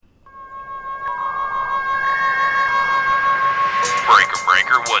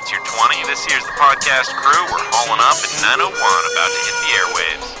Breaker, what's your 20? This here's the podcast crew. We're hauling up at 9:01, about to hit the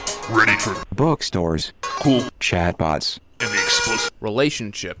airwaves. Ready for bookstores, cool chatbots, and the explosive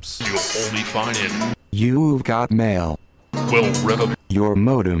relationships you'll only find in You've Got Mail, well-rev your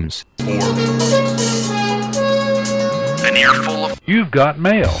modems, for An earful of You've Got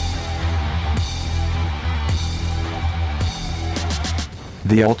Mail.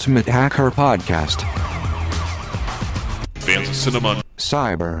 the Ultimate Hacker Podcast, fans of cinema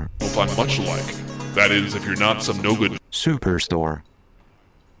Cyber, will find much alike. That is, if you're not some no-good Superstore,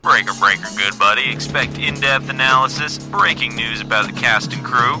 Breaker, good buddy. Expect in-depth analysis, breaking news about the cast and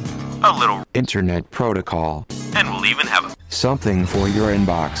crew, a little, Internet Protocol, and we'll even have a something for your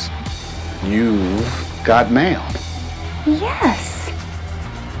inbox. You've got mail. Yes.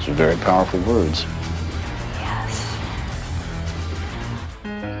 Those are very powerful words. Yes.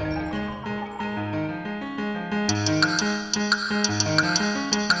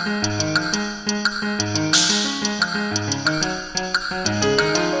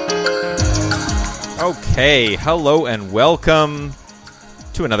 Okay, hello and welcome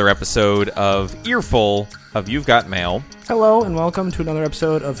to another episode of Earful of You've Got Mail. Hello and welcome to another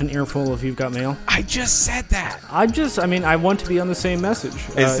episode of An Earful of You've Got Mail. I just said that. I want to be on the same message.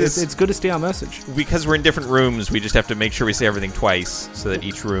 It's good to stay on message. Because we're in different rooms, we just have to make sure we say everything twice so that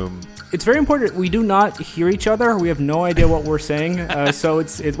each room... It's very important. We do not hear each other. We have no idea what we're saying. So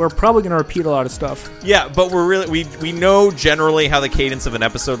we're probably going to repeat a lot of stuff. Yeah, but we know generally how the cadence of an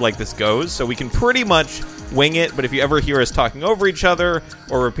episode like this goes, so we can pretty much wing it. But if you ever hear us talking over each other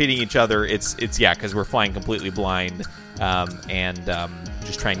or repeating each other, it's because we're flying completely blind and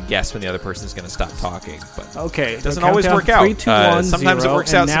just trying to guess when the other person is going to stop talking. But okay, it doesn't always work out. 3, 2, 1, sometimes 0, it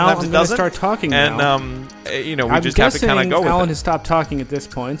works out, now sometimes it doesn't. Start talking now. And we just have to kind of go with Alan it. has stopped talking at this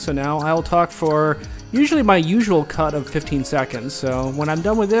point, so now I'll talk for usually my usual cut of 15 seconds. So when I'm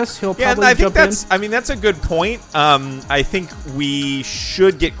done with this, he'll probably jump in. I think that's a good point. I think we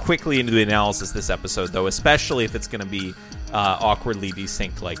should get quickly into the analysis this episode, though, especially if it's going to be awkwardly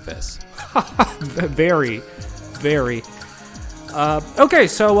desynced like this. Very, very. Okay,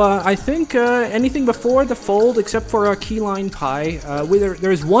 so I think anything before the fold, except for Keyline Pi,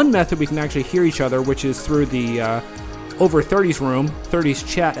 there's one method we can actually hear each other, which is through the Over 30s room, 30s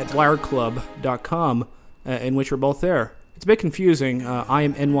chat at wireclub.com, in which we're both there. It's a bit confusing. I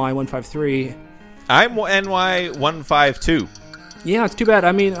am NY153. I'm NY152. Yeah, it's too bad.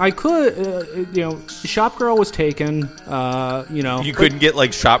 I mean, I could, Shop Girl was taken, You couldn't get,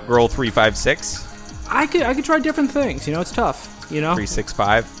 like, Shop Girl 356? I could try different things, it's tough.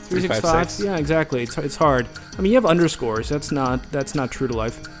 365, 365. Yeah, exactly. It's hard. I mean, you have underscores. That's not true to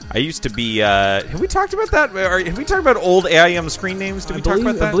life. I used to be. Have we talked about that? Have we talked about old AIM screen names? Did we talk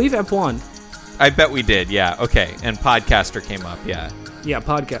about that? I believe F1. I bet we did. Yeah. Okay. And Podcaster came up. Yeah. Yeah,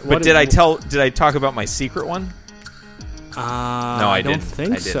 podcast. But did I talk about my secret one? No, I don't didn't.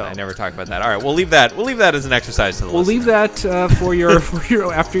 think so. I never talked about that. All right, we'll leave that. We'll leave that as an exercise to the We'll leave listener. that for your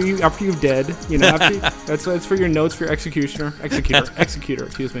after you've dead. That's for your notes for your executioner.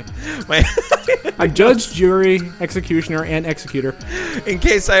 Excuse me. A judge, jury, executioner, and executor. In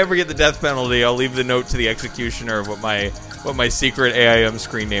case I ever get the death penalty, I'll leave the note to the executioner of what my secret AIM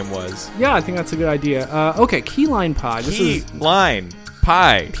screen name was. Yeah, I think that's a good idea. Okay, Keyline Pi. Keyline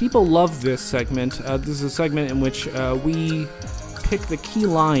Pi. People love this segment. This is a segment in which we pick the key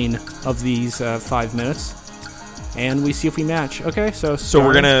line of these 5 minutes, and we see if we match. Okay, so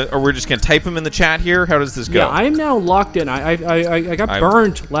we're just gonna type them in the chat here. How does this go? Yeah, I am now locked in. I got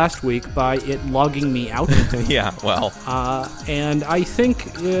burned last week by it logging me out. Yeah, well, and I think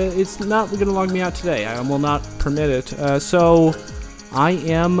it's not going to log me out today. I will not permit it. So I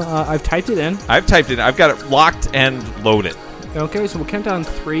am. I've typed it in. I've got it locked and loaded. Okay, so we'll count down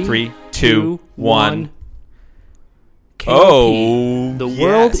 3, 3, 2, 1. KLP. Oh, the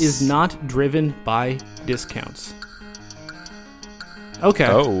world is not driven by discounts. Okay.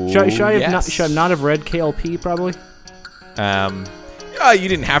 Oh, should I not have read KLP probably? You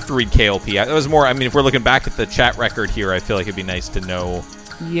didn't have to read KLP. That was more. I mean, if we're looking back at the chat record here, I feel like it'd be nice to know.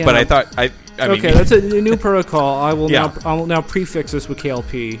 Yeah. But I thought okay, that's a new protocol. I will now prefix this with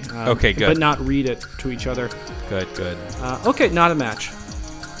KLP. Okay, good. But not read it to each other. Good. Okay, not a match.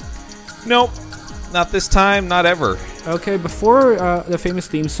 Nope, not this time, not ever. Okay, before the famous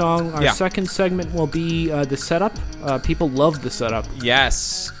theme song, our second segment will be the setup. People love the setup.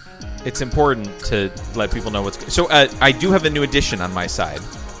 Yes, it's important to let people know what's good. So I do have a new addition on my side.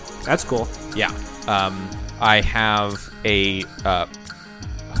 That's cool. Yeah, I have a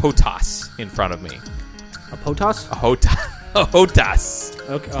HOTAS in front of me. A POTAS? A HOTAS.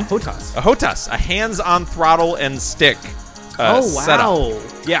 Okay, a HOTAS. A HOTAS, a hands-on throttle and stick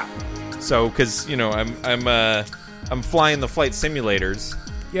setup. Yeah. So, because I'm flying the flight simulators.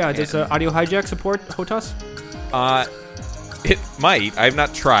 Yeah. Does Audio Hijack support HOTAS? It might. I've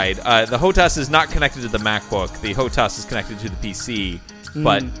not tried. The HOTAS is not connected to the MacBook. The HOTAS is connected to the PC,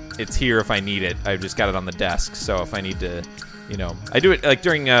 but it's here if I need it. I've just got it on the desk, so if I need to, I do it like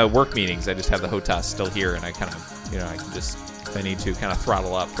during work meetings. I just have the HOTAS still here, and I kind of, I can just, if I need to, kind of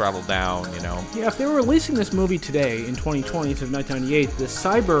throttle up, throttle down, Yeah, if they were releasing this movie today in 2020 instead of 1998, the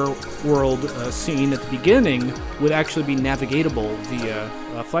cyber world scene at the beginning would actually be navigatable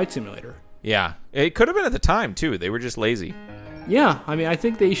via Flight Simulator. Yeah, it could have been at the time too. They were just lazy. Yeah, I mean, I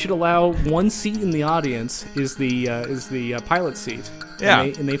think they should allow one seat in the audience is the pilot seat. Yeah,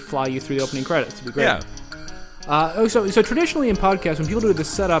 and they fly you through the opening credits. It'd be great. Yeah. So traditionally in podcasts, when people do this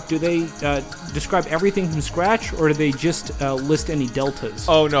setup, do they describe everything from scratch, or do they just list any deltas?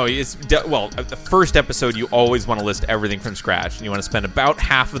 Oh no, it's the first episode you always want to list everything from scratch, and you want to spend about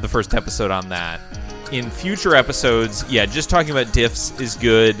half of the first episode on that. In future episodes, yeah, just talking about diffs is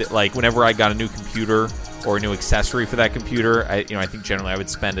good. Like whenever I got a new computer or a new accessory for that computer, I think generally I would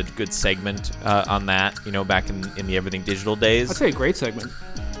spend a good segment on that. Back in the Everything Digital days. I'd say a great segment.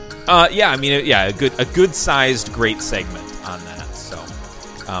 A good sized great segment on that. So,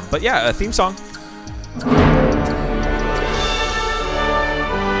 but yeah, a theme song.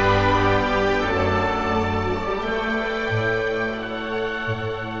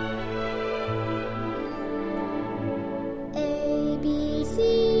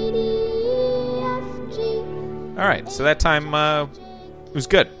 All right, so that time it was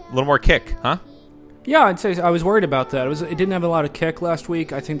good. A little more kick, huh? Yeah, I'd say I was worried about that. It didn't have a lot of kick last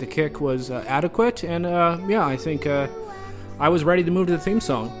week. I think the kick was adequate, and I think I was ready to move to the theme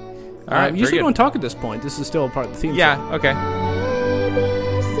song. All right, you usually don't talk at this point. This is still a part of the theme song. Yeah, okay.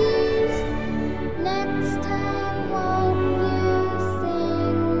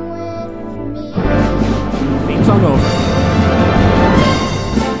 Theme song over.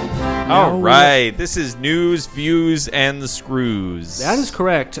 All right, this is news, views, and the screws. That is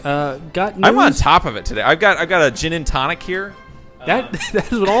correct. Got news? I'm on top of it today. I've got a gin and tonic here. That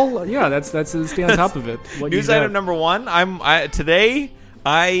is what all. Yeah, that's stay on top of it. News item number one. Today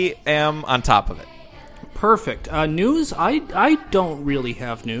I am on top of it. Perfect. News. I don't really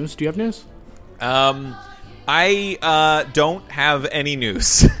have news. Do you have news? I don't have any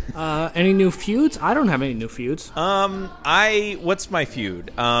news. Any new feuds? I don't have any new feuds. What's my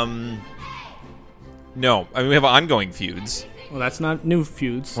feud? No. I mean, we have ongoing feuds. Well, that's not new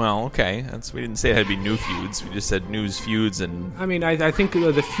feuds. Well, okay. We didn't say it had to be new feuds. We just said news, feuds, and... I mean, I think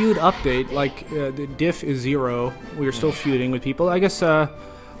the feud update, the diff is 0. We are still feuding with people. I guess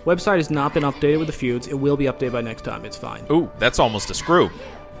website has not been updated with the feuds. It will be updated by next time. It's fine. Ooh, that's almost a screw.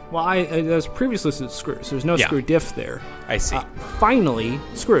 Well, there's previously listed screws. There's no screw diff there. I see. Finally,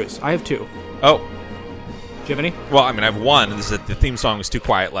 screws. I have 2. Oh. Do you have any? Well, I mean, I have 1. The theme song was too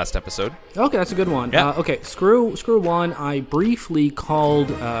quiet last episode. Okay, that's a good one. Yeah. Okay, screw 1. I briefly called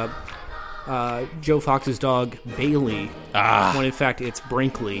Joe Fox's dog Bailey when in fact it's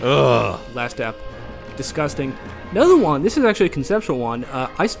Brinkley. Ugh. Last ep. Disgusting. Another one. This is actually a conceptual one.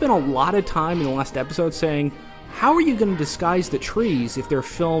 I spent a lot of time in the last episode saying, how are you going to disguise the trees if they're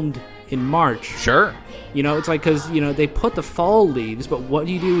filmed in March? Sure. It's like, because, they put the fall leaves, but what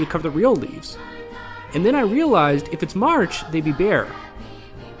do you do to cover the real leaves? And then I realized if it's March, they'd be bare.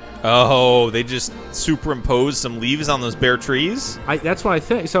 Oh, they just superimpose some leaves on those bare trees? That's what I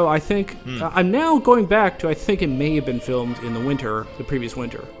think. So I think, I'm now going back to, I think it may have been filmed in the previous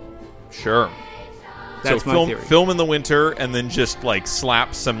winter. Sure. That's my theory. Film in the winter and then just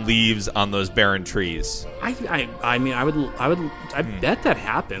slap some leaves on those barren trees. I bet that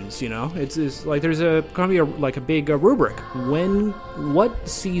happens. It's like there's going to be a big rubric. What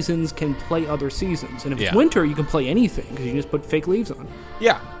seasons can play other seasons, and if it's winter, you can play anything because you can just put fake leaves on.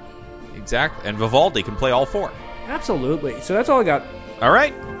 Yeah, exactly. And Vivaldi can play all 4. Absolutely. So that's all I got. All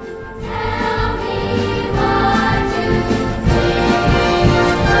right.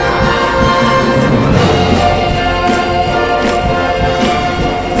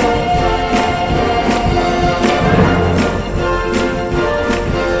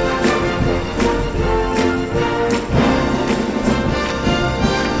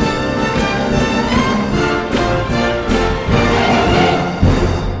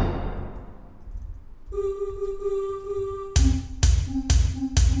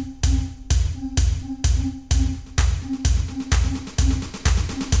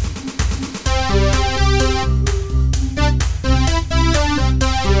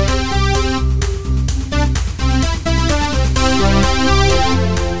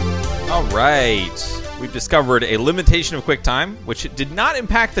 we've discovered a limitation of QuickTime, which did not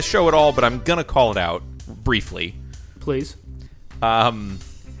impact the show at all, but I'm going to call it out briefly. Please.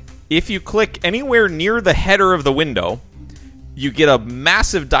 If you click anywhere near the header of the window, you get a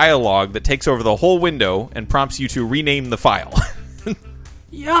massive dialogue that takes over the whole window and prompts you to rename the file.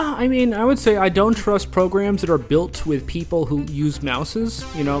 Yeah, I mean, I would say I don't trust programs that are built with people who use mouses.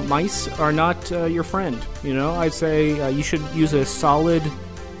 You know, mice are not your friend. You know, I'd say you should use a solid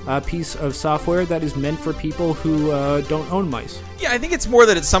piece of software that is meant for people who don't own mice. Yeah, I think it's more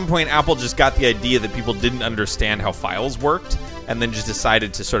that at some point Apple just got the idea that people didn't understand how files worked, and then just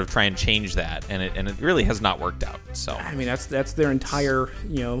decided to sort of try and change that, and it really has not worked out. So I mean, that's their entire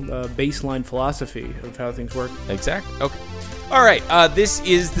baseline philosophy of how things work. Exactly. Okay. All right. This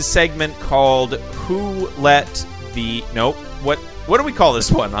is the segment called "Who Let the Nope." What do we call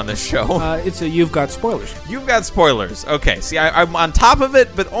this one on this show? It's a You've Got Spoilers. You've got spoilers. Okay. See, I'm on top of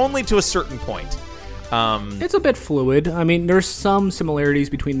it, but only to a certain point. It's a bit fluid. I mean, there's some similarities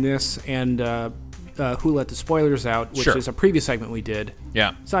between this and Who Let the Spoilers Out, which Sure. is a previous segment we did.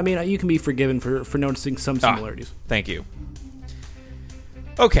 Yeah. So, I mean, you can be forgiven for noticing some similarities. Thank you.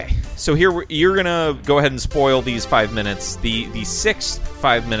 Okay, so here you're gonna go ahead and spoil these 5 minutes, the sixth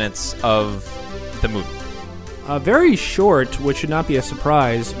 5 minutes of the movie. Very short, which should not be a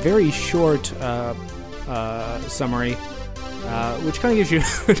surprise, very short summary, which kind of gives you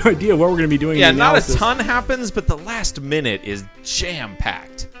an idea of what we're going to be doing Yeah, in the not analysis. a ton happens, but the last minute is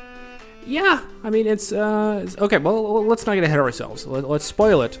jam-packed. Yeah, I mean, it's okay, well, let's not get ahead of ourselves. Let's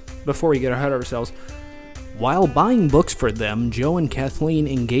spoil it before we get ahead of ourselves. While buying books for them, Joe and Kathleen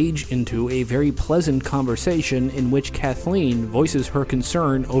engage into a very pleasant conversation in which Kathleen voices her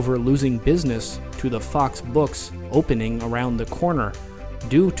concern over losing business to the Fox Books opening around the corner,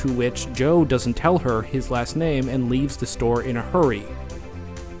 due to which Joe doesn't tell her his last name and leaves the store in a hurry.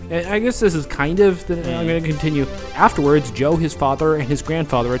 And I guess this is kind of I'm going to continue. Afterwards, Joe, his father, and his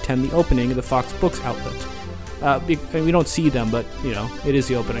grandfather attend the opening of the Fox Books outlet. We don't see them, but, it is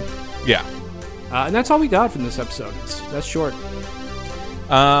the opening. Yeah. And that's all we got from this episode. That's short.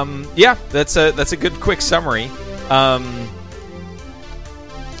 Yeah, that's a good quick summary. And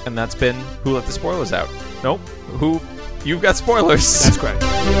that's been Who Let the Spoilers Out. Nope. You've got spoilers. That's correct.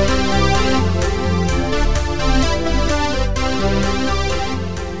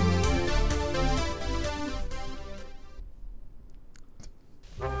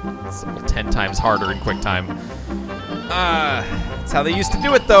 It's 10 times harder in QuickTime. That's how they used to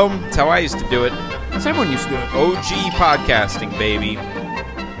do it, though. That's how I used to do it. That's everyone used to do it. OG podcasting, baby.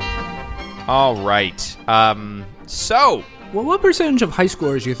 All right. So, Well, what percentage of high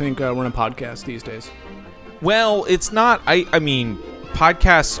schoolers do you think run a podcast these days? well, it's not. I mean,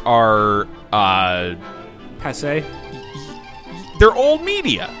 podcasts are. Passe? They're old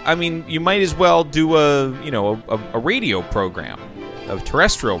media. I mean, you might as well do a radio program, a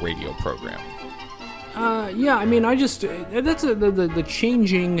terrestrial radio program. Yeah, I mean, that's the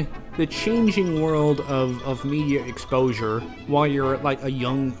changing world of media exposure while you're like a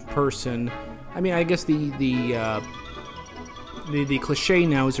young person. I mean, I guess the cliche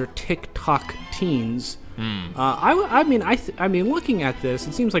now is they're TikTok teens. I mean, looking at this,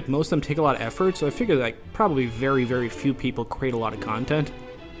 it seems like most of them take a lot of effort. So I figure like probably very, very few people create a lot of content.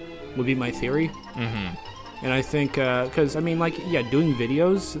 Would be my theory. Mm-hmm. And I think, because, I mean, like, yeah, doing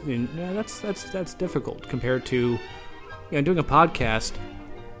videos, that's difficult compared to, doing a podcast.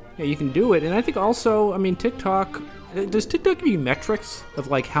 Yeah, you can do it. And I think also, I mean, TikTok, does TikTok give you metrics of,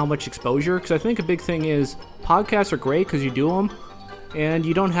 like, how much exposure? Because I think a big thing is podcasts are great because you do them, and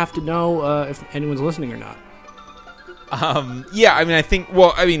you don't have to know if anyone's listening or not. Yeah,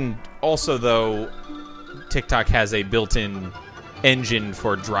 I mean, also, though, TikTok has a built-in engine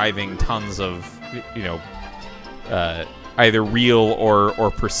for driving tons of, either real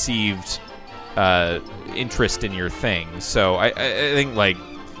or perceived interest in your thing. So I think, like...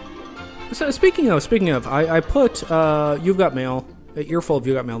 So speaking of, I put You've Got Mail, Earful of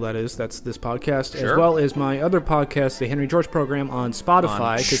You Got Mail, that's this podcast, Sure. as well as my other podcast, the Henry George Program, on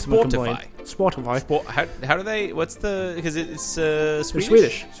Spotify. Spotify. How do they... What's the... Because it's Swedish?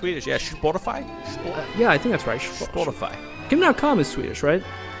 Swedish. Swedish, yeah. Spotify? Yeah, I think that's right. Spotify. Kim.com is Swedish, right?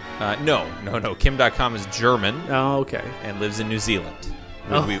 No. Kim.com is German Oh, okay. and lives in New Zealand.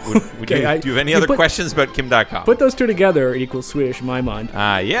 Oh, Do okay, you have any you other put- questions about Kim.com? Put those two together, it equals Swedish in my mind.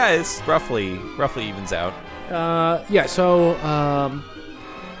 Yeah, it's roughly evens out.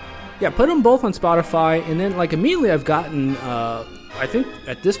 Put them both on Spotify, and then like immediately I've gotten I think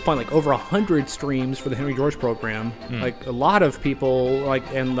at this point like over 100 streams for the Henry George Program. Like a lot of people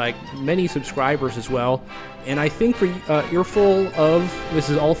and many subscribers as well. And I think for Earful of, this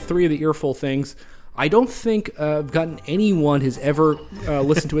is all three of the Earful things, I don't think I've gotten anyone has ever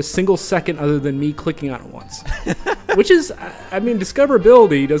listened to a single second other than me clicking on it once. Which is, I mean,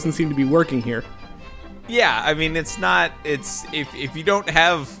 discoverability doesn't seem to be working here. Yeah, I mean, it's not. It's if you don't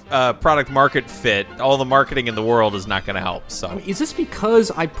have product market fit, all the marketing in the world is not going to help. So, I mean, is this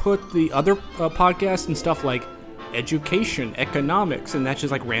because I put the other podcasts and stuff like education, economics, and that's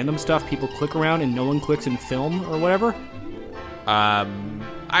just like random stuff people click around and no one clicks in film or whatever?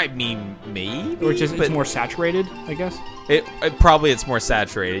 I mean, maybe, Or it's more saturated, I guess. It probably it's more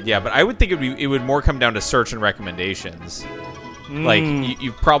saturated. Yeah, but I would think it would more come down to search and recommendations. Like,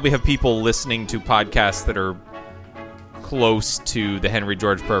 you probably have people listening to podcasts that are close to the Henry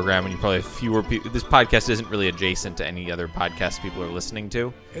George program, and you probably have fewer people. This podcast isn't really adjacent to any other podcasts people are listening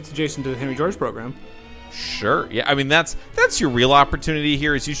to. It's adjacent to the Henry George program. Sure. Yeah, I mean, that's your real opportunity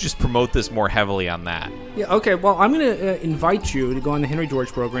here is you just promote this more heavily on that. Yeah, okay. Well, I'm going to invite you to go on the Henry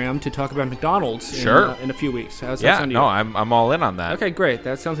George program to talk about McDonald's in a few weeks. How's that sound to you? I'm all in on that. Okay, great.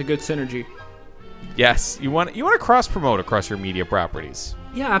 That sounds like good synergy. Yes, you want to cross-promote across your media properties.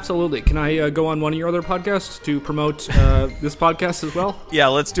 Yeah, absolutely. Can I go on one of your other podcasts to promote this podcast as well? Yeah,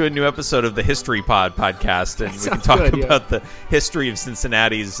 let's do a new episode of the History Pod podcast, and we can talk about the history of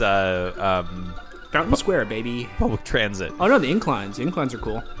Cincinnati's Fountain Square, baby. public transit. Oh no, the inclines. The inclines are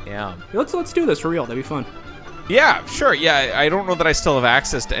cool. Yeah. Let's do this for real. That'd be fun. Yeah, sure. Yeah, I don't know that I still have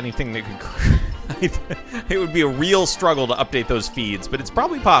access to anything that could. It would be a real struggle to update those feeds, but it's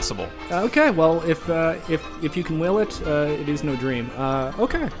probably possible. Okay, well, if you can will it, it is no dream.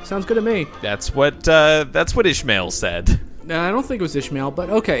 Okay, sounds good to me. That's what Ishmael said. I don't think it was Ishmael, but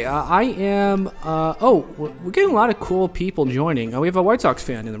okay. I am. We're getting a lot of cool people joining. We have a White Sox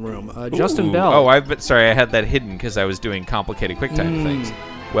fan in the room, Justin Ooh. Bell. Oh, I had that hidden because I was doing complicated QuickTime things.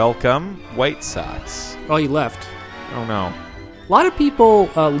 Welcome, White Sox. Oh, he left. Oh no. A lot of people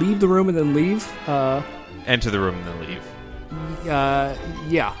leave the room and then leave. Enter the room and then leave.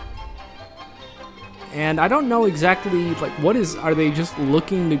 Yeah. And I don't know exactly, like, are they just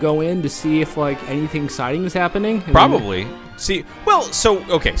looking to go in to see if, like, anything exciting is happening? Probably. So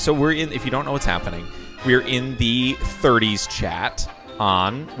we're in, if you don't know what's happening, we're in the 30s chat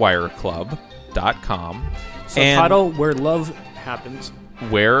on wireclub.com. Subtitle, Where Love Happens.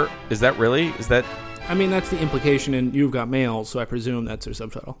 Where, is that really? Is that... I mean, that's the implication in You've Got Mail, so I presume that's their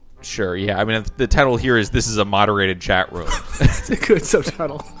subtitle. Sure, yeah. I mean, the title here is This is a Moderated Chat Room. It's a good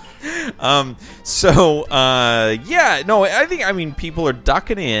subtitle. I think people are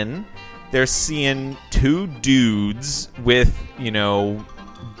ducking in. They're seeing two dudes with,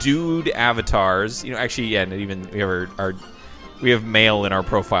 dude avatars. And even we have male in our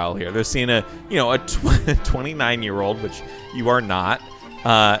profile here. They're seeing a 29-year-old, which you are not.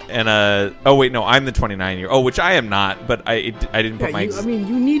 I'm the 29-year-old, which I am not, but I didn't put my...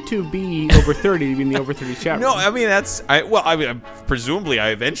 you need to be over 30 to be in the over 30 chat room. No, I mean, presumably I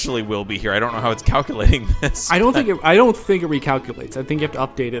eventually will be here. I don't know how it's calculating this. I don't think it recalculates. I think you have to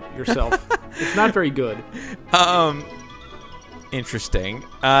update it yourself. It's not very good. Interesting.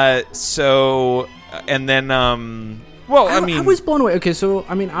 I was blown away. Okay, so,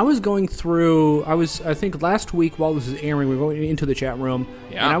 I was going through... I think last week while this was airing, we were going into the chat room,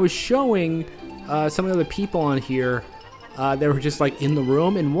 and I was showing some of the other people on here that were just, like, in the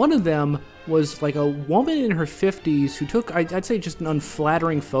room, and one of them was, like, a woman in her 50s who took, I'd say, just an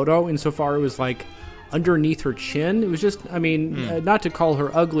unflattering photo, insofar it was, like, underneath her chin. It was just, not to call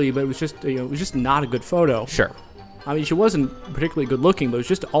her ugly, but it was just not a good photo. Sure. I mean, she wasn't particularly good looking, but it was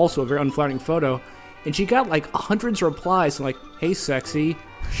just also a very unflattering photo. And she got like hundreds of replies, like, "Hey, sexy,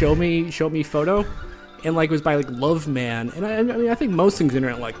 show me photo," and like it was by like Love Man. And I think most things on the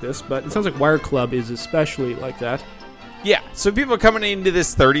internet like this, but it sounds like Wire Club is especially like that. Yeah. So people are coming into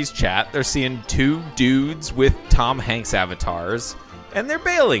this 30s chat. They're seeing two dudes with Tom Hanks avatars, and they're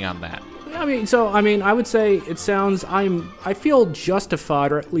bailing on that. I would say it sounds. I feel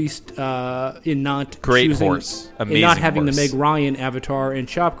justified, or at least in not amazing not having horse. the Meg Ryan avatar in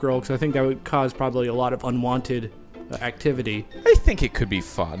Shop Girl, because I think that would cause probably a lot of unwanted activity. I think it could be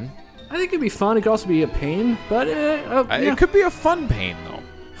fun. I think it'd be fun. It could also be a pain, but it could be a fun pain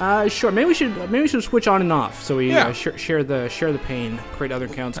though. Sure. Maybe we should switch on and off so we share the pain, create other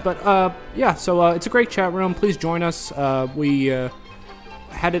accounts. But So it's a great chat room. Please join us. We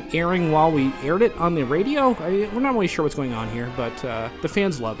had it airing while we aired it on the radio. We're not really sure what's going on here, but the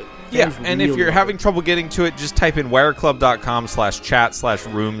fans love it. And if you're having trouble getting to it, just type in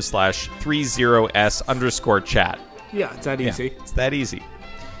wireclub.com/chat/room/30s_chat. Yeah, it's that easy. Yeah, it's that easy.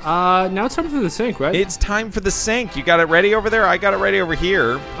 Now it's time for the sync, right? It's time for the sync. You got it ready over there? I got it ready over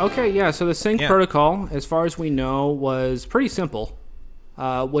here. Okay, yeah. So the sync protocol, as far as we know, was pretty simple.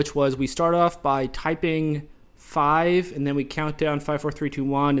 which was we start off by typing 5, and then we count down 5, 4, 3, 2,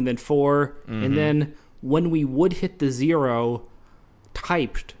 1, and then 4, and then when we would hit the 0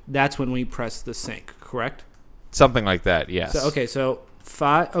 typed, that's when we press the sync, correct? Something like that, yes. So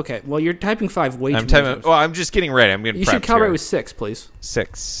 5. Okay, well, you're typing 5 way too I'm many typing. times. Well, I'm just getting ready. I'm getting You should prepped here. calibrate with 6, please.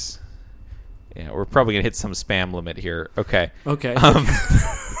 6. Yeah, we're probably gonna hit some spam limit here. Okay. Okay.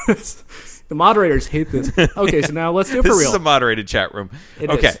 The moderators hate this. Okay, so now let's do it for This real. is a moderated chat room. It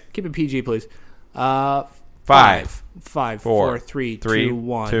okay. is. Keep it PG, please. 5, 5, 4, 3, 2,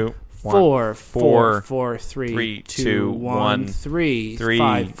 1. 2, 4, 4, 4, 3, 3, 2, 2, 1, 3,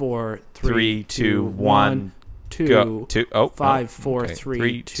 5, 4, 3, 2, 1, 2, Go. 2. Oh. 5, 4, okay.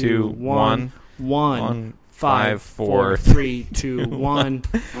 3, 2, 1, 1, 5, 5, 4, 3, 2, 1.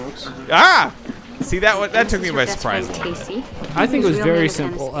 Ah! See, that took me by surprise. I think it was very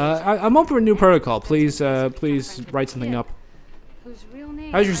simple. I'm open for a new protocol. Please write something up. Whose real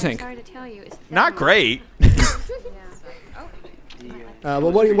name, How's your I'm sync? sorry to tell you, is Not great.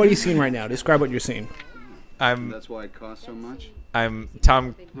 Well, what are you seeing right now? Describe what you're seeing. That's why it costs so much?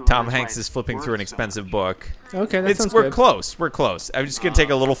 Tom Hanks is flipping through an expensive book. Okay, that sounds We're good. close. We're close. I'm just gonna take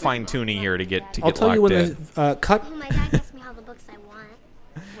a little fine tuning here to get I'll tell you locked when in. the cut. Oh, my dad gets me all the books I want.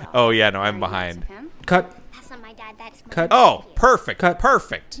 Oh yeah, no, I'm behind. Cut. That's not my dad, that's my Cut. Oh, perfect. Cut.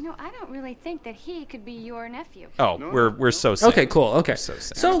 Perfect. You know, I don't really think that he could be your nephew. Oh, we're so sick. Okay, cool. Okay. So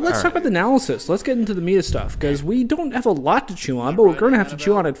sad. So let's All talk about the analysis. Let's get into the meat of stuff because we don't have a lot to chew on, but we're going to have to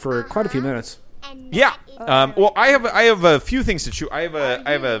chew on it for quite a few minutes. And Yeah. that is Well, I have a few things to chew. I have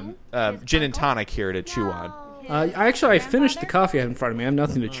a gin and tonic here to chew on. I finished the coffee I have in front of me. I have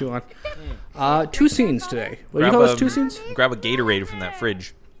nothing to chew on. 2 scenes today. What do you call this? 2 scenes? Grab a Gatorade from that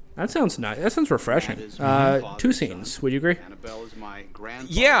fridge. That sounds nice. That sounds refreshing. 2 scenes. Would you agree? Annabelle is my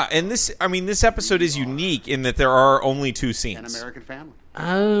grandfather. Yeah, and this episode is unique in that there are only 2 An scenes. American family.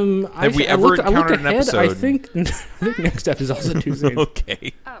 Have we I ever looked encountered an ahead. episode? I think next up is also 2 scenes.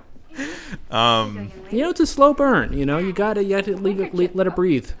 Okay. You know, it's a slow burn. You know, you got to let it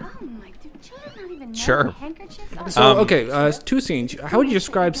breathe. Oh my, do children not even know Sure. handkerchiefs? Oh, So okay, 2 scenes. How would you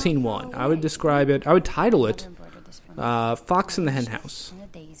describe scene 1? I would describe it. I would title it "Fox in the Hen House."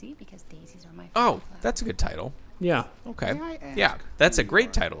 Oh, that's a good title. Yeah, Okay. Yeah, that's a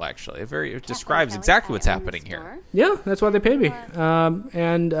great title actually. It describes exactly what's happening here. yeah, that's why they pay me.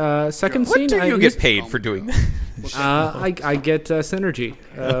 And second What scene, do you I get paid for doing that? I get synergy.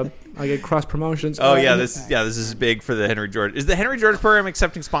 I get cross promotions. Oh yeah, this is big for the Henry George. Is the Henry George program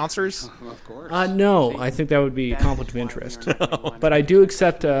accepting sponsors? Of course. No, I think that would be a conflict of interest. But I do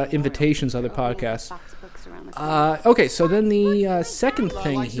accept invitations to other podcasts. Okay, so then the second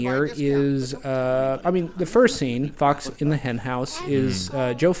thing here is, the first scene, Fox in the Hen House, is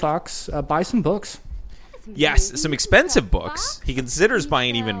Joe Fox buys some books. Yes, some expensive books. He considers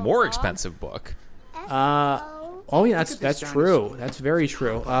buying an even more expensive book. Oh yeah, that's true. That's very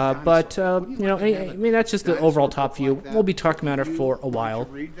true. But that's just the overall top view. We'll be talking about it for a while.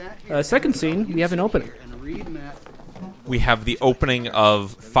 Second scene, we have an opening. And read, Matt. We have the opening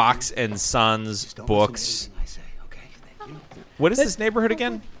of Fox and Sons books. What is this neighborhood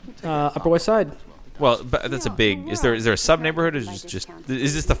again? Upper West Side. Well, but that's a big. Is there a sub neighborhood? Is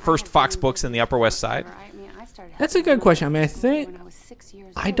this the first Fox books in the Upper West Side? That's a good question. I mean,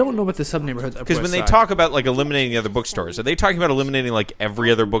 I don't know what the sub neighborhoods. Because when they talk about like eliminating the other bookstores, are they talking about eliminating like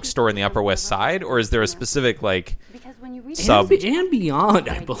every other bookstore in the Upper West Side, or is there a specific like sub? and beyond,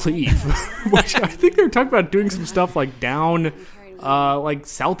 I believe. Which I think they're talking about doing some stuff like down, like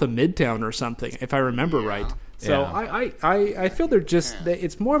south of Midtown or something, if I remember right. So Yeah. I feel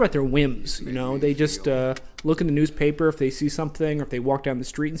it's more about their whims, you know. They just look in the newspaper if they see something, or if they walk down the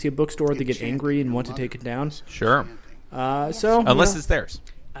street and see a bookstore, they get angry and want to take it down. Sure. Unless it's theirs.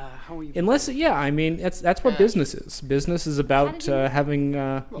 That's what business is. Business is about having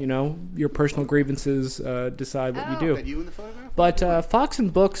your personal grievances decide what you do. You in the photograph? But Fox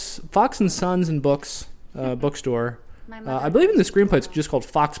and Sons and Books bookstore. I believe in the screenplay it's just called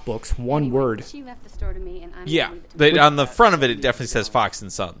Fox Books, one word. She left the store to me, and I'm Yeah, on the front of it, it definitely says Fox and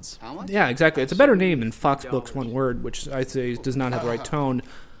Sons. How much? Yeah, exactly. It's a better name than Fox Books, one word, which I'd say does not have the right tone.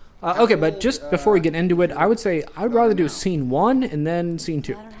 Okay, but just before we get into it, I would say I'd rather do scene 1 and then scene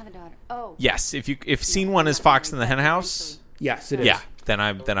 2. I don't have a daughter. Oh, Yes, if scene 1 is Fox in the Hen House, Yes, it is. yeah, then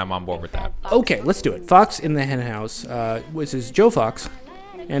I'm on board with that. Okay, let's do it. Fox in the Hen House, which is Joe Fox.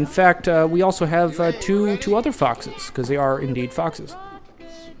 In fact, we also have two other foxes, because they are indeed foxes.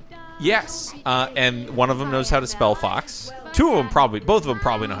 Yes, and one of them knows how to spell Fox. Both of them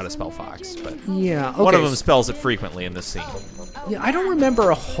probably know how to spell Fox, but Yeah, okay. one of them spells it frequently in this scene. Yeah, I don't remember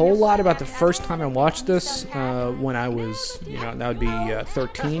a whole lot about the first time I watched this when I was, that would be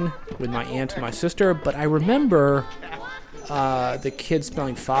 13 with my aunt and my sister. But I remember the kid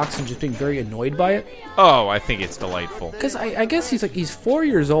spelling fox and just being very annoyed by it. Oh, I think it's delightful. Because I guess he's 4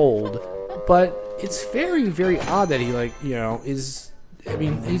 years old, but it's very, very odd that he is. I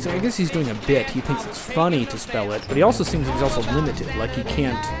mean, I guess he's doing a bit. He thinks it's funny to spell it, but he also seems like he's also limited. Like he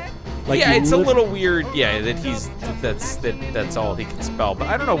can't. It's a little weird. Yeah, that's all he can spell. But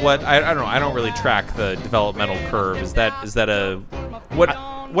I don't know what I don't know. I don't really track the developmental curve. Is that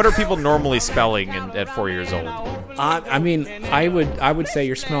what are people normally spelling at 4 years old? I mean, I would say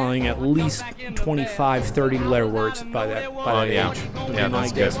you're spelling at least 25, 30 letter words by that age. Yeah,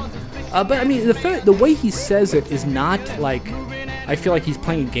 that's good. But I mean, the way he says it is not like I feel like he's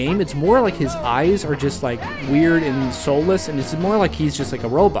playing a game. It's more like his eyes are just like weird and soulless, and it's more like he's just like a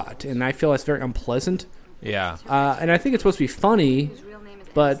robot. And I feel that's very unpleasant. Yeah. And I think it's supposed to be funny,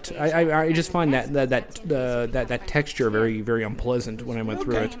 but I just find that texture very, very unpleasant when I went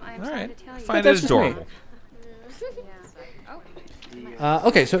through it. All right. I find it adorable.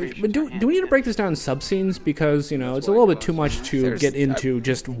 Okay, so do we need to break this down in sub-scenes? Because, it's a little bit too much to get into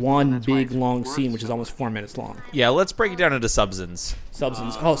just one big, long scene, which is almost 4 minutes long. Yeah, let's break it down into Subsins.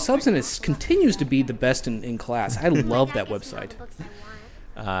 Subsins. Oh, Subsin continues to be the best in class. I love that website.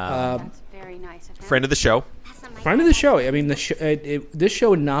 Very nice of him. Friend of the show. Friend of the show. I mean, this show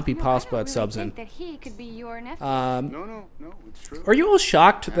would not be possible at Subsin. Think that he could be your nephew. No, it's true. Are you all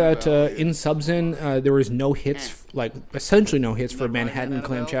shocked that in Subsin there was no hits, like essentially no hits for Manhattan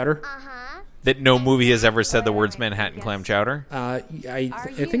Clam Chowder? That no movie has ever said the words Manhattan Clam Chowder? I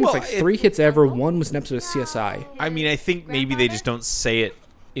think it's like 3 hits ever. One was an episode of CSI. I mean, I think maybe they just don't say it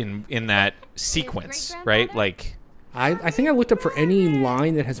in that sequence, right? Like, I think I looked up for any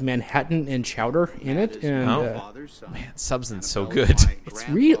line that has Manhattan and Chowder in it, and man, Subsin's so good. It's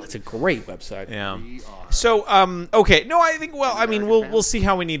a great website. Yeah. So, okay, no, I think we'll see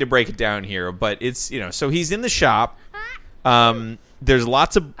how we need to break it down here, but it's so he's in the shop. There's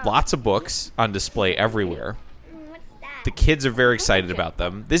lots of books on display everywhere. The kids are very excited about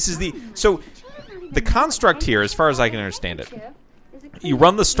them. This is the construct here, as far as I can understand it. You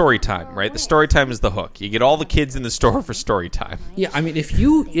run the story time, right? The story time is the hook. You get all the kids in the store for story time. Yeah, I mean, if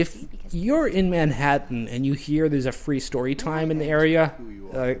you're in Manhattan and you hear there's a free story time in the area,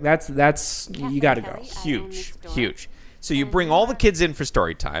 that's you got to go. Huge. So you bring all the kids in for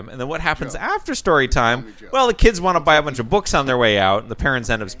story time, and then what happens after story time? Well, the kids want to buy a bunch of books on their way out, and the parents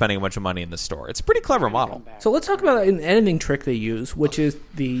end up spending a bunch of money in the store. It's a pretty clever model. So let's talk about an editing trick they use, which is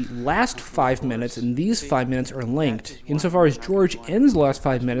the last 5 minutes, and these 5 minutes are linked, insofar as George ends the last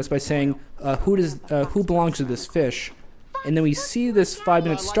 5 minutes by saying, who belongs to this fish? And then we see this 5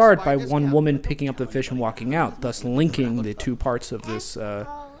 minutes start by one woman picking up the fish and walking out, thus linking the two parts of this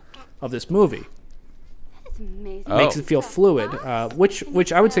movie. Makes it feel fluid,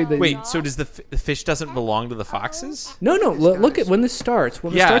 which I would say that... Wait, so does the fish doesn't belong to the foxes? No, look at when this starts.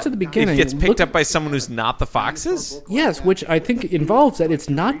 When it starts at the beginning... It gets picked up by someone who's not the foxes? Yes, which I think involves that it's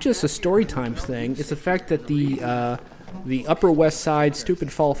not just a story time thing, it's the fact that the Upper West Side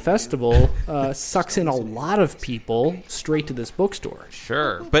Stupid Fall Festival sucks in a lot of people straight to this bookstore.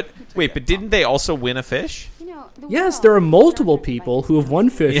 Sure. But didn't they also win a fish? Yes, there are multiple people who have won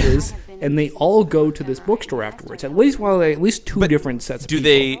fishes, and they all go to this bookstore afterwards. At least two different sets of people. Do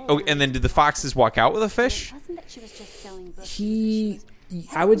they? Oh, and then do the foxes walk out with a fish?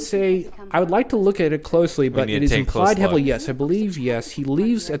 I would say, I would like to look at it closely, but it is implied heavily, yes. I believe, yes. He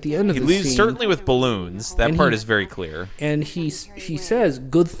leaves at the end of the scene. He leaves certainly with balloons. That part is very clear. And he says,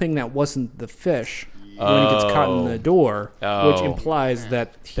 good thing that wasn't the fish. When he gets caught in the door, which implies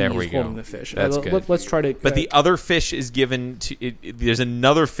that he's holding the fish. That's good. Let's try to... But the other fish is given to... there's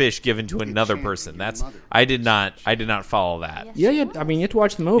another fish given to another person. I did not follow that. Yeah. I mean, you have to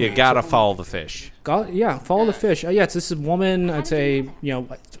watch the movie. You gotta follow the fish. Follow the fish. It's this woman, I'd say,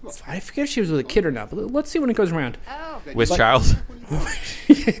 I forget if she was with a kid or not, but let's see when it goes around. With child?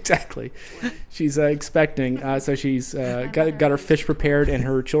 Exactly. She's expecting, so she's got her fish prepared and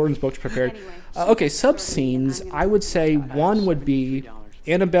her children's books prepared. Okay, sub-scenes, I would say one would be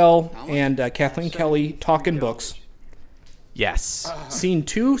Annabelle and Kathleen Kelly talking books. Yes. Sub-scene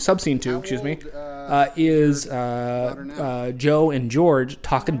 2, is Joe and George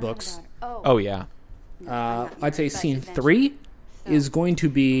talking books. Oh, yeah. I'd say scene 3 is going to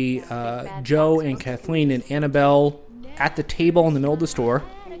be Joe and Kathleen and Annabelle at the table in the middle of the store.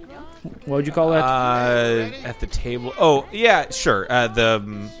 What would you call that? At the table. Oh, yeah, sure.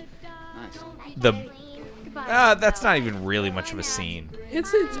 Goodbye. That's not even really much of a scene.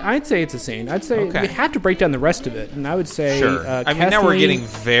 It's I'd say it's a scene. I'd say Okay. you have to break down the rest of it, and I would say Sure. I mean, now we're Kathleen- getting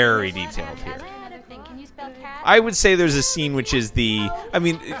very detailed here. Another thing. Can you spell cat? I would say there's a scene which is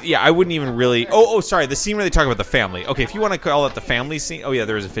I wouldn't even really. Sorry, the scene where they talk about the family. Okay, if you want to call it the family scene. Oh yeah,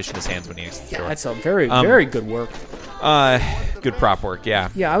 there was a fish in his hands when he exits the door. That's a very good work. Good prop work, yeah.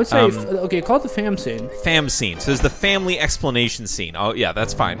 Yeah, I would say okay, call it the fam scene. Fam scene. So there's the family explanation scene. Oh yeah,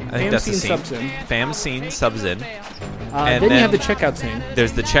 that's fine. I think Fam that's the scene scene. subs in. Fam scene subs in. Then you have the checkout scene.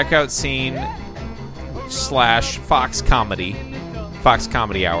 There's the checkout scene / Fox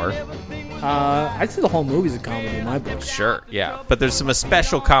comedy hour. I'd say the whole movie's a comedy in my book. Sure, yeah. But there's some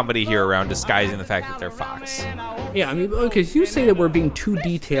special comedy here around disguising the fact that they're Fox. Yeah, I mean, okay, so you say that we're being too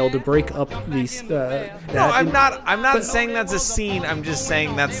detailed to break up these. No, I'm not saying that's a scene. I'm just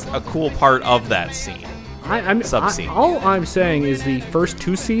saying that's a cool part of that scene. Sub-scene. All I'm saying is the first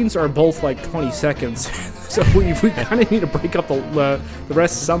two scenes are both like 20 seconds, so we kind of need to break up the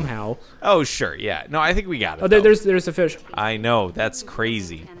rest somehow. Oh, sure, yeah. No, I think we got it. Oh, though. there's a fish. I know, that's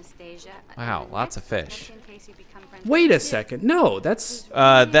crazy. Anastasia. Wow, lots of fish. In case you become friends Wait a second, no, that's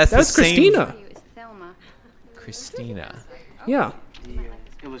That's the same. Christina. with you is Thelma. Christina. Yeah,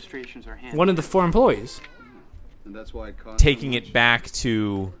 Illustrations are handy. one of the 4 employees. And that's why it costs Taking it back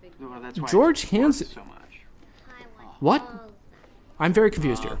to. Well, that's why George it hands costs it. so much. What? I'm very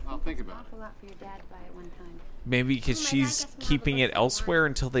confused here. I'll think about it. Awful lot for your dad to buy at one time. Maybe because she's keeping it elsewhere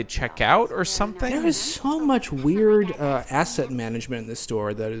until they check out or something? There is so much weird asset management in this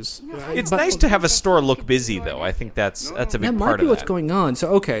store that is. It's but- nice to have a store look busy, though. I think that's a big That might part be of what's that. going on. So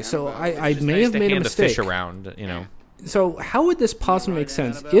okay, so I may have to made a hand mistake. fish around, you know. So how would this possibly make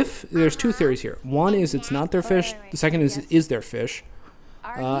sense? If there's 2 theories here. One is it's not their fish. The second is their fish.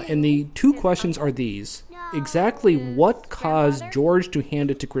 And the 2 questions are these: exactly what caused George to hand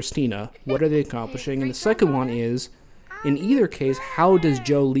it to Christina? What are they accomplishing? And the second one is, in either case, how does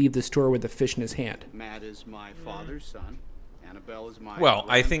Joe leave the store with the fish in his hand? Matt is my father's son. Annabelle is my Well,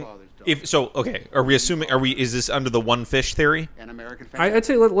 I think grandfather's daughter. if so, okay. Are we assuming? Is this under the one fish theory? An American family. I'd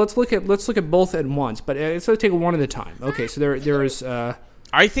say let's look at both at once, but let's take it one at a time. Okay, so there is.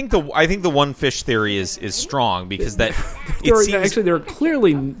 I think the one fish theory is strong because that it seems There are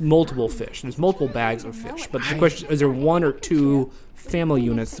clearly multiple fish. There's multiple bags of fish, but the question is there 1 or 2 family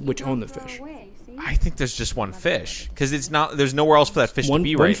units which own the fish? I think there's just one fish because it's not. There's nowhere else for that fish One to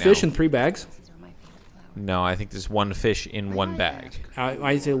be right fish now. in 3 bags. No, I think there's one fish in one bag.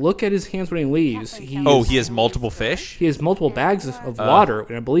 I say look at his hands when he leaves. He Has multiple fish. he has multiple bags of water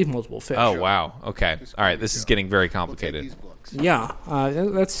and I believe multiple fish. Oh wow. Okay. All right. This is getting very Take complicated. these books. Yeah,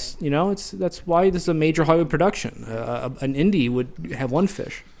 that's that's why this is a major Hollywood production. An indie would have 1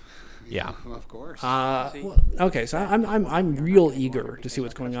 fish. Yeah. Well, of course. Okay, so I'm real eager to see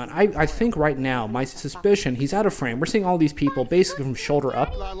what's going on. I think right now my suspicion he's out of frame. We're seeing all these people basically from shoulder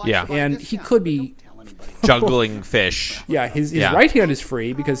up, Yeah. and he could be. Juggling fish, Yeah, his Yeah. right hand is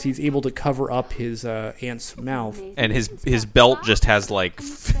free because he's able to cover up his aunt's mouth. and his belt just has like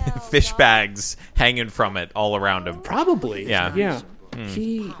fish bags hanging from it all around him. Probably. Yeah. Yeah.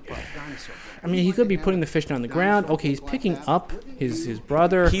 He could be putting the fish down on the ground. Okay, he's picking up his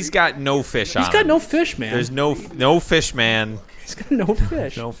brother. He's got no fish on. He's got him. no fish, man. There's no fish, man. He's got no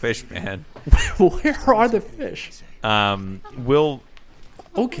fish. No fish, man. Where are the fish? We'll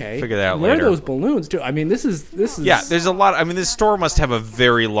Okay. Figure that out Where later. are those balloons, too? I mean, this is. yeah. There's a lot. I mean, this store must have a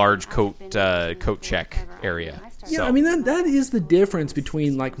very large coat check area. Yeah, So- I mean that is the difference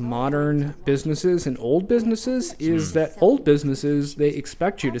between like modern businesses and old businesses is that old businesses they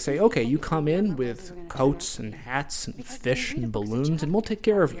expect you to say, okay, you come in with coats and hats and fish and balloons, and we'll take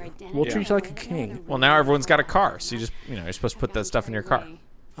care of you. We'll treat you like a king. Well, now everyone's got a car, so you just you're supposed to put that stuff in your car.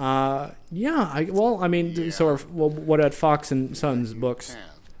 What at Fox and Sons books?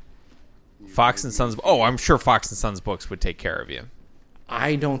 Fox and Sons. Oh, I'm sure Fox and Sons books would take care of you.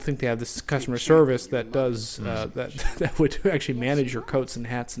 I don't think they have this customer service that does that would actually manage your coats and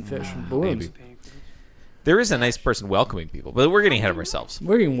hats and fish and balloons. Maybe. There is a nice person welcoming people, but we're getting ahead of ourselves.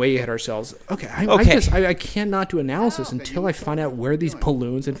 We're getting way ahead of ourselves. Okay, I cannot do analysis until I find out where these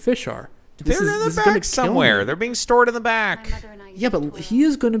balloons and fish are. They're in the back somewhere. They're being stored in the back. Yeah, but he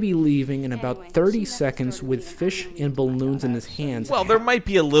is going to be leaving in about 30 seconds with fish and balloons in his hands. Well, there might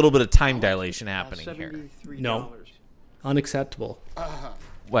be a little bit of time dilation happening here. No. Unacceptable.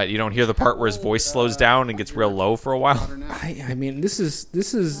 What? You don't hear the part where his voice slows down and gets real low for a while? I mean, this is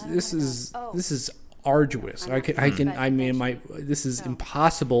arduous. This is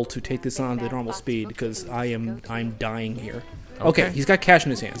impossible to take this on at the normal speed because I'm dying here. Okay, he's got cash in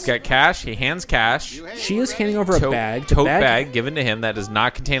his hands. He's got cash. He hands cash. She is handing over a bag. The Tote bag given to him that does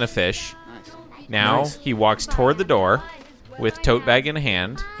not contain a fish. Now Nice. he walks toward the door with tote bag in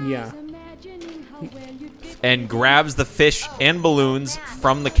hand Yeah. and grabs the fish and balloons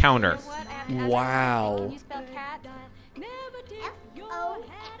from the counter. Wow. Can you spell cat?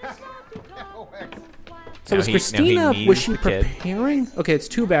 So Now was he Christina, needs was she the kid. preparing? Okay, it's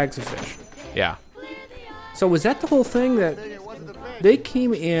 2 bags of fish. Yeah. So was that the whole thing that they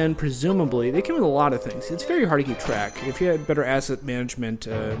came in, presumably, they came in with a lot of things. It's very hard to keep track. If you had better asset management,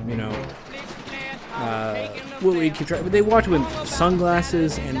 what would you keep track? But they walked with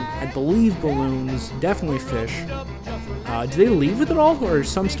sunglasses and I believe balloons, definitely fish. Did they leave with it all, or is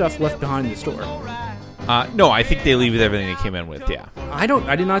some stuff left behind in the store? No, I think they leave with everything they came in with, yeah. I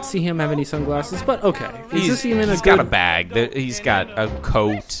did not see him have any sunglasses, but okay. Is this even He's a got good... a bag. He's got a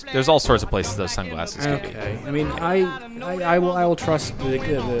coat. There's all sorts of places those sunglasses could be. Okay. I mean, I will trust the I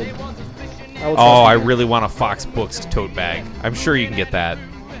will trust I the- really want a Fox Books tote bag. I'm sure you can get that.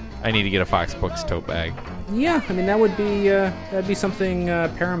 I need to get a Fox Books tote bag. Yeah, I mean that'd be something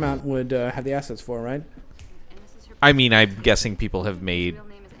Paramount would have the assets for, right? I mean, I'm guessing people have made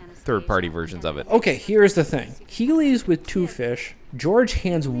third-party versions of it. Okay, here's the thing. He leaves with 2 fish. George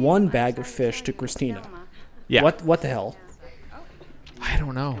hands 1 bag of fish to Christina. Yeah. What the hell? I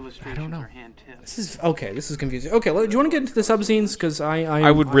don't know. This is confusing. Okay, do you want to get into the sub scenes? Because I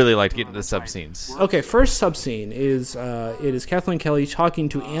would really like to get into the sub scenes. Okay, first sub scene is it is Kathleen Kelly talking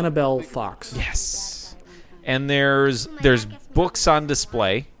to Annabelle Fox. Yes. And there's books on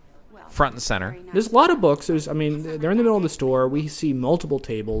display, front and center. There's a lot of books. They're in the middle of the store. We see multiple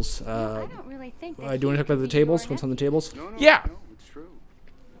tables. I don't really think Do you want to talk about the tables? What's on the tables? Yeah. It's true.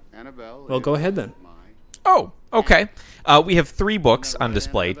 Annabelle. Well, go ahead then. Oh, okay. We have 3 books on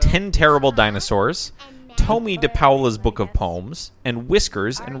display: 10 Terrible Dinosaurs, Tomie DePaola's Book of Poems, and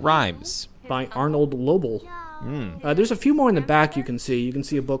Whiskers and Rhymes. By Arnold Lobel. There's a few more in the back you can see. You can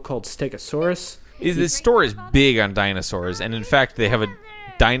see a book called Stegosaurus. This store is big on dinosaurs, and in fact, they have a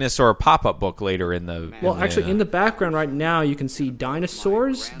dinosaur pop-up book later in the... In the background right now, you can see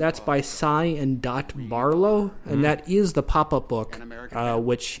Dinosaurs. That's by Cy and Dot Barlow, and that is the pop-up book,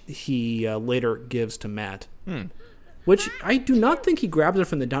 which he later gives to Matt. Which I do not think he grabs it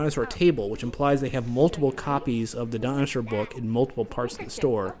from the dinosaur table, which implies they have multiple copies of the dinosaur book in multiple parts of the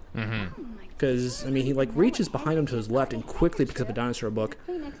store. Because, he reaches behind him to his left and quickly picks up a dinosaur book.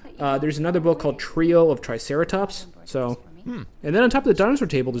 There's another book called Trio of Triceratops. And then on top of the dinosaur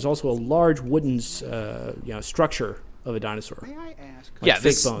table, there's also a large wooden structure of a dinosaur. Yeah, fake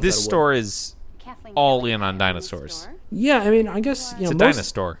this bones out of wood. store is all in on dinosaurs. Yeah, I guess It's a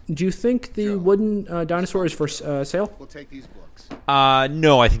dinosaur. Do you think the wooden dinosaur is for sale? We'll take these books.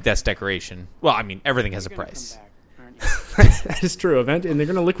 No, I think that's decoration. Well, everything has a price. That is true, and they're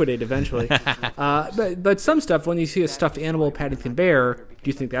going to liquidate eventually. But some stuff, when you see a stuffed animal Paddington Bear, do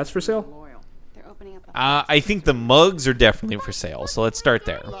you think that's for sale? They're opening up a I think the mugs are definitely for sale, so let's start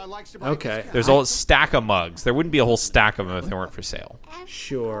there. Okay. There's a whole stack of mugs. There wouldn't be a whole stack of them if they weren't for sale.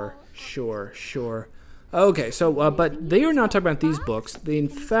 Sure. Okay, so, but they are not talking about these books. In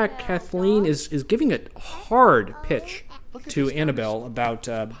fact, Kathleen is giving a hard pitch to Annabelle about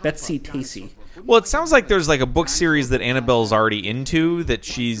Betsy Tacy. Well, it sounds like there's a book series that Annabelle's already into that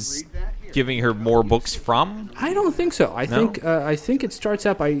she's giving her more books from. I don't think so. I think it starts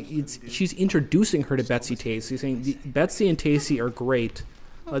out by she's introducing her to Betsy Tacy, saying Betsy and Tacy are great.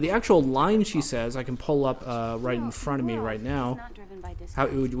 The actual line she says, I can pull up right in front of me right now. not driven by this.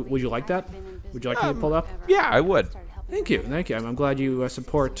 Would you like that? Would you like me to pull up? Yeah, I would. Thank you. I'm glad you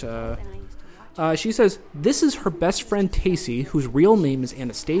support. She says, this is her best friend Tacy, whose real name is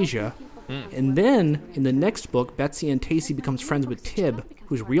Anastasia. And then, in the next book, Betsy and Tacy becomes friends with Tib,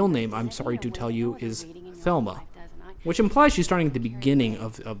 whose real name, I'm sorry to tell you, is Thelma. Which implies she's starting at the beginning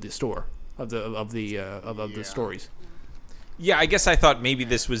of the store, of the stories. Yeah, I guess I thought maybe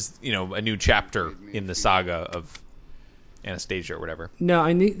this was, a new chapter in the saga of Anastasia or whatever.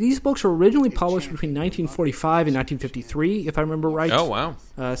 No, these books were originally published between 1945 and 1953, if I remember right. Oh, wow.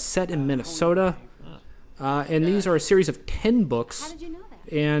 Set in Minnesota. And these are a series of 10 books. How did you know that?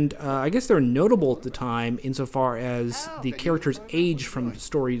 And I guess they're notable at the time insofar as the characters age from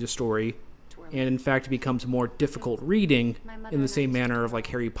story to story, and in fact it becomes more difficult reading in the same manner of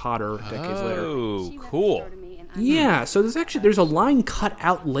Harry Potter decades later. Oh, cool. Yeah, so there's a line cut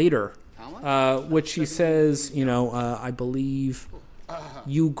out later, which she says, I believe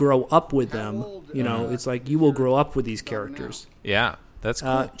you grow up with them. It's like you will grow up with these characters. Yeah, that's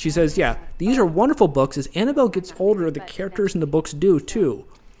cool. She says, these are wonderful books. As Annabelle gets older, the characters in the books do, too.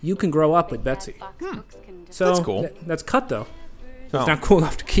 You can grow up with Betsy. So That's cool. That's cut, though. So Oh. It's not cool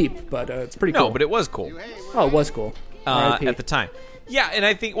enough to keep, but it's pretty cool. No, but it was cool Oh, it was cool. R.I.P. at the time. Yeah, and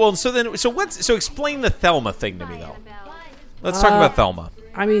I think so explain the Thelma thing to me though. Let's talk about Thelma.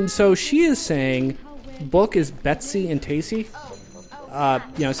 I mean, so she is saying book is Betsy and Tacy.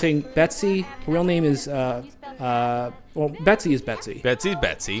 Saying Betsy, real name is Betsy is Betsy. Betsy's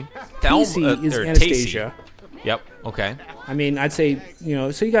Betsy. Tacy is or Anastasia. Tacey. Yep. Okay. I mean, I'd say,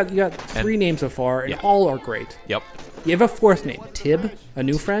 so you got three names so far, and all are great. Yep. You have a fourth name, Tib, a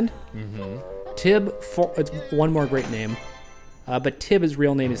new friend. Mm-hmm. Tib, it's one more great name. But Tib's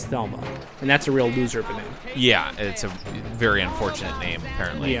real name is Thelma, and that's a real loser of a name. Yeah, it's a very unfortunate name,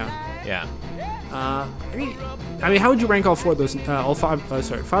 apparently. Yeah. I mean, how would you rank all four of those? Five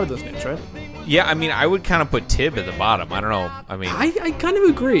of those names, right? Yeah, I mean, I would kind of put Tib at the bottom. I don't know. I mean, I kind of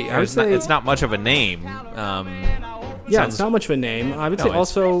agree. I would say it's not much of a name. It's not much of a name. I would say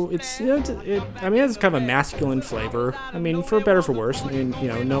also it's it has kind of a masculine flavor. I mean, for better or for worse. I mean,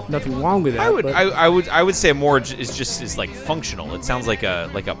 nothing wrong with that. I would say more is like functional. It sounds like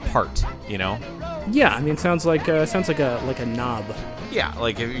a part. Yeah, I mean, it sounds like a knob. Yeah,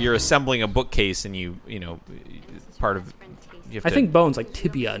 like if you're assembling a bookcase and part of. I think bones like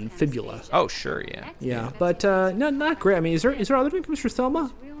tibia and fibula. Oh, sure, yeah. Yeah, but not great. I mean, is there other nicknames for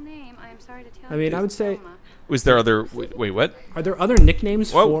Thelma? I mean, I would say. Was there other? Wait, what? Are there other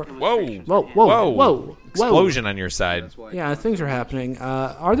nicknames for? Whoa! Explosion on your side. Yeah, things are happening.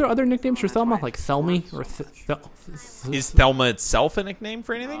 Are there other nicknames for Thelma, like Thelmy or? Is Thelma itself a nickname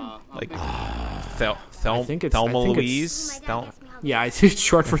for anything? Like Thelma Louise? Yeah, it's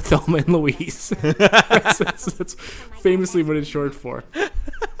short for Thelma and Louise. that's famously what it's short for.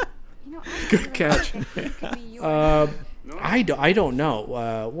 Good catch. I don't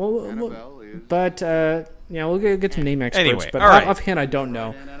know. We'll get some name experts. Anyway, but all right. Offhand, I don't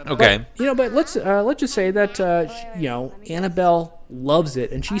know. Okay. But let's just say that Annabelle loves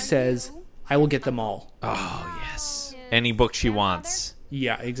it, and she says, "I will get them all." Oh yes, any book she wants.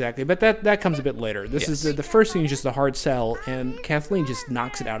 Yeah, exactly. But that comes a bit later. This is the first thing is just a hard sell, and Kathleen just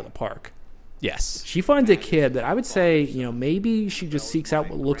knocks it out of the park. Yes. She finds a kid that I would say, maybe she just seeks out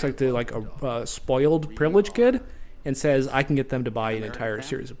what looks like a spoiled, privileged kid, and says, "I can get them to buy an entire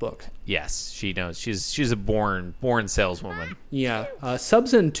series of books." Yes, she knows. She's a born saleswoman. Yeah.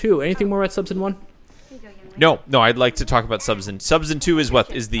 Subs in 2. Anything more about Subs in 1? No. I'd like to talk about Subs in 2. Is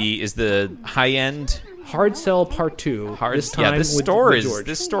what is the high end. Hard Sell Part 2. This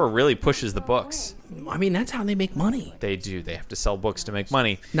store really pushes the books. I mean, that's how they make money. They do. They have to sell books to make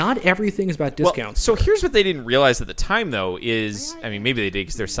money. Not everything is about discounts. Well, so here's what they didn't realize at the time, though, is, I mean, maybe they did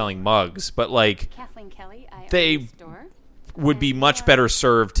because they're selling mugs, but, like, they would be much better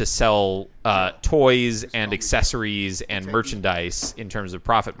served to sell toys and accessories and merchandise in terms of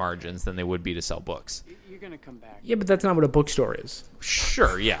profit margins than they would be to sell books. Yeah, but that's not what a bookstore is.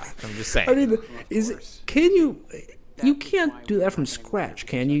 Sure, yeah. I'm just saying. I mean, you can't do that from scratch,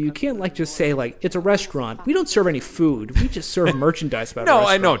 can you? You can't just say it's a restaurant. We don't serve any food. We just serve merchandise about. No,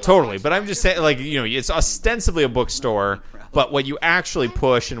 I know totally, but I'm just saying it's ostensibly a bookstore, but what you actually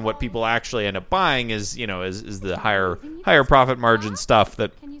push and what people actually end up buying is the higher profit margin stuff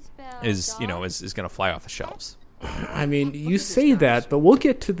that is going to fly off the shelves. I mean, you say that, but we'll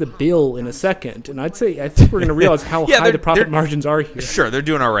get to the bill in a second, and I think we're going to realize how high the profit margins are here. Sure, they're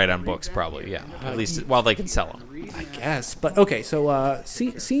doing all right on books, probably, yeah. At least while they can sell them. I guess. But, okay, so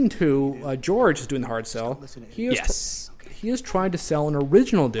scene 2, George is doing the hard sell. He is trying to sell an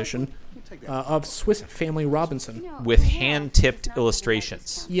original edition of Swiss Family Robinson. With hand-tipped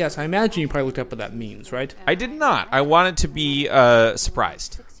illustrations. Yes, I imagine you probably looked up what that means, right? I did not. I wanted to be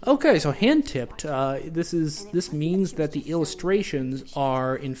surprised. Okay, so hand-tipped, this means that the illustrations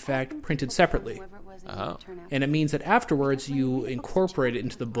are, in fact, printed separately. Oh. And it means that afterwards you incorporate it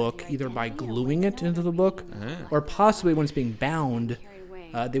into the book, either by gluing it into the book, or possibly when it's being bound,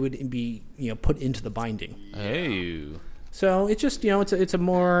 they would be put into the binding. Oh. So it's just it's a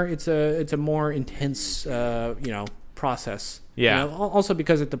more intense process. Yeah. Also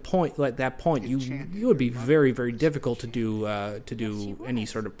because at that point you would be very, very difficult to do any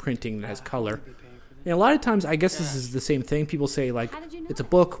sort of printing that has color. And a lot of times, I guess this is the same thing. People say it's a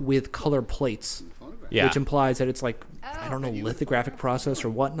book with color plates, which implies that it's lithographic process or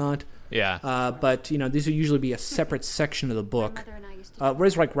whatnot. Yeah. But these would usually be a separate section of the book.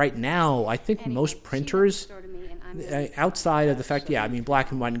 Whereas right now, I think most printers, outside of the fact,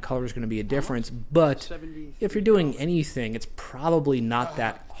 black and white and color is going to be a difference. But if you're doing anything, it's probably not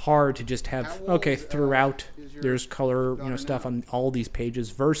that hard to just have throughout there's color stuff on all these pages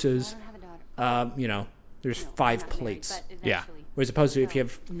versus there's 5 plates. Yeah. Whereas opposed to if you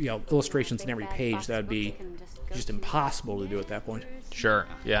have illustrations in every page, that would be just impossible to do at that point. Sure.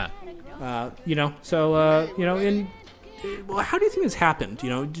 Yeah. well, how do you think this happened?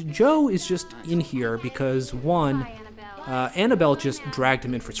 Joe is just in here because, one, Annabelle just dragged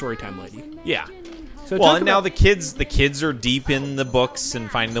him in for Storytime Lady. Yeah. So Well, talk and now about- the kids are deep in the books and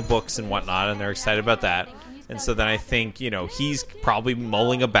finding the books and whatnot, and they're excited about that. And so then I think, he's probably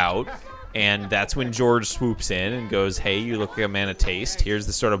mulling about, and that's when George swoops in and goes, hey, you look like a man of taste. Here's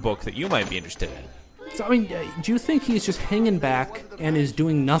the sort of book that you might be interested in. So, I mean, do you think he's just hanging back and is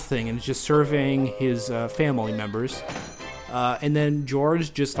doing nothing and is just serving his family members? And then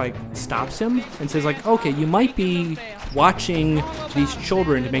George just, stops him and says, okay, you might be watching these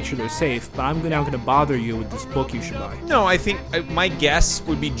children to make sure they're safe, but I'm now going to bother you with this book you should buy. No, I think my guess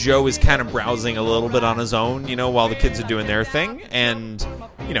would be Joe is kind of browsing a little bit on his own, while the kids are doing their thing. And,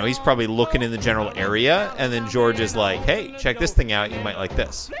 he's probably looking in the general area. And then George is like, hey, check this thing out. You might like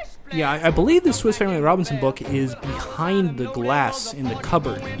this. Yeah, I believe the Swiss Family Robinson book is behind the glass in the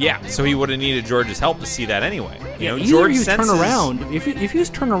cupboard. Yeah, so he would have needed George's help to see that anyway. Either George you turn senses- around. If you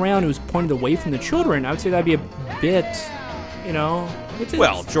just turn around and was pointed away from the children, I would say that'd be a bit, it's-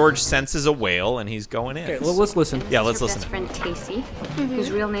 Well, George senses a whale and he's going in. Okay, well, let's listen. Yeah, let's Her listen. best friend Casey, whose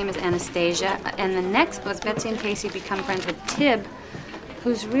real name is Anastasia, and the next book, Betsy and Casey become friends with Tib,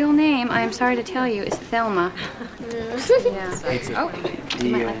 whose real name, I am sorry to tell you, is Thelma. Yeah. Oh,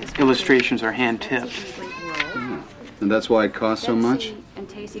 you might like this book. Illustrations are hand-tipped. And that's why it costs so much? Betsy and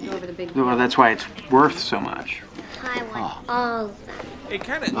Casey go over the big. Well, that's why it's worth so much. I want all of them. It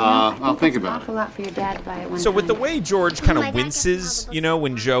kind of. I'll think It's an about it. awful lot for your dad to buy at one So with the time. way George kind Oh my of God, winces, I can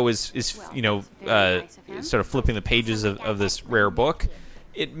when Joe is sort of flipping the pages of this rare book,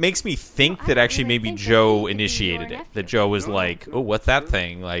 it makes me think that actually maybe Joe initiated it. That Joe was like, oh, what's that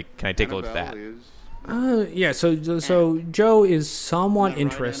thing? Like, can I take a look at that? Yeah, so Joe is somewhat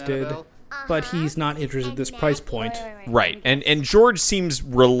interested, but he's not interested at this price point. Right. And George seems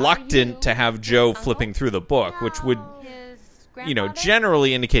reluctant to have Joe flipping through the book, which would,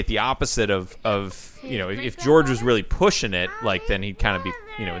 generally indicate the opposite of if George was really pushing it, then he'd kind of be,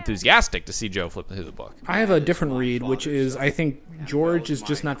 enthusiastic to see Joe flipping through the book. I have a different read, which is I think George is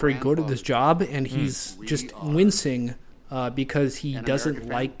just not very good at this job, and he's just wincing because he doesn't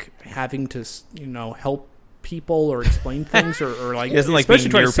like having to, help people or explain things or He doesn't like especially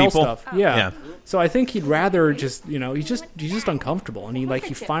being try to near sell people? stuff. Yeah. Yeah. So I think he'd rather just, he's just uncomfortable, and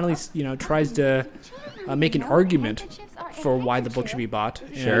he finally, tries to make an argument for why the book should be bought.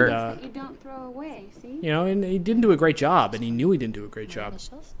 Sure. And, You don't throw away, see? and he didn't do a great job, and he knew he didn't do a great job.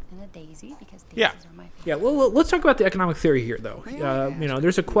 And a daisy, because daisies Yeah. are my favorite. Yeah, well, let's talk about the economic theory here, though.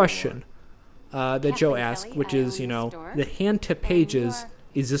 There's a question that Joe asked, which is, the hand-tip pages,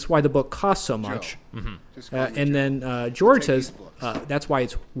 is this why the book costs so much? And then George says, that's why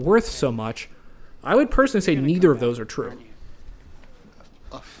it's worth so much. I would personally say neither of those are true.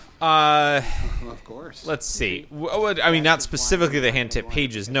 Of course. Let's see. I mean, not specifically the hand-tip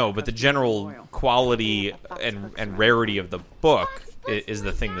pages, no, but the general quality and rarity of the book is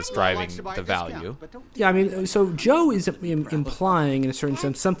the thing that's driving the value. Yeah, I mean, so Joe is implying, in a certain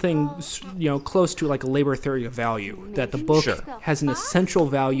sense, something, close to like a labor theory of value, that the book Sure. has an essential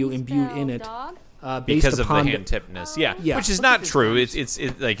value imbued in it based Because of the upon hand-tipness, yeah. Yeah. Which is not true.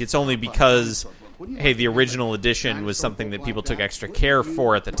 It's only because, hey, the original edition was something that people took extra care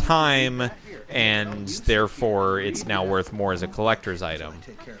for at the time, and therefore it's now worth more as a collector's item.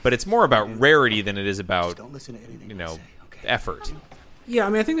 But it's more about rarity than it is about, effort. Yeah, I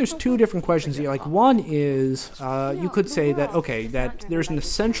mean, I think there's two different questions here. Like, one is you could say that, okay, that there's an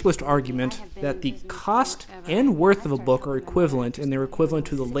essentialist argument that the cost and worth of a book are equivalent, and they're equivalent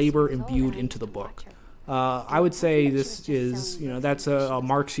to the labor imbued into the book. I would say this is, that's a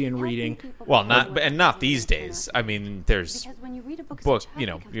Marxian reading. Well, not these days. I mean, there's book.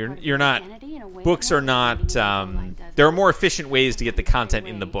 You're not. Books are not. There are more efficient ways to get the content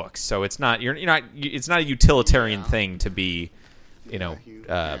in the books. So it's not. You're not. It's not a utilitarian thing to be.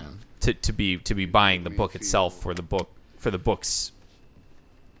 To be buying the book itself for the book's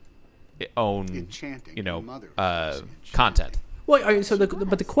own. Content. Well,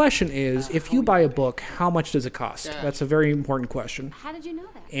 but the question is, if you buy a book, how much does it cost? That's a very important question. How did you know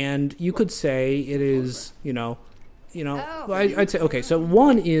that? And you could say it is, I'd say, okay, so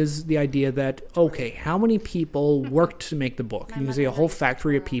one is the idea that, okay, how many people worked to make the book? You can say a whole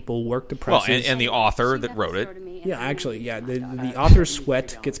factory of people worked to press Well, it. and the author that wrote it. Yeah, actually, yeah, the author's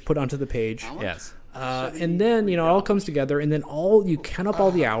sweat gets put onto the page. Yes. And then, it all comes together, and then you count up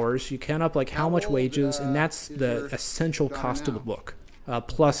all the hours, you count up, how much wages, and that's the essential cost of the book.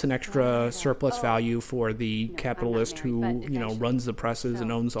 Plus an extra surplus value for the capitalist who, runs the presses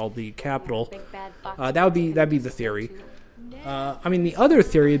and owns all the capital. That'd be the theory. The other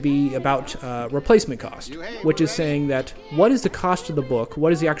theory would be about replacement cost, which is saying that what is the cost of the book?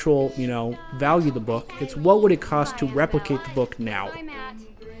 What is the actual, value of the book? It's what would it cost to replicate the book now?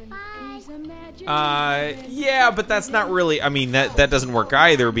 Yeah, but that's not really. That doesn't work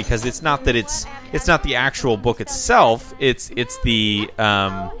either, because it's not that it's not the actual book itself. It's the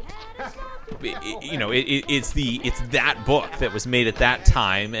it's that book that was made at that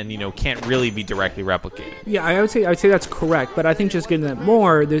time, and can't really be directly replicated. Yeah, I would say that's correct, but I think just getting that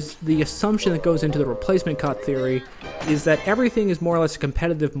more, there's the assumption that goes into the replacement cost theory is that everything is more or less a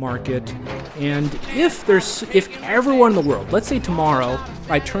competitive market, and if everyone in the world, let's say tomorrow,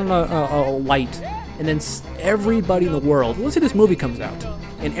 I turn a light, and then everybody in the world, let's say this movie comes out,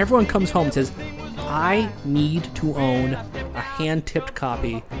 and everyone comes home and says, I need to own a hand-tipped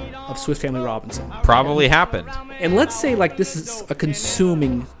copy of Swiss Family Robinson. Probably happened. And let's say this is a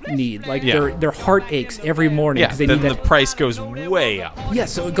consuming need, their heart aches every morning because they need that. The price goes way up. Yeah,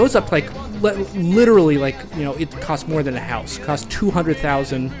 so it goes up literally it costs more than a house. It costs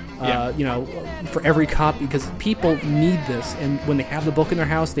 $200,000 for every copy, because people need this, and when they have the book in their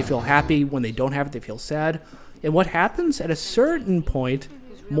house, they feel happy. When they don't have it, they feel sad. And what happens at a certain point,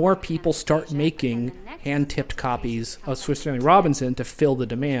 more people start making hand-tipped copies of Swiss Family Robinson to fill the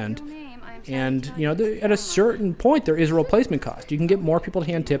demand. And, at a certain point, there is a replacement cost. You can get more people to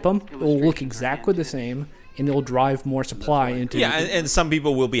hand-tip them. It will look exactly the same, and it will drive more supply into... Yeah, and some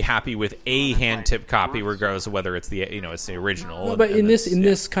people will be happy with a hand-tipped copy, regardless of whether it's the it's the original. No, but in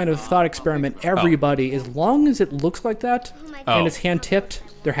this kind of thought experiment, everybody, as long as it looks like that, and it's hand-tipped,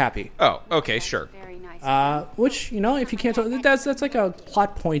 they're happy. Oh, okay, sure. Which, if you can't tell, that's like a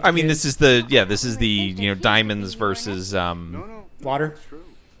plot point. This is the diamonds versus water.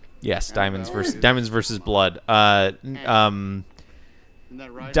 Yes, diamonds versus blood. What are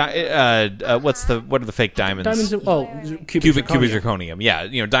the fake diamonds? Cubic zirconium.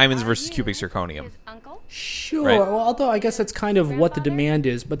 Yeah, diamonds versus cubic zirconium. Sure. Right? Well, although I guess that's kind of what the demand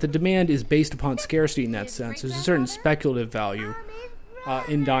is, but the demand is based upon scarcity in that sense. There's a certain speculative value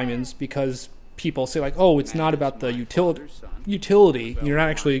in diamonds, because people say it's not about the utility. You're not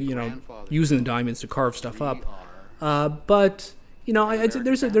actually, using the diamonds to carve stuff up. But I'd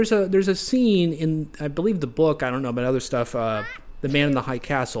say there's a scene in, I believe, the book. I don't know about other stuff. The Man in the High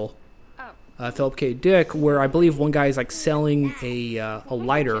Castle, Philip K. Dick, where I believe one guy is selling a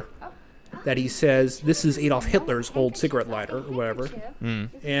lighter that he says this is Adolf Hitler's old cigarette lighter or whatever.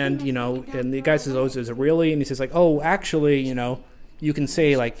 And and the guy says, "Oh, is it really?" And he says actually, you can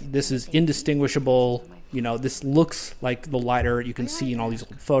say this is indistinguishable. This looks like the lighter you can see in all these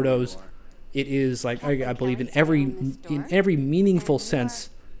old photos. It is I believe in every meaningful sense,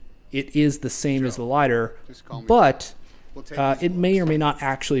 it is the same as the lighter, but it may or may not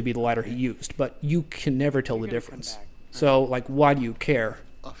actually be the lighter he used. But you can never tell the difference. So why do you care?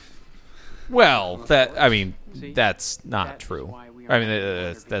 Well, that's not true.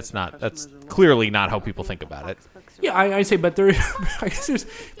 That's clearly not how people think about it. Yeah, I say, but there, I guess there's,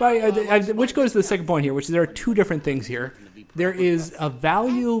 which goes to the second point here, which is there are two different things here. There is a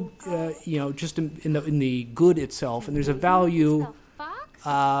value, just in the good itself, and there's a value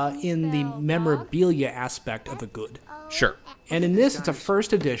in the memorabilia aspect of the good. Sure. And in this, it's a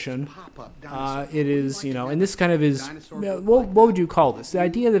first edition. It is, and this kind of is, what would you call this? The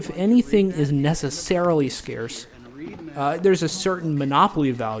idea that if anything is necessarily scarce, there's a certain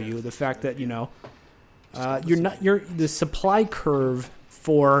monopoly value. The fact that, the supply curve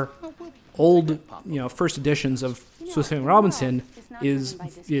for old, first editions of Swiss Family Robinson is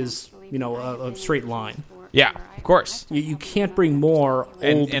a straight line. Yeah, of course. You can't bring more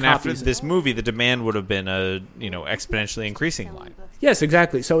old and after this movie, the demand would have been a exponentially increasing line. Yes,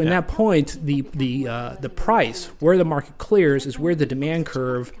 exactly. So in that point, the price where the market clears is where the demand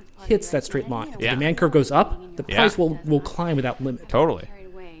curve hits that straight line. If the demand curve goes up, the price will climb without limit. Totally.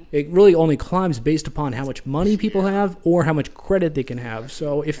 It really only climbs based upon how much money people have or how much credit they can have.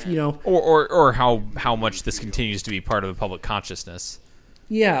 So if or how much this continues to be part of the public consciousness.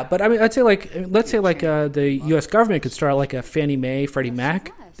 Yeah, but I'd say let's say the U.S. government could start a Fannie Mae, Freddie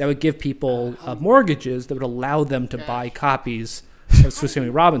Mac that would give people mortgages that would allow them to buy copies of Swiss Family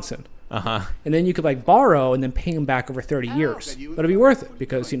Robinson. And then you could borrow and then pay them back over 30 years. But it'd be worth it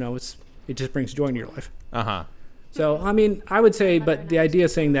because it just brings joy into your life. So I would say, but the idea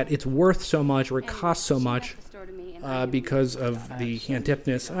of saying that it's worth so much or it costs so much because of the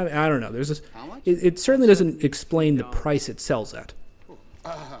hand-tippedness, I don't know. There's this. It certainly doesn't explain the price it sells at.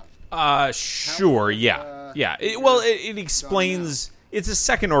 Sure, yeah. It explains. It's a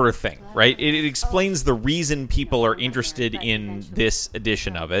second-order thing, right? It explains the reason people are interested in this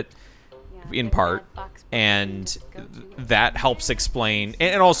edition of it. in part, and that helps explain,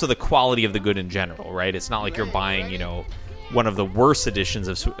 and also the quality of the good in general, right? It's not like you're buying, one of the worst editions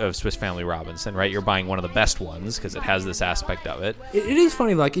of Swiss Family Robinson, right? You're buying one of the best ones because it has this aspect of it. It is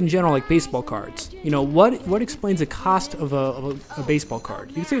funny, like in general, like baseball cards. What explains the cost of a baseball card?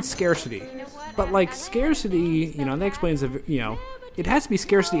 You can say it's scarcity, but like scarcity, that explains it has to be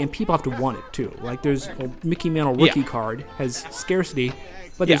scarcity, and people have to want it too. Like there's a Mickey Mantle rookie card has scarcity,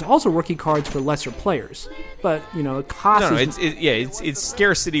 but there's also rookie cards for lesser players. But the cost. It's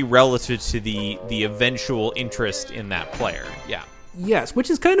scarcity relative to the eventual interest in that player. Yeah. Yes, which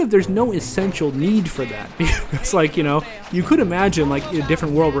is there's no essential need for that. It's like, you could imagine like in a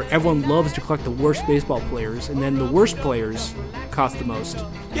different world where everyone loves to collect the worst baseball players, and then the worst players cost the most.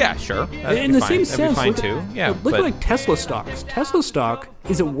 Yeah, sure. In the same sense, look at like Tesla stocks. Tesla stock,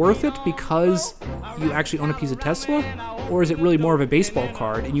 is it worth it because you actually own a piece of Tesla? Or is it really more of a baseball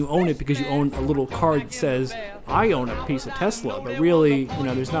card and you own it because you own a little card that says, I own a piece of Tesla, but really,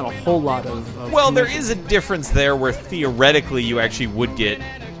 there's not a whole lot of well, there is a difference there where theoretically you actually would get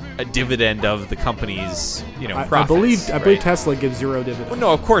a dividend of the company's, profits. I believe Tesla gives zero dividend. Well,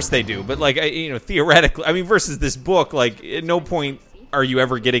 no, of course they do, but theoretically, versus this book, like at no point are you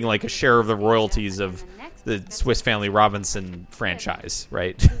ever getting like a share of the royalties of the Swiss Family Robinson franchise,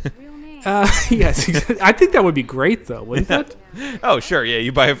 right? Yes, I think that would be great, though, wouldn't that? Oh, sure, yeah.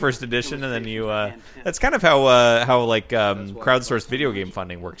 You buy a first edition, and then you. That's kind of how crowdsourced video game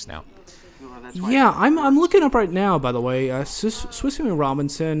funding works now. Yeah, I'm looking up right now. By the way, Swiss Family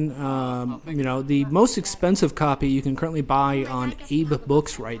Robinson. The most expensive copy you can currently buy on Abe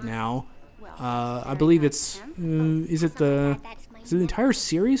Books right now. I believe it's. Is it the entire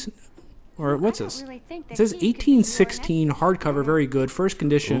series? Or what's this? It says 1816 hardcover, very good, first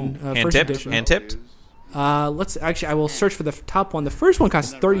condition, first edition. Hand tipped. I will search for the top one. The first one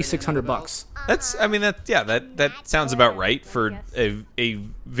costs $3,600. That sounds about right for a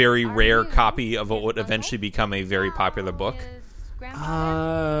very rare copy of what would eventually become a very popular book.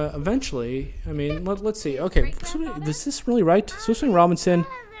 Eventually, let's see. Okay, is this really right? Swiss Family Robinson.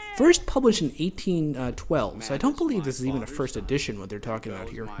 First published in 1812, so I don't believe this is even a first edition, what they're talking about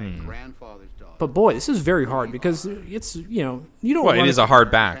here. But boy, this is very hard because it's, you don't Well, it is a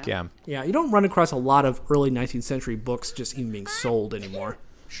hardback, yeah. Yeah, you don't run across a lot of early 19th century books just even being sold anymore.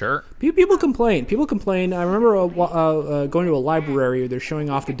 Sure. People complain. I remember going to a library, they're showing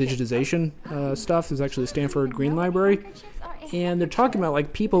off the digitization stuff. It's actually the Stanford Green Library. And they're talking about,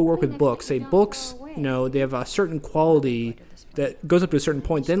 like, people who work with books. Say books, they have a certain quality that goes up to a certain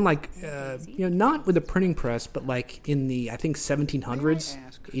point. Then, like, not with the printing press, but like in the, I think, 1700s,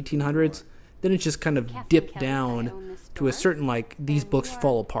 1800s, then it's just kind of dipped down to a certain, like, these books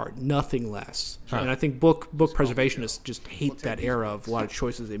fall apart, nothing less. Huh. And I think book preservationists just hate that era of a lot of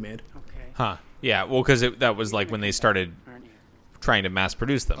choices they made. Huh. Yeah, well, because that was like when they started trying to mass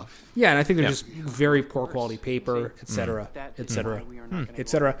produce them. Yeah, and I think they're just very poor quality paper, etc., etc.,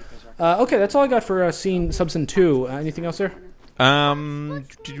 etc. Okay, that's all I got for scene Subson 2. Anything else there? No.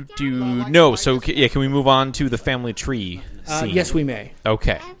 So can we move on to the family tree scene? Yes, we may.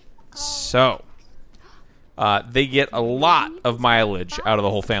 Okay. So they get a lot of mileage out of the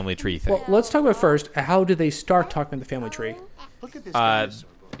whole family tree thing. Well, let's talk about first. How did they start talking about the family tree?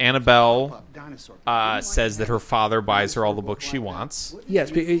 Annabelle says that her father buys her all the books she wants. Yes,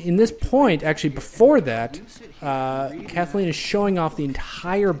 but in this point, actually, before that, Kathleen is showing off the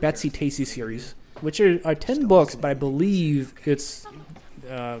entire Betsy Tacy series, which are 10 books, but I believe it's...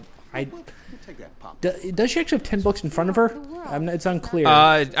 does she actually have 10 books in front of her? It's unclear.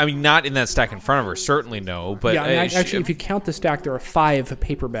 Not in that stack in front of her. Certainly no. But yeah, actually, if you count the stack, there are 5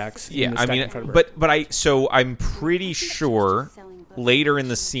 paperbacks. in the stack in front of her. I'm pretty sure later in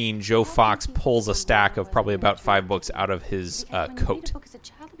the scene, Joe Fox pulls a stack of probably about 5 books out of his coat.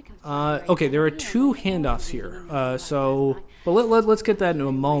 Okay, there are 2 handoffs here. Let's get that in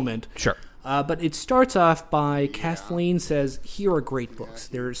a moment. Sure. But it starts off by Kathleen says, here are great books.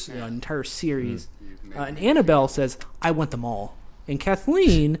 There's an entire series. And Annabelle says, I want them all. And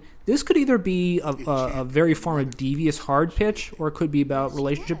Kathleen, this could either be a very form of devious hard pitch, or it could be about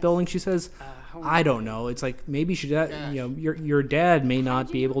relationship building. She says, I don't know. It's like maybe your dad may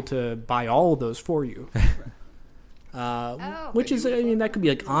not be able to buy all of those for you. Which is, that could be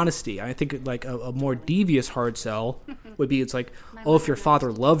like honesty. I think like a more devious hard sell would be, it's like, if your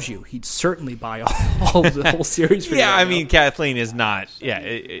father loves you, he'd certainly buy all the whole series for you. Yeah, Kathleen is not. Yeah,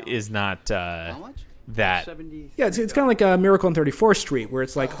 is not that. Yeah, it's kind of like a Miracle on 34th Street, where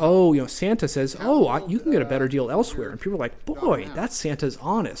it's like, Santa says, you can get a better deal elsewhere, and people are like, boy, that Santa's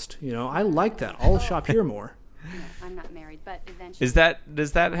honest. I like that. I'll shop here more. I'm not married but eventually.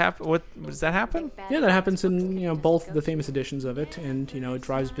 Does that happen? What does that happen? Yeah, that happens in both the famous editions of it, and it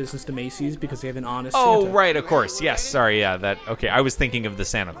drives business to Macy's because they have an honest. Oh, Santa. right, of course. Yes, sorry, yeah, that. Okay, I was thinking of the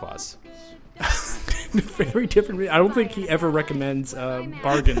Santa Claus. Very different. I don't think he ever recommends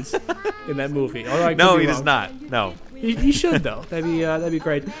bargains in that movie. Or I could No, be he does wrong. not. No. He should though. That'd be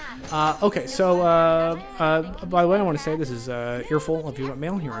great. Okay, so by the way, I want to say this is Earful of Viewment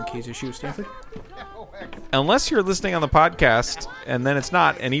Mail here on KZSU Stanford. Unless you're listening on the podcast, and then it's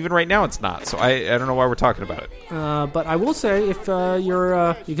not, and even right now it's not. So I don't know why we're talking about it. But I will say, if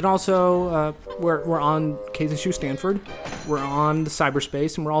you can also we're on KZSU Stanford, we're on the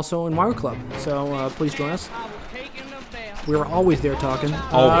cyberspace, and we're also in Wire Club. So please join us. We're always there talking.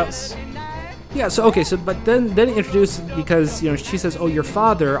 Always. Yeah. So but then introduce, because she says, "Oh, your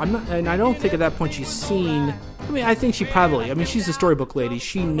father." I'm not, and I don't think at that point she's seen. I mean, I think she probably. I mean, she's a storybook lady.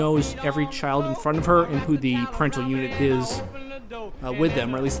 She knows every child in front of her and who the parental unit is with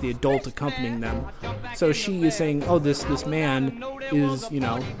them, or at least the adult accompanying them. So she is saying, "Oh, this man is, he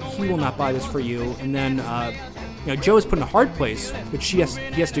will not buy this for you." And then, Joe is put in a hard place, which he has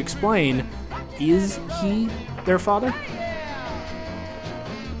to explain. Is he their father?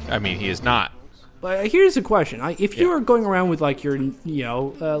 I mean, he is not. But here's a question: if you are going around with if you're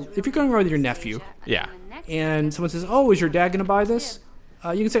going around with your nephew, yeah, and someone says, "Oh, is your dad gonna buy this?"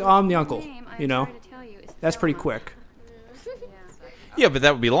 You can say, "Oh, I'm the uncle." That's pretty quick. Yeah, but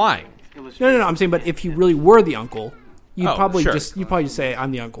that would be lying. No. I'm saying, but if you really were the uncle, you'd Oh, probably sure. just say,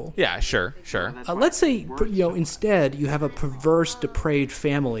 "I'm the uncle." Yeah, sure. Let's say instead you have a perverse, depraved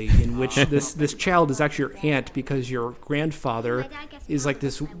family in which this child is actually your aunt because your grandfather is like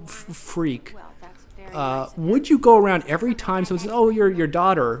this freak. Would you go around every time someone says, "Oh, your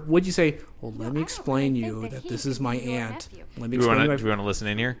daughter"? Would you say, "Well, let me explain you that this is my aunt. Let me Do we explain." want to listen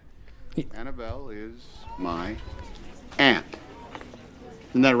in here? Annabelle is my aunt.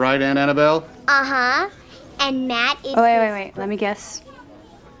 Isn't that right, Aunt Annabelle? Uh-huh. And Matt is... Oh, wait. Let me guess.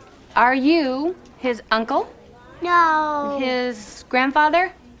 Are you his uncle? No. His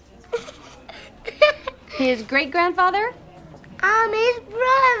grandfather? His great-grandfather? I'm his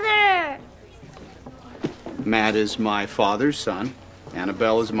brother. Matt is my father's son.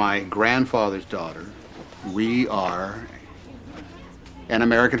 Annabelle is my grandfather's daughter. We are an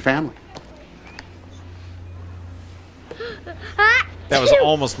American family. That was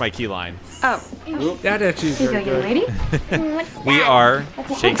almost my key line. Oh. That actually is Here you very go, young good. lady. What's We that? are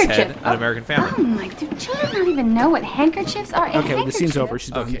That's a Shake's Head, handkerchief. an American family. Oh, my, do children not even know what handkerchiefs are? Okay, well, the scene's over. She's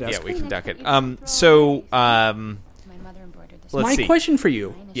behind Okay, the yeah, desk. we can duck it. So, My mother embroidered this. let's My see. question for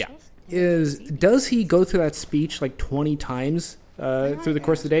you Yeah. is: does he go through that speech like 20 times through the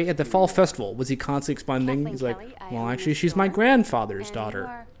course of the day? At the fall festival, was he constantly explaining? He's like, "Well, actually, she's my grandfather's daughter."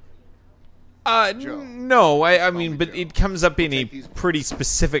 No, I mean, but it comes up in a pretty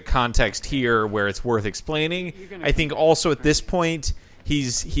specific context here where it's worth explaining. I think also at this point,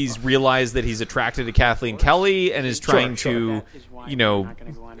 he's realized that he's attracted to Kathleen Kelly and is trying to,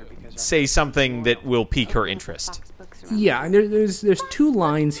 say something that will pique her interest. Yeah, and there's two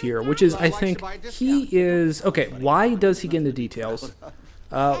lines here, which is, I think, he is... Okay, why does he get into details?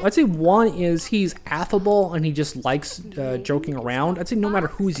 I'd say one is he's affable and he just likes joking around. I'd say no matter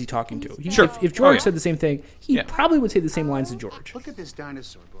who is he talking to. Sure. If George Oh, yeah. said the same thing, he probably would say the same lines as George, Look at this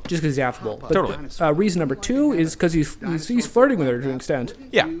dinosaur book. just because he's affable. But Totally. reason number two is because he's flirting with her to an extent.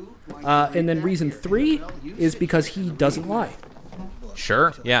 Yeah, And then reason three is because he doesn't lie.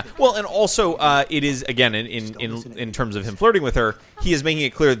 sure. Yeah. Well, and also it is, again, in terms of him flirting with her, he is making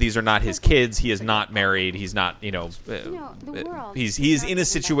it clear that these are not his kids. He is not married. He's not, he is in a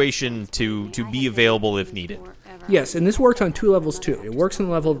situation to be available if needed. Yes, and this works on two levels too. It works on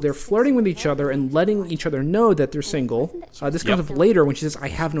the level of they're flirting with each other and letting each other know that they're single. This comes Yep. up later when she says, "I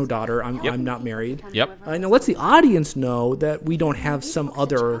have no daughter. I'm not married." Yep. And it lets the audience know that we don't have some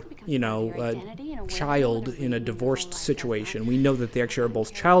other, child in a divorced situation. We know that they actually are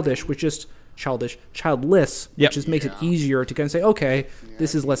both childless, which Yep. just makes it easier to kind of say, okay,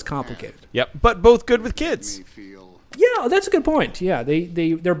 this is less complicated. Yep. But both good with kids. Yeah, that's a good point. Yeah,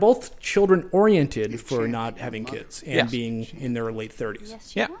 they're both children oriented for not having kids and Yes. being in their late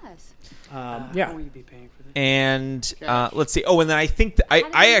 30s. Yeah. Yeah. And let's see. Oh, and then I think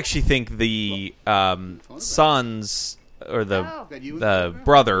I actually think the sons or the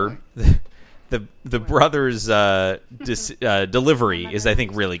brother, the brother's delivery is, I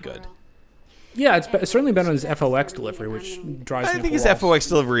think, really good. Yeah, it's certainly better on his FOX delivery, which drives me I up think the his walls. FOX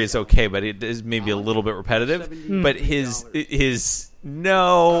delivery is okay, but it is maybe a little bit repetitive. But his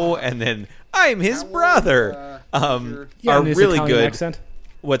no, and then I'm his brother Yeah, are and his really Italian good. accent.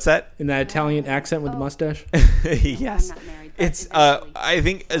 What's that? In that Italian accent with the mustache? Yes. It's I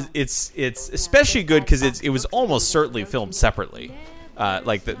think it's especially good because it was almost certainly filmed separately.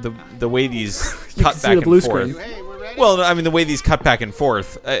 Like the way these cut see back the blue and forth. screen. Well, I mean the way these cut back and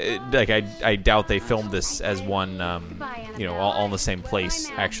forth. Like I doubt they filmed this as one. All in the same place,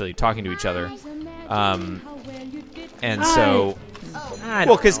 actually talking to each other. And so.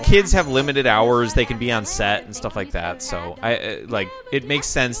 Well, because kids have limited hours, they can be on set and stuff like that. So it makes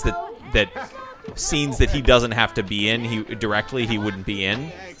sense that scenes that he doesn't have to be in, he wouldn't be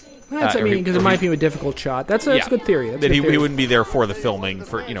in. Because it might be a difficult shot. That's a good theory. He wouldn't be there for the filming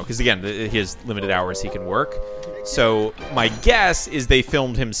because again, he has limited hours he can work. So my guess is they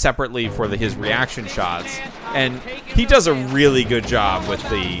filmed him separately for his reaction shots, and he does a really good job with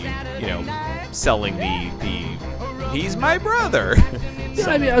the selling the he's my brother.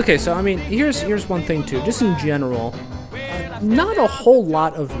 Here's one thing too. Just in general, not a whole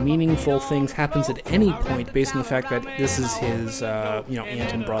lot of meaningful things happens at any point based on the fact that this is his, aunt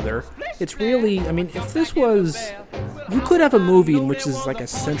and brother. It's really, if this was, you could have a movie in which is like a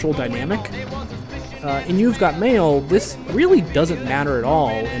central dynamic. In You've Got Mail, this really doesn't matter at all,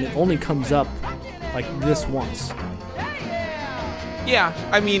 and it only comes up like this once. Yeah,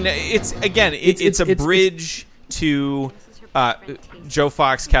 it's a bridge to Joe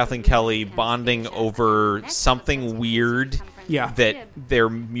Fox, Kathleen Kelly bonding over something weird that they're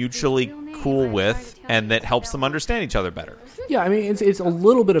mutually cool with and that helps them understand each other better. Yeah, it's a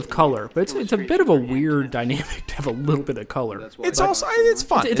little bit of color, but it's a bit of a weird dynamic to have a little bit of color. It's fun. It's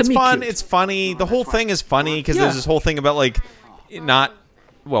fun. Cute. It's funny. The whole thing is funny because there's this whole thing about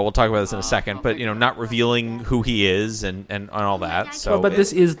we'll talk about this in a second, but not revealing who he is and all that. So, but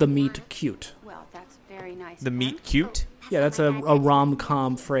this is the meet cute. Well, that's very nice. The meet cute. Yeah, that's a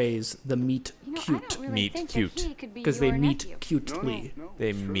rom-com phrase. The meet cute. Meet cute. Because they meet cutely.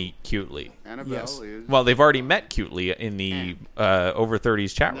 They meet cutely. Yes. Well, they've already met cutely in the over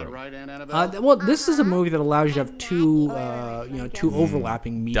 30s chat room. Well, this is a movie that allows you to have two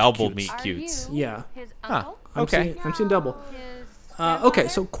overlapping meet double cutes. meet cutes. Yeah. Huh. I'm seeing double. Okay,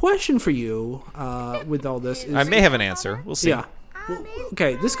 so question for you with all this is... I may have an answer. We'll see. Yeah. Well,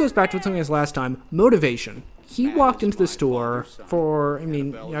 okay, this goes back to what something was last time. Motivation. He walked into the store for,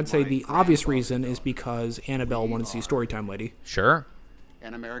 I'd say the obvious reason is because Annabelle wanted to see Storytime Lady. Sure.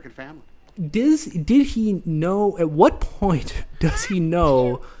 An American Family. Did he know, at what point does he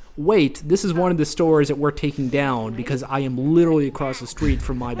know, wait, this is one of the stores that we're taking down because I am literally across the street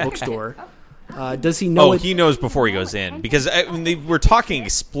from my bookstore? Does he know? He knows before he goes in because they were talking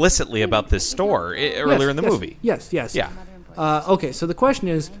explicitly about this store earlier in the movie. Yes. Yeah. Okay, so the question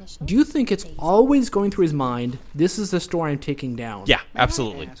is, do you think it's always going through his mind, this is the store I'm taking down? Yeah,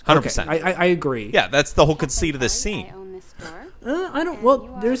 absolutely. 100%. Okay, I agree. Yeah, that's the whole conceit of this scene.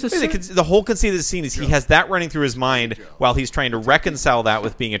 There's the whole conceit of the scene is he has that running through his mind while he's trying to reconcile that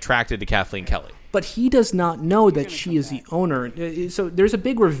with being attracted to Kathleen Kelly. But he does not know that she is the owner. So there's a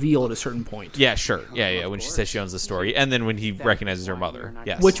big reveal at a certain point. Yeah, sure. Yeah. When she says she owns the store, and then when he recognizes her mother.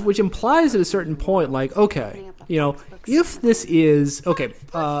 Yes. Which implies at a certain point, like, okay, if this is okay.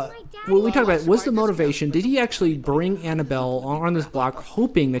 What we talked about was the motivation. Did he actually bring Annabelle on this block,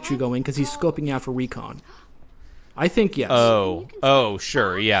 hoping that you go in because he's scoping out for recon? I think yes. Oh,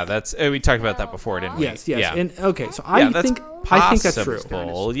 sure. Yeah, that's we talked about that before, didn't we? Yes. Yeah. And okay, so I think that's true.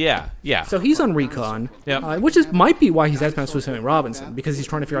 Yeah. So he's on recon, which might be why he's asking about Swiss Family Robinson, because he's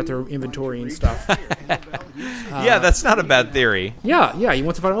trying to figure out their inventory and stuff. Yeah, that's not a bad theory. Yeah. He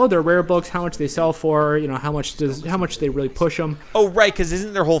wants to find out, they're rare books, how much they sell for, how much they really push them. Oh, right, because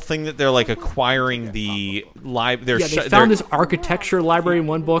isn't their whole thing that they're like acquiring the library? They found this architecture library in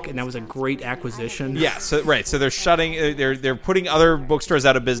one book, and that was a great acquisition. Yeah, so they're shutting, they're putting other bookstores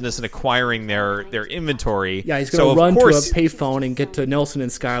out of business and acquiring their inventory. Yeah, he's going to run to a payphone and get to Nelson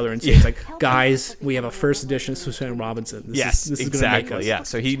and Schuyler and say, it's like, guys, we have a first edition of Swiss Family Robinson. This is exactly. Gonna make us. Yeah,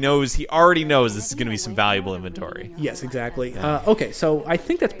 so he already knows this is going to be some valuable inventory. Yes, exactly. Okay, so I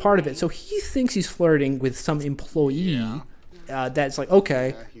think that's part of it. So he thinks he's flirting with some employee. That's like,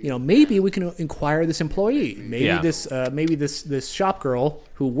 okay, maybe we can inquire this employee. Maybe this shop girl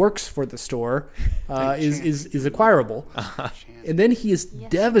who works for the store is acquirable. And then he is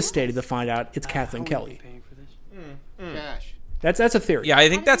devastated to find out it's Kathleen Kelly. That's a theory. Yeah, I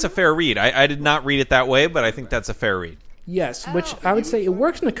think that's a fair read. I did not read it that way, but I think that's a fair read. Yes, which I would say it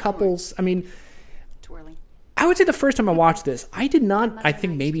works in a couple's. I would say the first time I watched this, I did not, I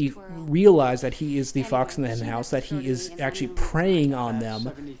think, maybe realize that he is the fox in the hen house, that he is actually preying on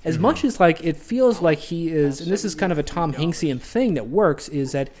them. As much as, like, it feels like he is, and this is kind of a Tom Hanksian thing that works,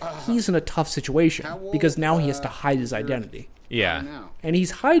 is that he's in a tough situation because now he has to hide his identity. Yeah. And he's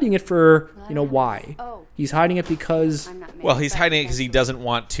hiding it for, why? He's hiding it because... Well, he's hiding it because he doesn't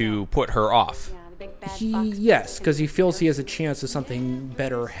want to put her off. Yes, because he feels he has a chance of something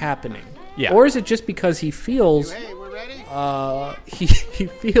better happening. Yeah. Or is it just because he feels... he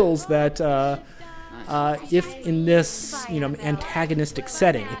feels that if in this, antagonistic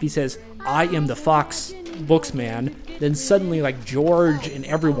setting, if he says, I am the Fox booksman, then suddenly, like, George and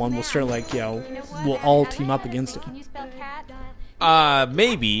everyone will start, like, will all team up against him.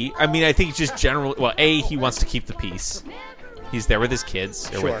 Maybe. I mean, I think just generally... Well, A, he wants to keep the peace. He's there with his kids.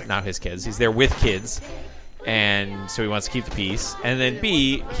 Or Sure. with, not his kids. He's there with kids. And so he wants to keep the peace. And then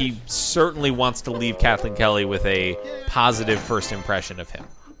B, he certainly wants to leave Kathleen Kelly with a positive first impression of him.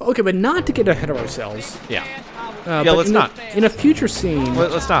 Okay, but not to get ahead of ourselves. Yeah. But let's not. In a future scene...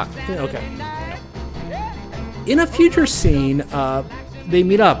 Let's not. Yeah, okay. In a future scene, they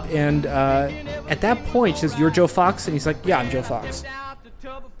meet up, and at that point, she says, "You're Joe Fox?" And he's like, "Yeah, I'm Joe Fox."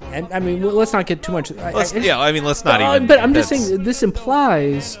 And, I mean, let's not get too much... Let's not even... But I'm just saying, this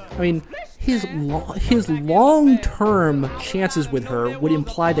implies... I mean, his long-term chances with her would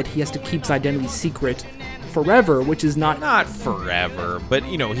imply that he has to keep his identity secret forever, which is not... Not forever, but,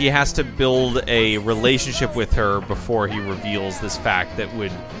 he has to build a relationship with her before he reveals this fact that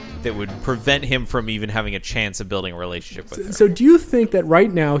would prevent him from even having a chance of building a relationship with her. So do you think that right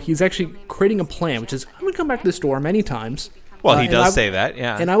now he's actually creating a plan, which is, I'm going to come back to the store many times... Well, he does say that,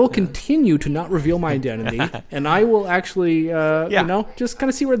 yeah. And I will continue to not reveal my identity, and I will actually, just kind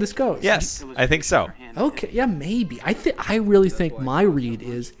of see where this goes. Yes, I think so. Okay, yeah, maybe. I really think my read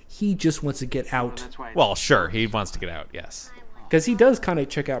is he just wants to get out. Well, sure, he wants to get out, yes. Because he does kind of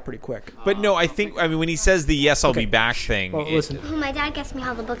check out pretty quick. But no, I mean, when he says the yes, I'll be back thing... Well, listen. My dad gets me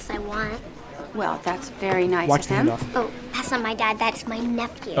all the books I want. Well, that's very nice Watch of the him. handoff. Oh, that's not my dad. That's my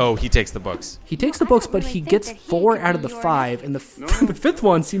nephew. Oh, he takes the books. He takes the books, but he gets 4 out of the 5, and the fifth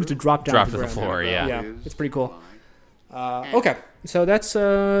one seems to drop down to the floor, yeah. Yeah, it's pretty cool. Okay, so that's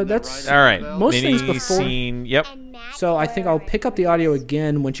all right. Most things before. Scene, yep. So I think I'll pick up the audio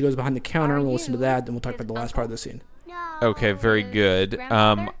again when she goes behind the counter, and we'll listen to that, then we'll talk about the last part of the scene. Okay, very good.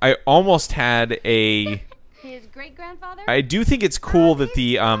 I almost had a... His great-grandfather? I do think it's cool that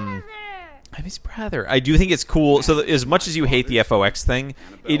the... I'm his brother. I do think it's cool. So as much as you hate the FOX thing,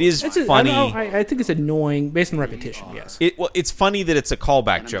 it is funny. I think it's annoying based on repetition, yes. It's funny that it's a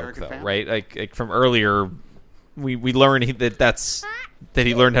callback joke, though, right? Like from earlier, we learned that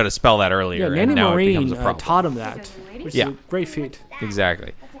he learned how to spell that earlier. Yeah, Nanny and now Marine it becomes a problem. taught him that, which is a great feat.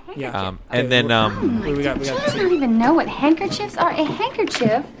 Exactly. Yeah. And then... we don't even know what handkerchiefs are. A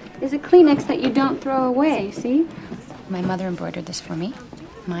handkerchief is a Kleenex that you don't throw away, see? My mother embroidered this for me.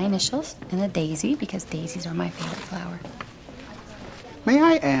 My initials and a daisy, because daisies are my favorite flower. May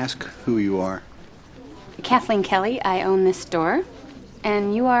I ask who you are? Kathleen Kelly, I own this store.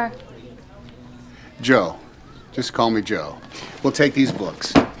 And you are? Joe. Just call me Joe. We'll take these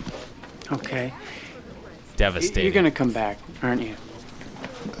books. Okay. Devastating. You're going to come back, aren't you?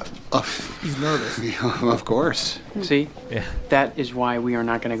 He's nervous. Of course. See? Yeah. That is why we are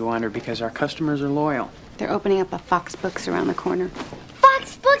not going to go under, because our customers are loyal. They're opening up a Fox Books around the corner.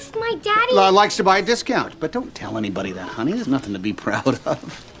 Fox Books, my daddy. Likes to buy a discount, but don't tell anybody that, honey. There's nothing to be proud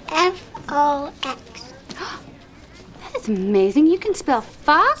of. F-O-X. That is amazing. You can spell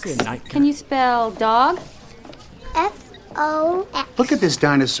fox. Can you spell dog? F-O-X. Look at this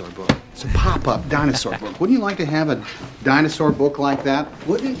dinosaur book. It's a pop-up dinosaur book. Wouldn't you like to have a dinosaur book like that?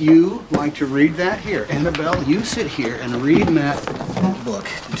 Wouldn't you like to read that? Here, Annabelle, you sit here and read that book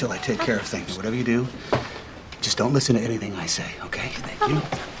until I take care of things. Whatever you do, just don't listen to anything I say, okay? Thank you.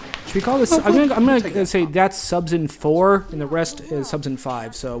 Should we call this? I'm gonna say that's subs in 4, and the rest is subs in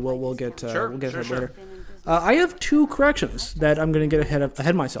 5. So we'll get we'll get it later. I have 2 corrections that I'm gonna get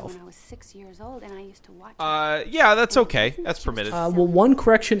ahead myself. I was 6 years old and I used to watch. Yeah, that's okay. That's permitted. Well, one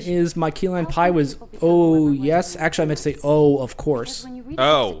correction is my key lime pie was oh yes. Actually, I meant to say oh of course.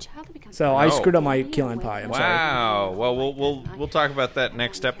 Oh. So I screwed up my key lime pie. I'm sorry. Wow. Well, we'll talk about that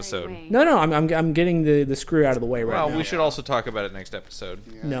next episode. No, I'm getting the screw out of the way right now. Well, we should also talk about it next episode.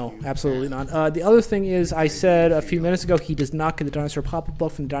 No, absolutely not. The other thing is, I said a few minutes ago he does not get the dinosaur pop-up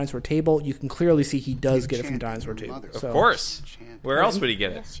book from the dinosaur table. You can clearly see he does get it from the dinosaur table. Of course. Where else would he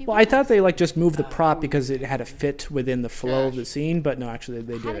get it? Well, I thought they just moved the prop because it had to fit within the flow of the scene, but no, actually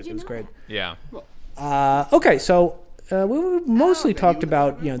they did it. It was great. Yeah. Okay, so we mostly talked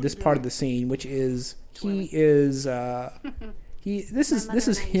about this part of the scene, which is he is this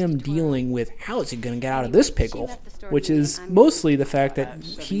is him dealing with how is he going to get out of this pickle, which is mostly the fact that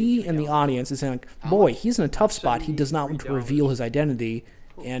he and the audience is saying, like, boy, he's in a tough spot. He does not want to reveal his identity,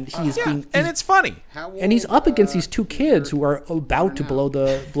 and he's being and it's funny. And he's up against these two kids who are about to blow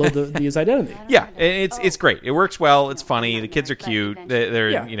his identity. Yeah, it's great. It works well. It's funny. The kids are cute.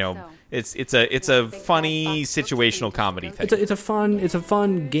 They're you know. It's a funny situational comedy thing. It's a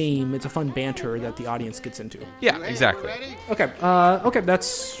fun game. It's a fun banter that the audience gets into. Yeah, exactly. Okay.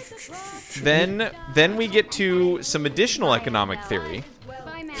 That's. Then we get to some additional economic theory.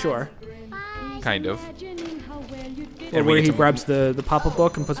 Sure. Kind of. And where he grabs the pop-up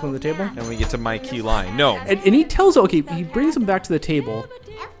book and puts it on the table. And we get to my key line. No. And he tells he brings them back to the table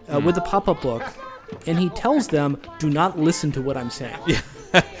with the pop-up book, and he tells them, "Do not listen to what I'm saying." Yeah.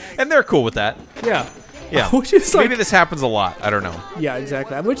 And they're cool with that. Yeah. Yeah. Which is maybe this happens a lot. I don't know. Yeah,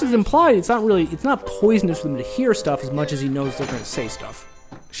 exactly. Which is implied. It's not poisonous for them to hear stuff as much as he knows they're going to say stuff.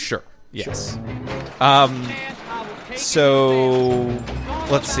 Sure. Yes. Sure. So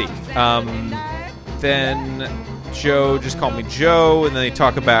let's see. Then Joe just called me Joe, and then they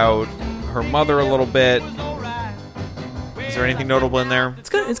talk about her mother a little bit. Is there anything notable in there?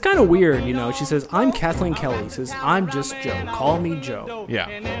 It's kind of weird, you know. She says, "I'm Kathleen Kelly." Says, "I'm just Joe. Call me Joe." Yeah.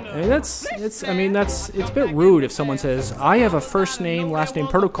 I mean, it's a bit rude if someone says, "I have a first name, last name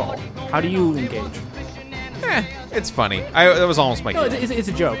protocol." How do you engage? It's funny. That was almost my. No, it's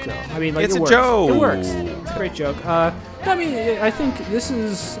a joke though. I mean, like, it's it a works. joke. It works. It's a great joke. I mean, I think this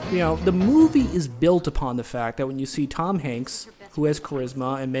is, you know, the movie is built upon the fact that when you see Tom Hanks, who has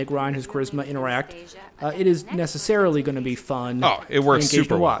charisma, and Meg Ryan, whose charisma, interact, it is necessarily going to be fun. Oh, it works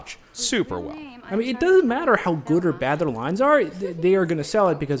super well. Watch. Super well. I mean, it doesn't matter how good or bad their lines are. They are going to sell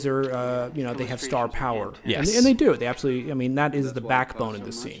it because they're, they have star power. Yes. And they do. They absolutely. I mean, that is the backbone of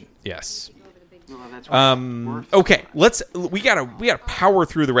this scene. Yes. Okay, we gotta power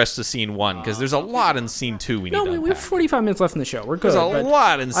through the rest of scene 1 because there's a lot in scene 2 we need to unpack. We have 45 minutes left in the show. We're good. There's a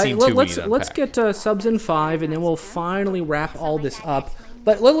lot in scene 2 we need to Let's unpack. get subs in 5, and then we'll finally wrap all this up.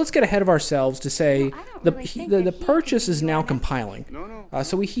 But let's get ahead of ourselves to say the purchase is now compiling.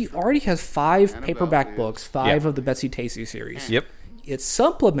 So he already has 5 paperback books, 5 of the Betsy Tacy series. Yep. It's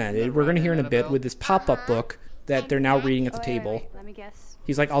supplemented, we're going to hear in a bit, with this pop-up book that they're now reading at the table. Let me guess.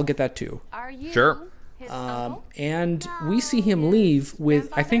 He's like, "I'll get that too." Sure. And we see him leave with,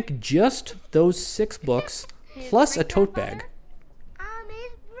 I think, just those 6 books plus a tote bag.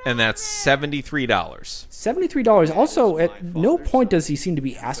 And that's $73. $73. Also, at no point does he seem to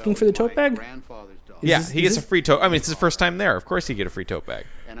be asking for the tote bag. He gets a free tote. I mean, it's his first time there. Of course, he get a free tote bag.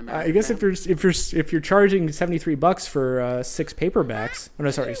 I guess if you're charging $73 for 6 paperbacks. Oh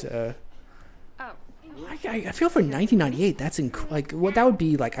no, sorry. I feel for $19.98, that's that would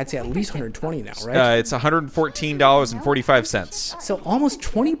be like, I'd say at least $120 now, right? It's $114.45. So almost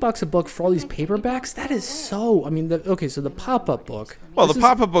 $20 a book for all these paperbacks. That is so. I mean, so the pop-up book. Well, the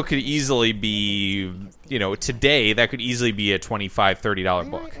pop-up book could easily be, today that could easily be a $25, $30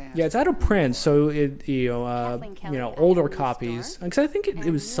 book. Yeah, it's out of print, so older copies. Because I think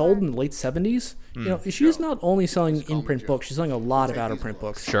it was sold in the late 70s. She's not only selling in-print books; she's selling a lot of out-of-print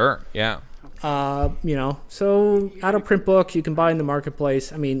books. Sure. Yeah. So out of print book you can buy in the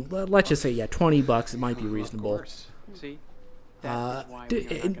marketplace. I mean, let's just say, $20 it might be reasonable.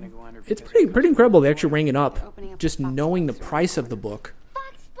 It's pretty incredible they actually rang it up, just knowing the price of the book.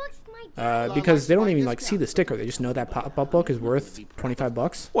 Because they don't even see the sticker; they just know that pop-up book is worth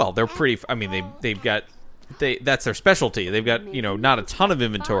 $25. Well, they're pretty. I mean, they've got that's their specialty. They've got not a ton of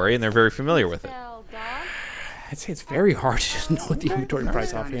inventory, and they're very familiar with it. I'd say it's very hard to just know the inventory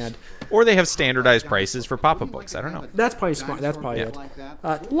price offhand. Or they have standardized prices for pop-up books. I don't know. That's probably smart. That's probably it.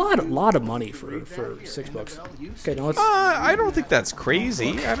 A lot of money for 6 books. Okay, now let's. I don't think that's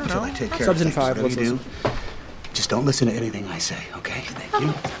crazy. I don't know. I take care Subs of in 5. Let's listen. Just don't listen to anything I say, okay? Thank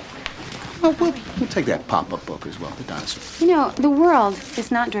you. Well, we'll take that pop-up book as well, the dinosaur. The world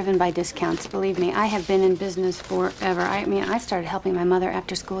is not driven by discounts, believe me. I have been in business forever. I started helping my mother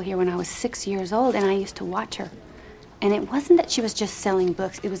after school here when I was 6 years old, and I used to watch her. And it wasn't that she was just selling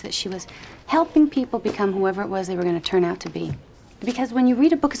books. It was that she was helping people become whoever it was they were going to turn out to be. Because when you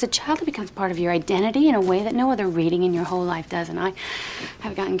read a book as a child, it becomes part of your identity in a way that no other reading in your whole life does. And I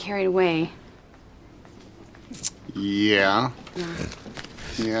have gotten carried away. Yeah.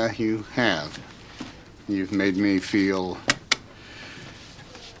 Yeah, you have. You've made me feel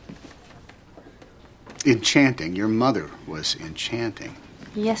enchanting. Your mother was enchanting.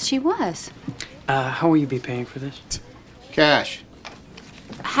 Yes, she was. How will you be paying for this? Cash.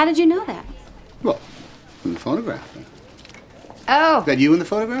 How did you know that? Well, from the photograph. Oh. Is that you in the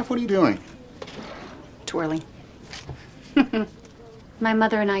photograph? What are you doing? twirling. My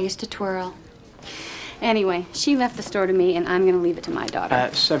mother and I used to twirl. Anyway, she left the store to me, and I'm going to leave it to my daughter.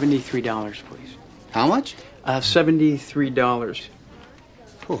 $73, please. How much? $73.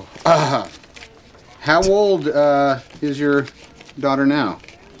 Cool. How old is your daughter now?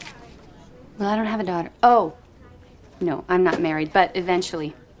 Well, I don't have a daughter. Oh, no, I'm not married, but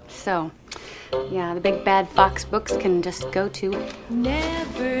eventually. So, yeah, the big bad Fox books can just go to.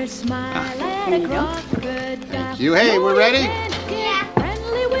 Never smile Here you go. Thank you. Hey, we're ready?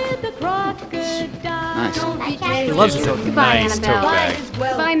 Friendly with the crocodile. Nice. He loves the token. Goodbye, Nice tote Annabelle. bag.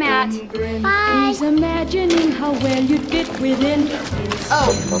 Goodbye, Matt. He's imagining how well you fit within.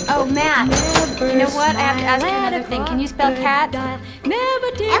 Oh, Matt. You know what? I have to ask you another thing. Can you spell cat?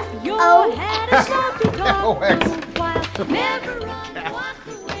 Never tip your F-O. hat and stop to talk for F-O-X. a while. Never run, walk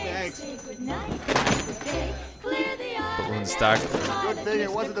away. Say goodnight, good day. Clear the aisle. Balloon stock. Good thing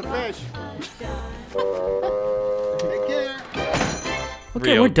it wasn't the fish. Take care.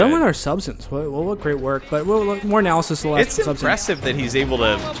 Okay, Real we're done good. with our substance. What great work. But we'll look more analysis of the last It's substance. impressive that he's able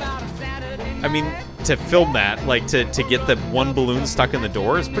to. I mean, to film that, like to get the one balloon stuck in the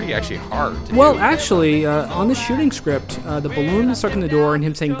door is pretty actually hard. To Well, do. actually, on the shooting script, the balloon that's stuck in the door and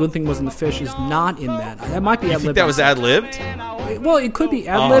him saying "good thing wasn't the fish" is not in that. That might be you ad-libbed. think that was ad libbed? Well, it could be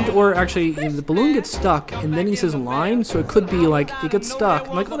ad-libbed, Oh. or actually the balloon gets stuck and then he says a line, so it could be like it gets stuck.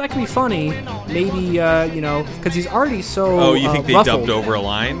 I'm like, oh, that could be funny. Maybe because he's already so. Oh, you think they ruffled. dubbed over a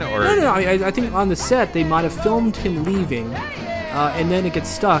line, or No. I think on the set they might have filmed him leaving, and then it gets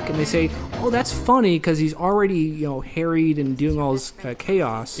stuck, and they say, "Oh, that's funny because he's already harried and doing all his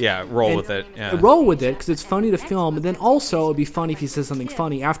chaos." Yeah, roll And with it. Yeah. roll with it because it's funny to film, and then also it'd be funny if he says something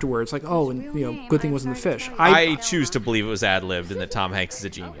funny afterwards, like, "Oh, and good thing wasn't the fish." I choose to believe it was ad libbed and that Tom Hanks is a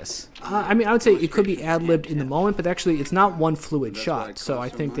genius. I would say it could be ad-libbed in the moment, but actually it's not one fluid shot, so I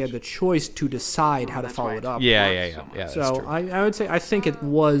think they had the choice to decide how to follow it up. Yeah. That's So true. I would say I think it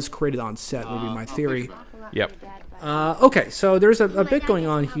was created on set, would be my theory. Yep. Okay, so there's a bit going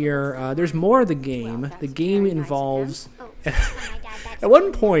on here. There's more of the game. The game involves... At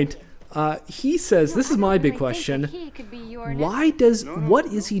one point, he says, this is my big question, what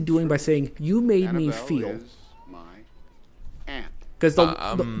is he doing by saying, "you made me feel"? Because the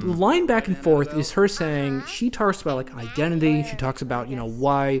line back and forth is her saying, she talks about like identity, she talks about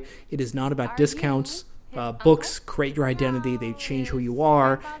why it is not about discounts. Books create your identity, they change who you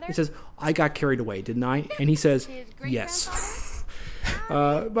are. He says, "I got carried away, didn't I?" And he says, "Yes."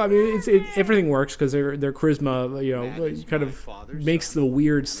 But I mean, everything works because their charisma, kind of makes the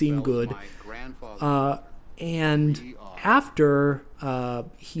weird seem good. And after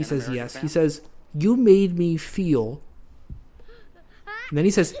he says yes, he says, "You made me feel," and then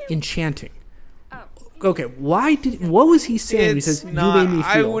he says, "enchanting." Okay, what was he saying when he says, "you made me feel"?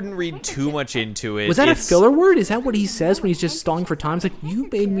 I wouldn't read too much into it. Was that a filler word? Is that what he says when he's just stalling for time? It's like, "You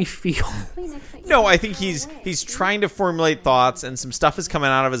made me feel." No, I think he's trying to formulate thoughts, and some stuff is coming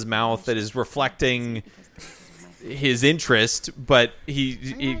out of his mouth that is reflecting his interest, but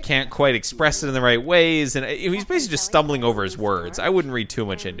he can't quite express it in the right ways, and he's basically just stumbling over his words. I wouldn't read too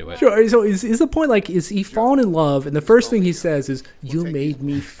much into it. Sure. So is the point like, is he fallen in love, and the first thing he says is, "You made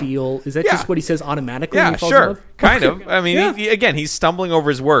me feel"? Is that just what he says automatically? when Yeah, he falls in sure, love? kind of. I mean, Yeah. again, he's stumbling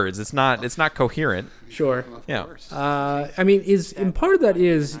over his words. It's not coherent. Sure. Yeah. I mean, and part of that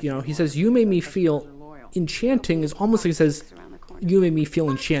is, he says, "You made me feel enchanting," is almost like he says, "You made me feel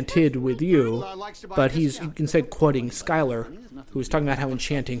enchanted with you," but he's instead quoting Skylar, who's talking about how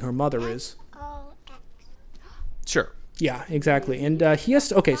enchanting her mother is. Sure. Yeah, exactly. And he has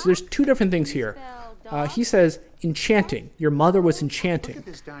to, okay, so there's two different things here. He says, "enchanting. Your mother was enchanting."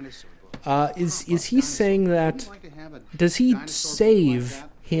 Is he saying that? Does he save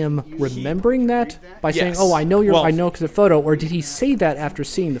him remembering that by saying, Yes. "Oh, I know Well, I know because of the photo," or did he say that after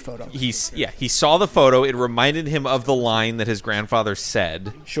seeing the photo? He saw the photo. It reminded him of the line that his grandfather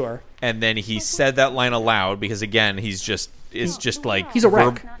said. Sure. And then he said that line aloud because again, it's just like He's a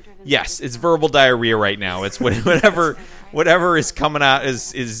wreck. Yes, it's verbal diarrhea right now. It's whatever is coming out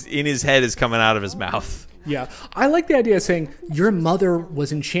is in his head is coming out of his mouth. Yeah, I like the idea of saying, "Your mother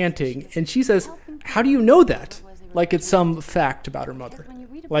was enchanting," and she says, "How do you know that?" Like it's some fact about her mother.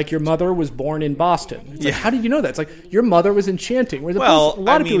 Like, your mother was born in Boston. It's like, how did you know that? It's like, your mother was enchanting. Whereas a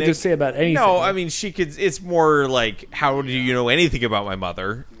lot of people just say about anything. No, I mean, she could. It's more like, how do you know anything about my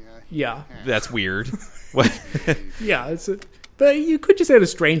mother? Yeah. That's weird. What? Yeah, but you could just say to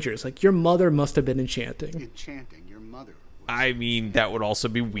strangers, like, your mother must have been enchanting. Enchanting, your mother. I mean, that would also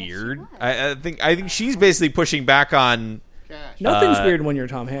be weird. I think she's basically pushing back on. Nothing's weird when you're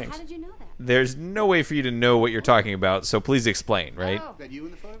Tom Hanks. How did you know that? there's no way for you to know what you're talking about, so please explain, right?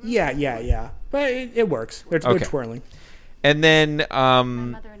 Yeah. But it works. They're twirling. And then they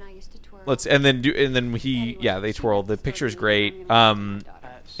twirl. The picture's great. And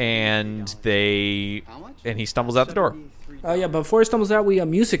he stumbles out the door. But before he stumbles out,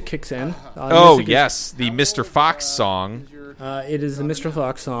 music kicks in. Yes, the Mr. Fox song. It is the Mr.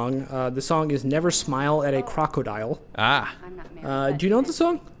 Fox song. The song is "Never Smile at a Crocodile." Do you know the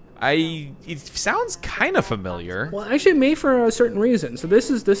song? It sounds kind of familiar. Well, actually, made for a certain reason. So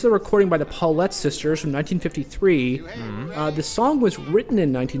this is a recording by the Paulette sisters from 1953. The song was written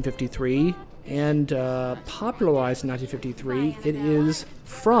in 1953 and popularized in 1953. It is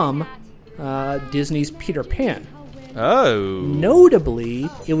from Disney's Peter Pan. Oh. Notably,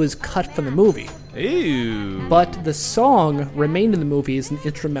 it was cut from the movie. Ew. But the song remained in the movie as an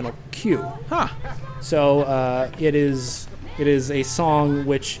instrumental cue. Huh. So it is a song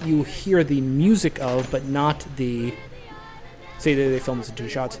which you hear the music of, but not the... Say they filmed this in two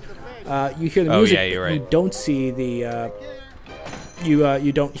shots. You hear the music, you're right. You don't see the...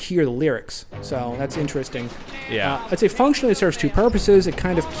 You don't hear the lyrics. So that's interesting. Yeah. I'd say functionally it serves two purposes. It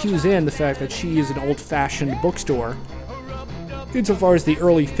kind of cues in the fact that she is an old-fashioned bookstore. Insofar as the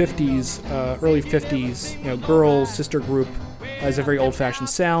early 50s, girl sister group has a very old-fashioned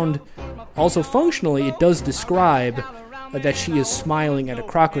sound. Also, functionally, it does describe that she is smiling at a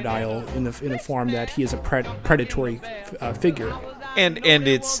crocodile in the form that he is a predatory figure.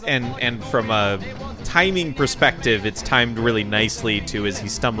 And from a timing perspective, it's timed really nicely to as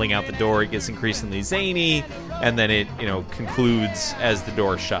he's stumbling out the door, it gets increasingly zany, and then it concludes as the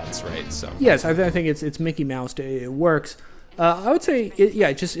door shuts, right? So yes, I think it's Mickey Mouse. It works. I would say,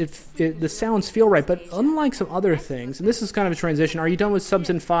 the sounds feel right, but unlike some other things, and this is kind of a transition. Are you done with Subs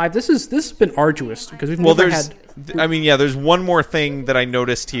in 5? This has been arduous because we've never had. There's one more thing that I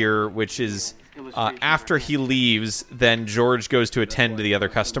noticed here, which is after he leaves, then George goes to attend to the other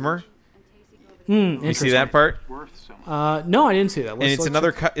customer. You see that part? No, I didn't see that. It's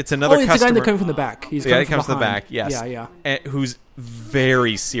another customer. It's the guy that comes from the back. He's the guy that comes from the back. Yes. Yeah. Who's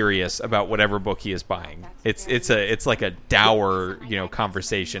very serious about whatever book he is buying. It's like a dour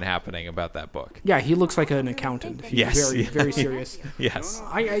conversation happening about that book. Yeah, he looks like an accountant. He's very very serious. Yes.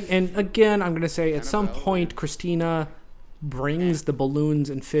 And again, I'm going to say at some point Christina brings the balloons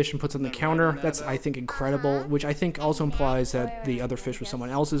and fish and puts on the counter. That's, I think, incredible, which I think also implies that the other fish was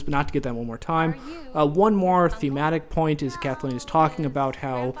someone else's, but not to get that one more time. One more thematic point is Kathleen is talking about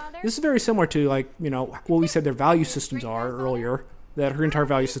how this is very similar to, what we said their value systems are earlier, that her entire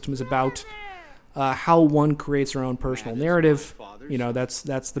value system is about how one creates their own personal narrative.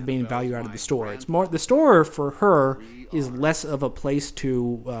 That's the main value out of the store. It's more, the store for her is less of a place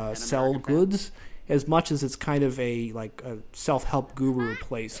to sell goods, as much as it's kind of a self-help guru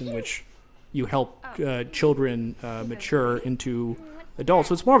place in which you help children mature into adults.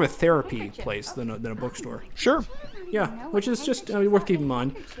 So it's more of a therapy place than a bookstore. Sure. Yeah, which is just worth keeping in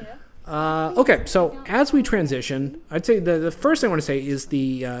mind. Okay, so as we transition, I'd say the first thing I want to say is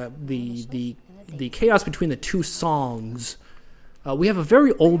the chaos between the two songs. We have a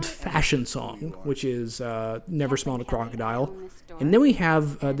very old-fashioned song, which is Never Smiled at a Crocodile. And then we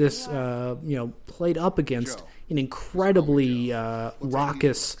have this, played up against an incredibly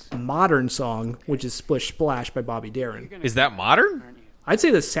raucous modern song, which is Splish Splash by Bobby Darin. Is that modern? I'd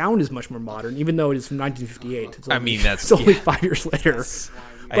say the sound is much more modern, even though it is from 1958. It's only 5 years later.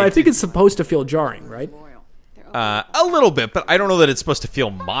 But I think it's supposed to feel jarring, right? A little bit, but I don't know that it's supposed to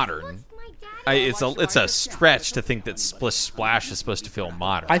feel modern. It's a stretch to think that Splish Splash is supposed to feel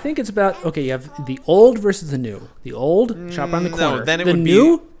modern. I think it's about, you have the old versus the new. The old, shop around the corner. No, then it the would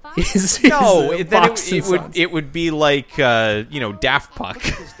new be... is no, then it it would be like, Daft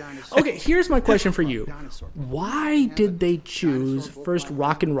Punk. Okay, here's my question for you. Why did they choose first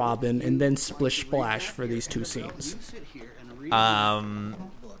Rockin' Robin and then Splish Splash for these two scenes?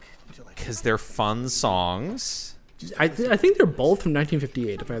 Because they're fun songs. I think they're both from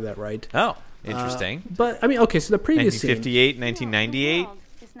 1958, if I have that right. Oh, interesting. But, so the previous 1958, 1998?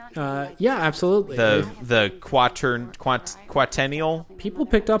 Yeah, absolutely. The quatennial? People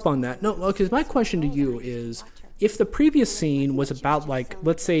picked up on that. No, because my question to you is, if the previous scene was about,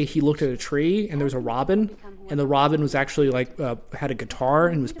 let's say he looked at a tree and there was a robin, and the robin was actually, had a guitar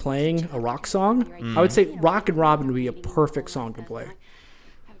and was playing a rock song, I would say Rockin' Robin would be a perfect song to play.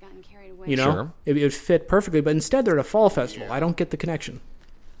 Sure. It would fit perfectly, but instead they're at a fall festival. I don't get the connection.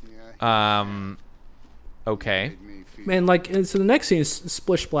 Okay. And so the next scene is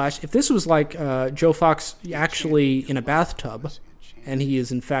Splish Splash. If this was Joe Fox actually in a bathtub, and he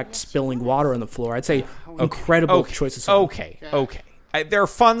is in fact spilling water on the floor, I'd say incredible choice of song. Okay. There are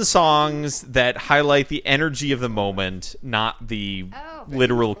fun songs that highlight the energy of the moment, not the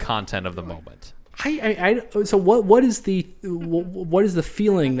literal content of the moment. So what is the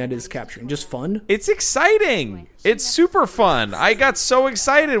feeling that is capturing? Just fun? It's exciting. It's super fun. I got so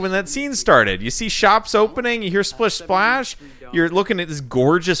excited when that scene started. You see shops opening, you hear splish splash. You're looking at this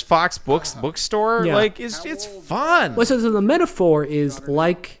gorgeous Fox Books bookstore. Yeah. Like it's fun. Well, so the metaphor is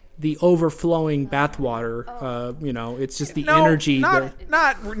like the overflowing bathwater. It's just the energy.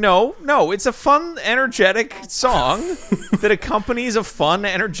 No. It's a fun, energetic song that accompanies a fun,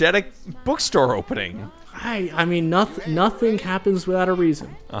 energetic bookstore opening. I mean, nothing happens without a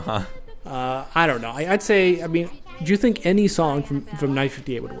reason. I don't know. I'd say. I mean, do you think any song from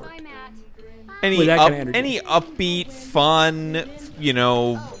 1958 would work? Any upbeat, fun,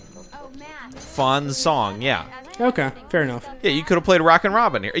 fun song, yeah. Okay, fair enough. Yeah, you could have played Rockin'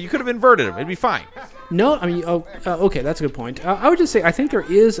 Robin here. You could have inverted him. It'd be fine. No, I mean, okay, that's a good point. I would just say I think there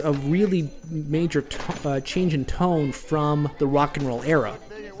is a really major change in tone from the rock and roll era.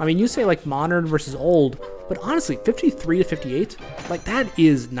 I mean, you say like modern versus old, but honestly, 53 to 58, like that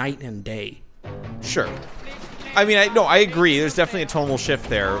is night and day. Sure. I mean, I agree. There's definitely a tonal shift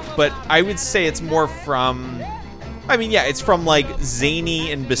there, but I would say it's more from... I mean, yeah, it's from, like,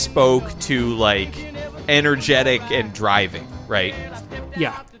 zany and bespoke to, like, energetic and driving, right?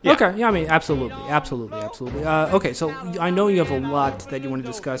 Yeah. Okay, yeah, I mean, absolutely. Okay, so I know you have a lot that you want to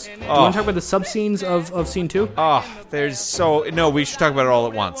discuss. Do you want to talk about the sub-scenes of Scene 2? No, we should talk about it all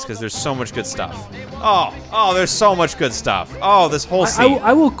at once, because there's so much good stuff. There's so much good stuff. This whole scene.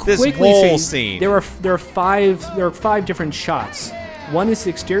 I will quickly say scene. There are five different shots. One is the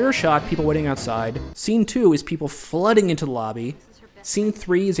exterior shot, people waiting outside. Scene 2 is people flooding into the lobby. Scene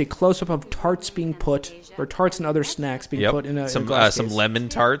 3 is a close-up of tarts being put, or tarts and other snacks being put in a glass some case. lemon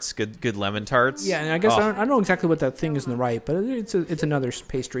tarts, good lemon tarts. Yeah, and I guess I don't know exactly what that thing is on the right, but it's another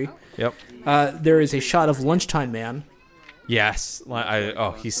pastry. Yep. There is a shot of Lunchtime Man. Yes.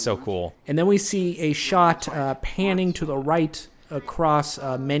 He's so cool. And then we see a shot panning to the right across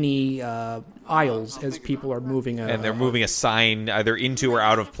many aisles as people are moving. And they're moving a sign either into or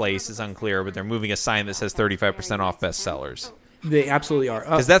out of place. It's unclear, but they're moving a sign that says 35% off bestsellers. They absolutely are.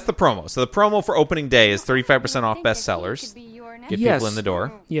 Because that's the promo. So the promo for opening day is 35% off bestsellers. Get people in the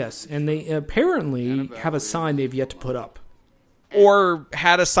door. Yes, and they apparently have a sign they've yet to put up. Or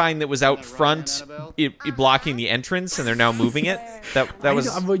had a sign that was out front blocking the entrance, and they're now moving it. That was.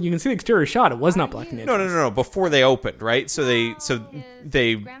 You can see the exterior shot. It was not blocking the entrance. No. Before they opened, right? So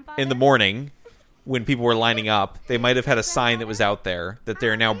they in the morning, when people were lining up, they might have had a sign that was out there that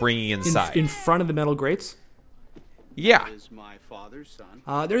they're now bringing inside. In front of the metal grates? Yeah.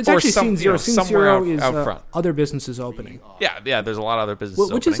 There's actually Scene 0. Scene 0 is out front. Other businesses opening. Yeah. There's a lot of other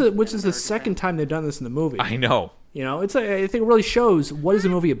businesses opening. Which is the second time they've done this in the movie. I know. I think it really shows what is the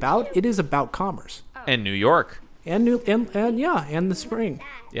movie about. It is about commerce and New York and the spring.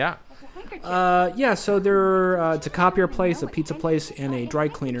 Yeah. So they're it's a copier place, a pizza place, and a dry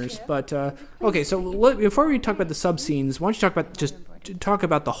cleaners. But okay, so before we talk about the sub scenes, why don't you talk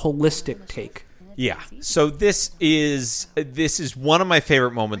about the holistic take? Yeah. So this is one of my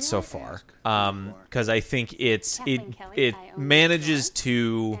favorite moments so far, because I think it manages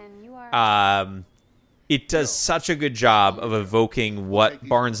to it does such a good job of evoking what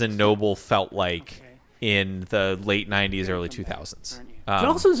Barnes and Noble felt like in the late 90s, early 2000s.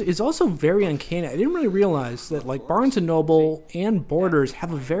 It's also very uncanny. I didn't really realize that like Barnes and Noble and Borders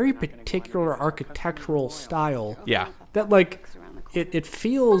have a very particular architectural style. Yeah. That like it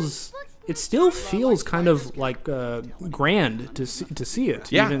still feels kind of like grand to see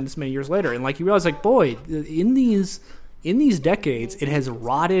it even this many years later. And like you realize like boy, in these decades it has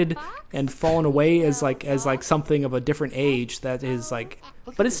rotted and fallen away as something of a different age that is like,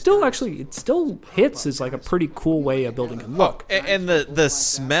 but it still hits as like a pretty cool way of building a look. And the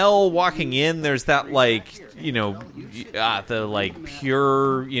smell walking in, there's that like the like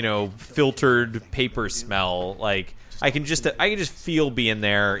pure filtered paper smell. Like I can just feel being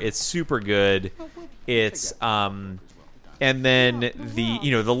there. It's super good. It's and then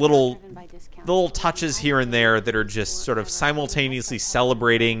the little touches here and there that are just sort of simultaneously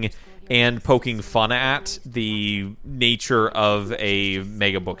celebrating and poking fun at the nature of a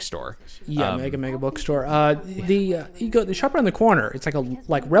mega bookstore. Yeah, mega bookstore. The shop around the corner. It's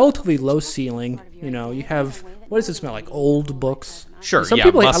like relatively low ceiling. You have, what does it smell like? Old books. Sure. Some yeah.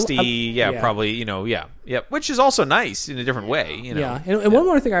 people, musty. Probably. Yeah. Which is also nice in a different way. Yeah. And one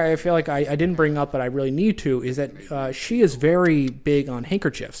more thing I feel like I didn't bring up, but I really need to, is that she is very big on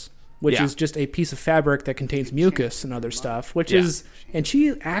handkerchiefs. which Yeah. is just a piece of fabric that contains mucus and other stuff, which Yeah. is, and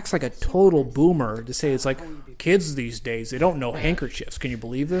she acts like a total boomer to say it's like, kids these days, they don't know handkerchiefs. Can you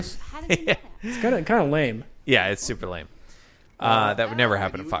believe this? It's kind of lame. Yeah, it's super lame. That would never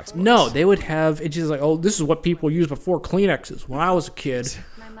happen at Fox Books. No, they would have, it's just like, oh, this is what people used before Kleenexes when I was a kid.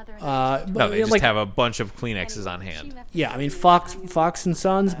 No, they just have a bunch of Kleenexes on hand. Yeah, I mean, Fox and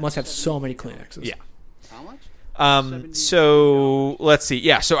Sons must have so many Kleenexes. Yeah. So let's see.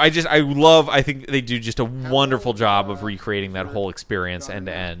 Yeah, so I think they do just a wonderful job of recreating that whole experience end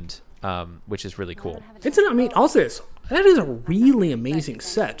to end, which is really cool. I'll say this. That is a really amazing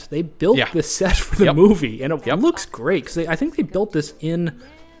set. They built this set for the Yep. movie, and it looks great because I think they built this in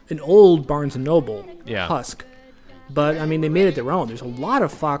an old Barnes & Noble husk. But, I mean, they made it their own. There's a lot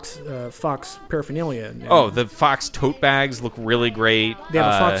of Fox paraphernalia in there. Oh, the Fox tote bags look really great. They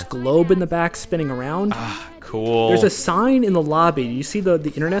have a Fox globe in the back spinning around. Cool. There's a sign in the lobby. Do you see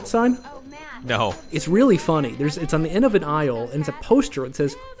the internet sign? No. It's really funny. It's on the end of an aisle, and it's a poster. It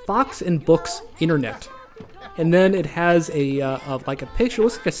says, Fox and Books Internet. And then it has a picture. It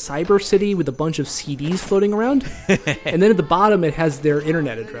looks like a cyber city with a bunch of CDs floating around. And then at the bottom, it has their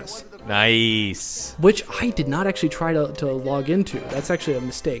internet address. Nice. Which I did not actually try to log into. That's actually a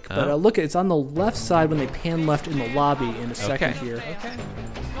mistake. But look, it's on the left side when they pan left in the lobby in a second here. Okay.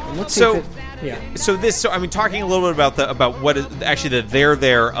 And let's see So, if it, So I mean, talking a little bit about what is actually the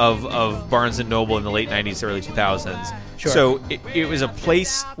there of Barnes and Noble in the late '90s, early 2000s. Sure. So it was a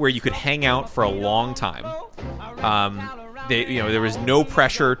place where you could hang out for a long time. There was no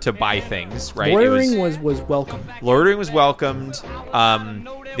pressure to buy things, right? Loitering was welcome. Loitering was welcomed.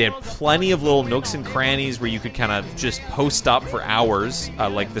 They had plenty of little nooks and crannies where you could kind of just post up for hours,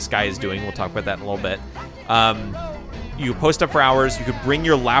 like this guy is doing. We'll talk about that in a little bit. You post up for hours. You could bring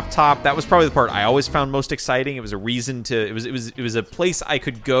your laptop. That was probably the part I always found most exciting. It was a reason to. It was a place I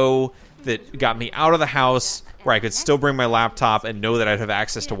could go that got me out of the house, where I could still bring my laptop and know that I'd have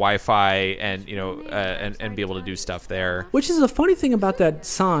access to Wi-Fi and and be able to do stuff there. Which is the funny thing about that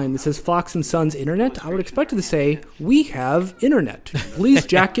sign that says Fox and Sons Internet. I would expect it to say, we have internet. Please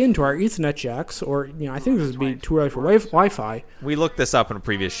jack into our Ethernet jacks, or I think this would be too early for Wi-Fi. We looked this up in a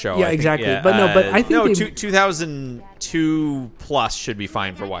previous show. Yeah, I think, exactly. Yeah, But I think 2002 plus should be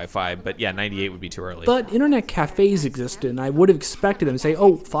fine for Wi-Fi, but yeah, 98 would be too early. But internet cafes existed, and I would have expected them to say,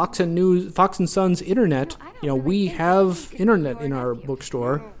 "Oh, Fox and Sons Internet. We have internet in our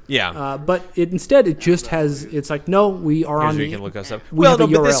bookstore." Yeah. But instead, it just has. It's like, no, we are on You the. can look us up. We have a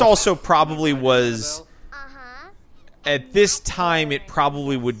but this URL. also probably was. At this time, it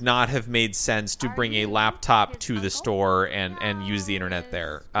probably would not have made sense to bring a laptop to the store and use the internet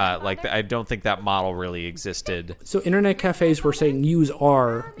there. I don't think that model really existed. So internet cafes were saying use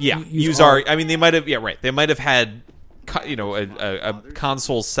our. Yeah, use our. I mean, they might have. Yeah, right. They might have had, a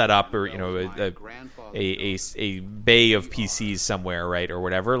console set up, or a bay of PCs somewhere, right, or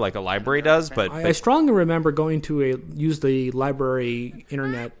whatever, like a library does. But I strongly remember going to use the library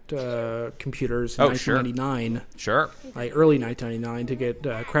internet computers in 1999. Sure. Like early 1999 to get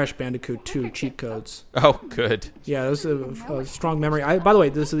Crash Bandicoot 2 cheat codes. Oh, good. Yeah, that was a strong memory. By the way,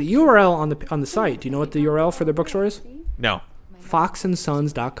 this is the URL on the site. Do you know what the URL for their bookstore is? No.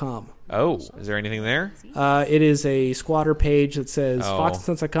 foxandsons.com. Oh, is there anything there? It is a squatter page that says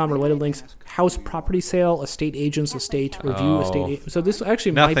foxandsons.com, related links, house property sale, estate agents, estate review, estate. So this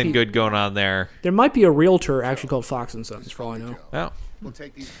actually might be nothing good going on there. There might be a realtor actually called Fox and Sons, for all I know. Oh. We'll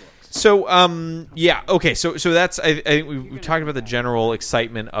take these books. So yeah, okay. So that's I think we talked about the general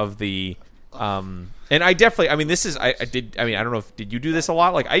excitement of the. And I definitely, I mean, this is, I don't know if, did you do this a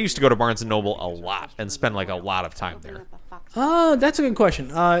lot? Like, I used to go to Barnes & Noble a lot and spend, like, a lot of time there. That's a good question.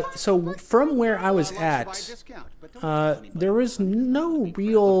 So from where I was at, there was no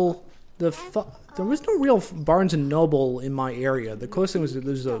real, there was no real Barnes & Noble in my area. The closest thing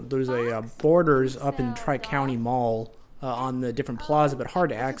was, there's a Borders up in Tri-County Mall on the different plaza, but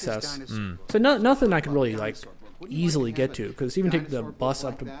hard to access. So nothing I could really, like, easily get to, because even taking the bus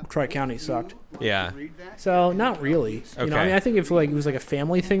up to Tri-County sucked. Yeah. So not really. Okay. I mean, I think if it was like a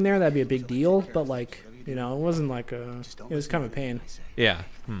family thing there, that'd be a big deal. But it wasn't like it was kind of a pain. Yeah.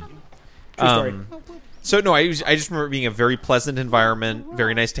 True story. So no, I just remember it being a very pleasant environment,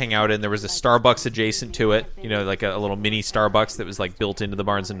 very nice to hang out in. There was a Starbucks adjacent to it, like a little mini Starbucks that was like built into the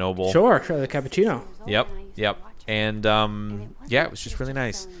Barnes and Noble. Sure, the cappuccino. Yep. And it was just really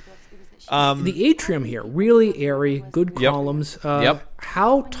nice. The atrium here, really airy, good columns.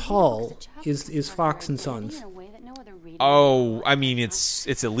 How tall is Fox and Sons? Oh, I mean, it's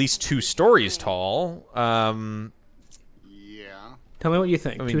at least 2 stories tall. Tell me what you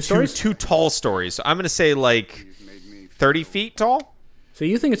think. I mean, 2 stories? Two tall stories. So I'm going to say like 30 feet tall. So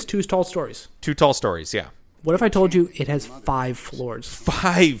you think it's 2 tall stories? 2 tall stories, yeah. What if I told you it has 5 floors?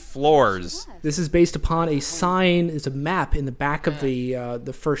 5 floors. This is based upon a sign. It's a map in the back of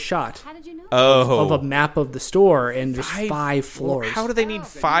the first shot. Oh. Of a map of the store, and there's 5 floors. How do they need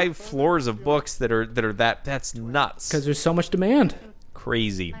 5 floors of books that are that's nuts? Because there's so much demand.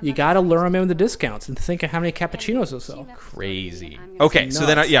 Crazy. You got to lure them in with the discounts and think of how many cappuccinos they'll sell. Crazy. Okay, so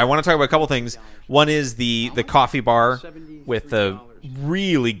then I want to talk about a couple things. One is the coffee bar with the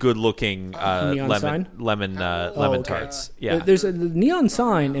really good looking lemon tarts. Yeah. There's a neon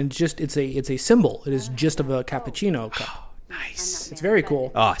sign, and it's a symbol. It is just of a cappuccino cup. Nice. It's very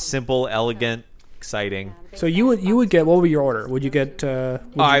cool. Simple, elegant, exciting. So you would get, what would be your order? Would you get the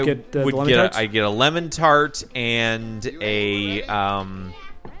lemon tarts? I'd get a lemon tart and a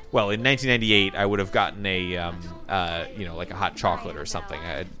well, in 1998 I would have gotten a like a hot chocolate or something.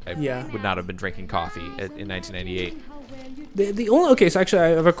 I would not have been drinking coffee in 1998. So actually I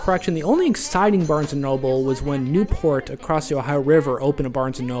have a correction. The only exciting Barnes & Noble was when Newport across the Ohio River opened a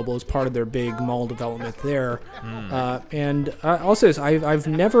Barnes & Noble as part of their big mall development there. And I'll say this, I've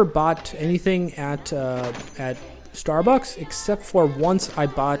never bought anything at Starbucks except for once I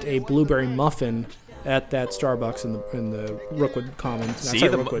bought a blueberry muffin at that Starbucks in the Rookwood Commons. See,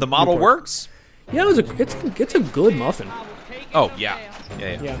 the model works? Yeah, it's a good muffin. Oh, yeah,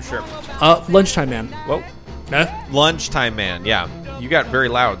 for sure. Lunchtime Man. Whoa. Lunchtime Man, yeah. You got very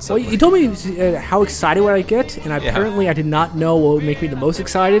loud. Well, you told me how excited would I get, and apparently I did not know what would make me the most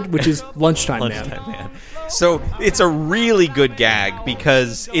excited, which is Lunchtime Man. So it's a really good gag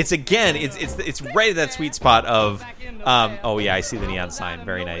because it's right at that sweet spot of I see the neon sign,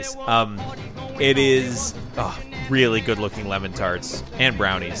 very nice. It is really good looking lemon tarts and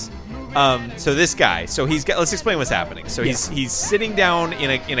brownies. So this guy, let's explain what's happening. So he's sitting down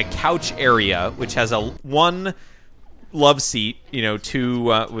in a couch area, which has one love seat,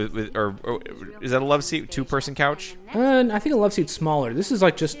 2 or is that a love seat? 2-person couch? I think a love seat's smaller. I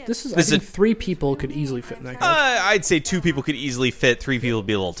think 3 people could easily fit in that couch. I'd say 2 people could easily fit. 3 people would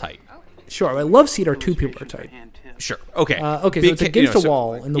be a little tight. Sure, a love seat or 2 people are tight. Sure. Okay. So it's against the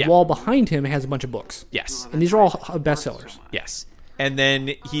wall, and the wall behind him has a bunch of books. Yes. And these are all bestsellers. Yes. And then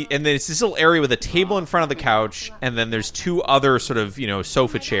it's this little area with a table in front of the couch, and then there's 2 other sort of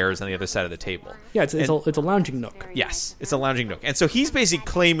sofa chairs on the other side of the table. Yeah, it's a lounging nook. Yes, it's a lounging nook, and so he's basically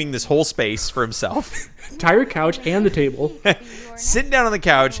claiming this whole space for himself. Entire couch and the table. Sitting down on the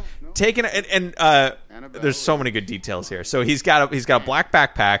couch, taking there's so many good details here. So he's got a black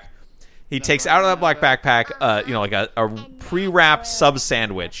backpack. He takes out of that black backpack, like a pre-wrapped sub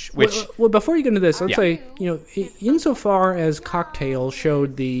sandwich. Which, well, before you get into this, let's say, insofar as Cocktail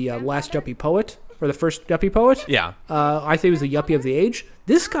showed the last Yuppie Poet or the first Yuppie Poet, I say he was the Yuppie of the age.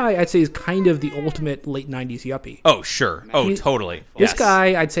 This guy, I'd say, is kind of the ultimate late '90s Yuppie. Oh, sure. Oh, totally. This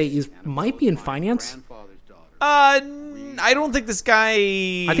guy, I'd say, might be in finance. I don't think this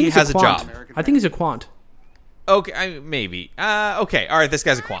guy has a job. I think he's a quant. Okay, maybe. Okay, all right. This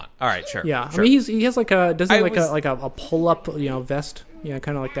guy's a quant. All right, sure. Yeah, sure. I mean, he has like a a pull up vest. Yeah,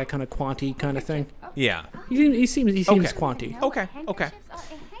 kind of like that kind of quanty kind of thing. Yeah. He seems quanty. Okay.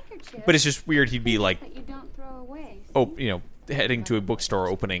 But it's just weird. He'd be like, heading to a bookstore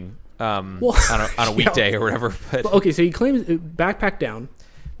opening on a weekday or whatever. But okay, so he claims backpack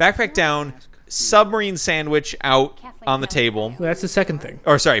down. Submarine sandwich out on the table. Well, that's the second thing.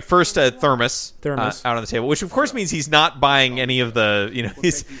 Or sorry, first thermos out on the table, which of course means he's not buying any of the.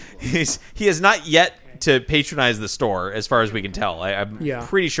 He has not yet to patronize the store, as far as we can tell. I'm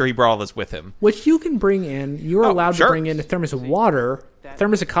pretty sure he brought all this with him. Which you can bring in. You're allowed to bring in a thermos of water.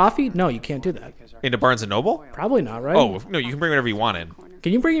 Thermos of coffee? No, you can't do that. Into Barnes & Noble? Probably not, right? Oh, no, you can bring whatever you want in.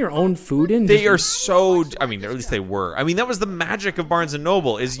 Can you bring your own food in? They are so... I mean, at least they were. I mean, that was the magic of Barnes &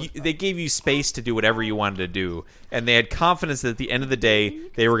 Noble, is they gave you space to do whatever you wanted to do. And they had confidence that at the end of the day,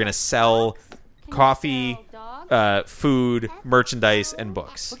 they were going to sell coffee, food, merchandise, and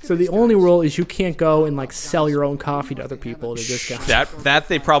books. So the only rule is you can't go and sell your own coffee to other people at a discount. That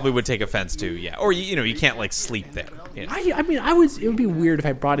they probably would take offense to, yeah. Or you can't sleep there. You know? I mean, it would be weird if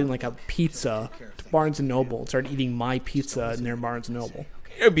I brought in a pizza to Barnes and Noble and started eating my pizza in their Barnes and Noble.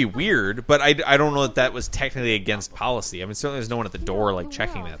 It would be weird, but I don't know that was technically against policy. I mean, certainly there's no one at the door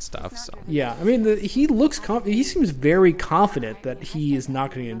checking that stuff. So yeah, I mean, he seems very confident that he is not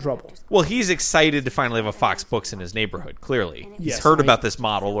going to get in trouble. Well, he's excited to finally have a Fox Books in his neighborhood. Clearly, he's heard about this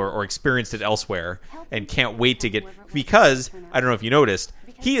model or experienced it elsewhere, and can't wait to get, because I don't know if you noticed,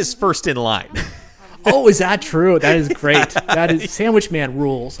 he is first in line. Oh, is that true? That is great. That is Sandwich Man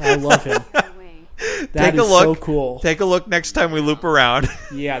rules. I love him. That is so cool. Take a look next time we loop around.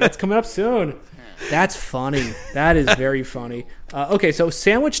 Yeah, that's coming up soon. That's funny. That is very funny. Okay, so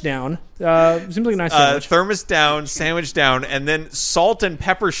sandwich down. Seems like a nice sandwich. Thermos down, sandwich down, and then salt and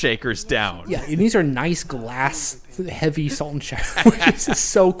pepper shakers down. Yeah, and these are nice glass, heavy salt and pepper. This is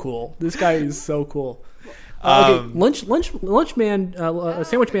so cool. This guy is so cool. Okay, lunch man,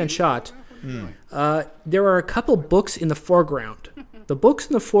 sandwich man shot. There are a couple books in the foreground. The books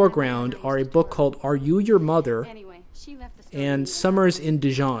in the foreground are a book called Are You Your Mother? And Summers in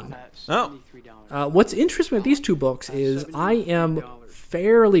Dijon. Oh. What's interesting with these two books is I am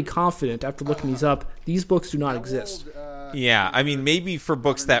fairly confident after looking these up, these books do not exist. Yeah, I mean, maybe for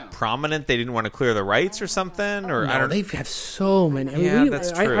books that prominent, they didn't want to clear the rights or something, or I don't know. They have so many. I mean, Yeah,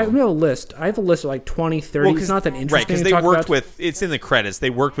 that's true. I have a list. I have a list of like 20, 30. It's not that interesting right, because to they talk worked about. with, it's in the credits, they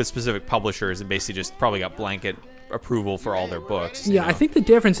worked with specific publishers and basically just probably got blanket approval for all their books. Yeah, I think the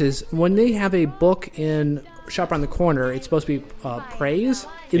difference is when they have a book in Shop Around the Corner, it's supposed to be praise.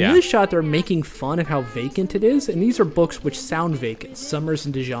 In this shot, they're making fun of how vacant it is, and these are books which sound vacant. Summers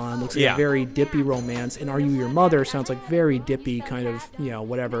in Dijon looks like a very dippy romance, and Are You Your Mother sounds like very dippy kind of,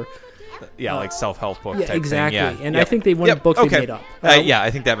 whatever. Yeah, like self-help book Yeah, type exactly. thing. Yeah. And I think they wanted books they made up. Yeah,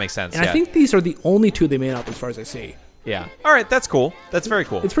 I think that makes sense. And I think these are the only two they made up as far as I see. Yeah. All right, that's cool. That's very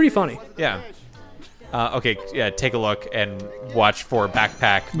cool. It's pretty funny. Yeah. Okay, yeah, take a look and watch for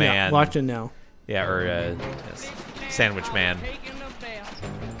Backpack Man. Yeah, watch it now. Yeah, or yes, Sandwich Man.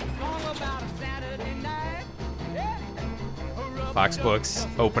 Fox Books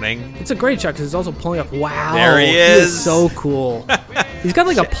opening. It's a great shot because it's also pulling up. Wow. There he is so cool. He's got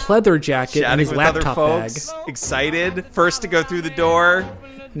like a pleather jacket and his with laptop other bag. folks, excited, first to go through the door.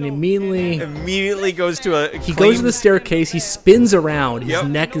 And immediately goes to he goes to the staircase. He spins around. His Yep.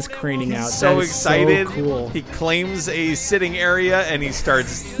 neck is craning out. So That is excited. So cool. He claims a sitting area and he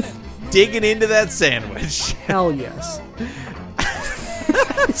starts digging into that sandwich. Hell yes.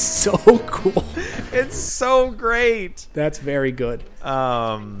 So cool. It's so great. That's very good.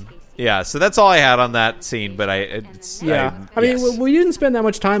 Yeah, so that's all I had on that scene, but I mean, we didn't spend that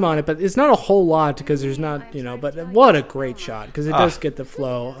much time on it, but it's not a whole lot because there's not, but what a great shot because it does get the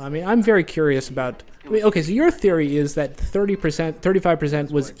flow. I mean, I'm very curious about. Okay, so your theory is that 30%,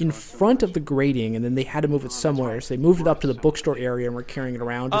 35% was in front of the grating, and then they had to move it somewhere, so they moved it up to the bookstore area and were carrying it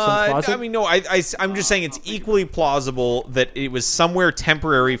around to some closet. I mean, no, I'm just saying it's equally plausible that it was somewhere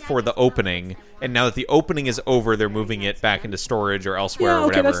temporary for the opening, and now that the opening is over, they're moving it back into storage or elsewhere or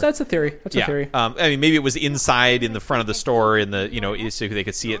whatever. That's a theory. That's a theory. I mean, maybe it was inside in the front of the store in the so they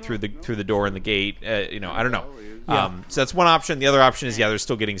could see it through the door and the gate. I don't know. Yeah. So that's one option. The other option is they're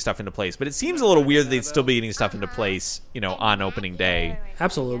still getting stuff into place, but it seems a little weird that they'd still be getting stuff into place, on opening day.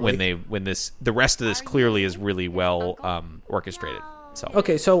 Absolutely. When the rest of this clearly is really well orchestrated. So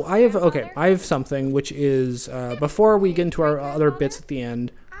okay, so I have something which is before we get into our other bits at the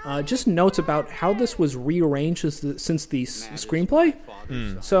end. Just notes about how this was rearranged since the screenplay.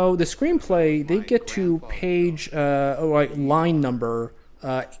 So the screenplay, they get to page line number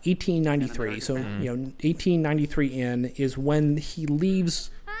 1893. So 1893 in is when he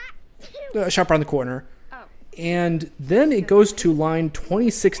leaves Shop Around the Corner, and then it goes to line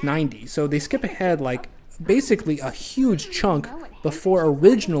 2690. So they skip ahead like basically a huge chunk before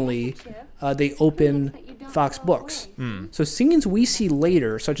originally they open Fox Books. So scenes we see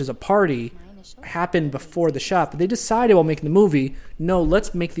later, such as a party, happened before the shop, but they decided while making the movie, no,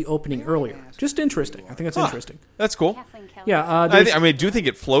 let's make the opening earlier. Just interesting. I think that's interesting. That's cool. Yeah, I do think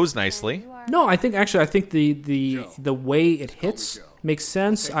it flows nicely. No, I think the way it hits makes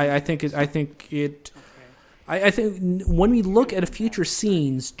sense. I think when we look at future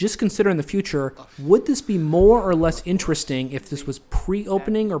scenes, just consider in the future, would this be more or less interesting if this was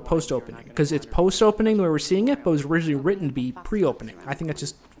pre-opening or post-opening? Because it's post-opening the way we're seeing it, but it was originally written to be pre-opening. I think that's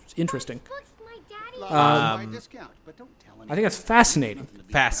just interesting. I think that's fascinating.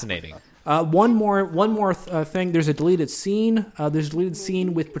 Fascinating. One more thing. There's a deleted scene. There's a deleted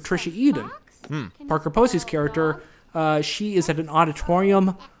scene with Patricia Eden, Parker Posey's character. She is at an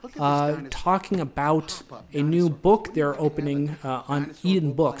auditorium talking about a new book they're opening on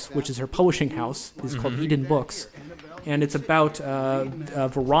Eden Books, which is her publishing house. It's called Eden Books. And it's about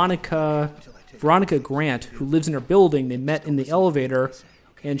Veronica Grant, who lives in her building. They met in the elevator,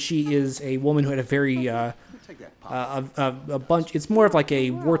 and she is a woman who had a very... a bunch. It's more of like a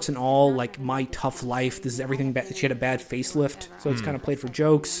warts and all, like My Tough Life. This is everything. She had a bad facelift, so it's kind of played for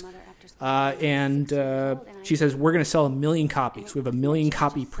jokes. And she says, we're going to sell 1 million copies. We have a 1 million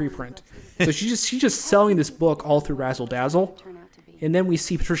copy preprint. So she's just selling this book all through Razzle Dazzle. And then we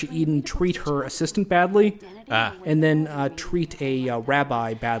see Patricia Eden treat her assistant badly, and then treat a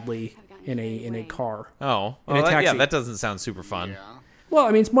rabbi badly in a car. Oh, in a taxi. That doesn't sound super fun. Well,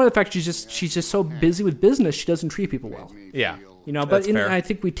 I mean, it's more the fact she's just so busy with business, she doesn't treat people well. Yeah. You know, That's but fair. I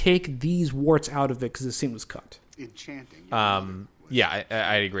think we take these warts out of it because the scene was cut. Yeah,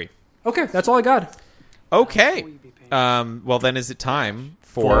 I agree. Okay, that's all I got. Okay. Well, then is it time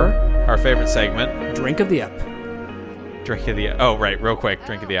for our favorite segment? Drink of the Ep. Drink of the Ep. Oh, right. Real quick.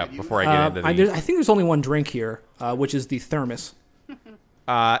 Drink of the Ep before I get into the... I think there's only one drink here, which is the thermos.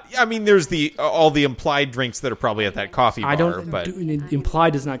 I mean, there's all the implied drinks that are probably at that coffee bar. But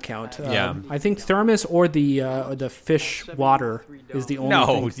implied does not count. Yeah. I think thermos or the fish water is the only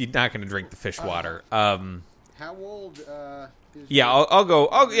no, thing. you're not going to drink the fish water. How old is Yeah, I'll go.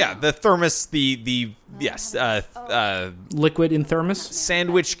 Oh, yeah, the thermos, yes, liquid in thermos?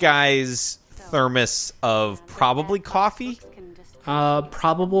 Sandwich Guy's thermos of probably coffee.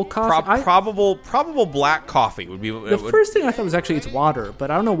 Probable coffee. Probable black coffee would be The first thing I thought was actually it's water,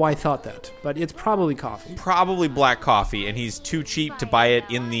 but I don't know why I thought that. But it's probably coffee. Probably black coffee, and he's too cheap to buy it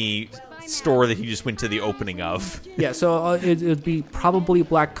in the store that he just went to the opening of. Yeah, so it'd be probably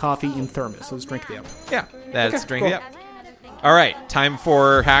black coffee in thermos. So let's drink the Ep. Yeah, that's Okay, drink cool. the Ep. All right, time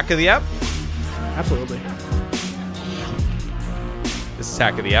for Hack of the Ep. Absolutely. This is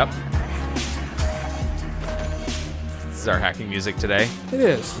Hack of the Ep. This is our hacking music today. It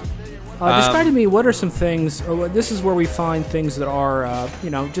is. Describe to me what are some things. This is where we find things that are,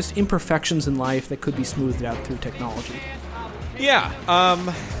 just imperfections in life that could be smoothed out through technology. Yeah.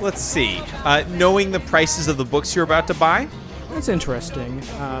 Let's see. Knowing the prices of the books you're about to buy. That's interesting.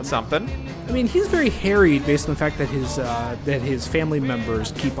 Something. I mean, he's very harried based on the fact that his family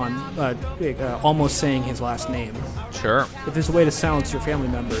members keep on almost saying his last name. Sure. If there's a way to silence your family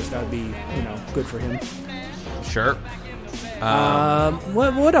members, that would be good for him. Sure.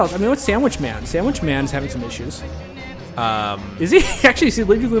 What else? I mean, what's Sandwich Man? Sandwich Man's having some issues. Is he actually? Is he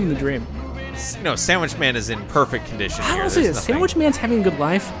living the dream? No, Sandwich Man is in perfect condition here. Honestly, There's nothing- Sandwich Man's having a good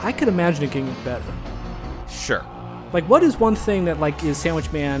life. I could imagine it getting better. Sure. Like, what is one thing that is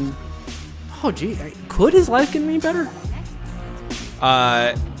Sandwich Man? Oh, gee, could his life get any better?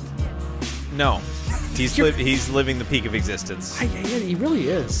 No. He's living the peak of existence. Yeah, he really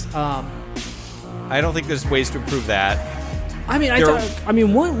is. I don't think there's ways to improve that. I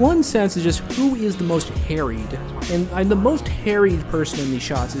mean, one sense is just who is the most harried, and the most harried person in these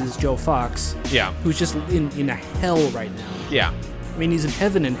shots is Joe Fox. Yeah. Who's just in a hell right now. Yeah. I mean, he's in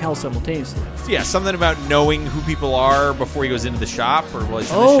heaven and hell simultaneously. Yeah, something about knowing who people are before he goes into the shop or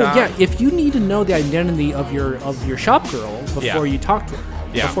was in the Oh shop. yeah, if you need to know the identity of your shop girl before you talk to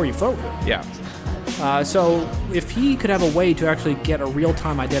her, before you flirt with her. Yeah. So if he could have a way to actually get a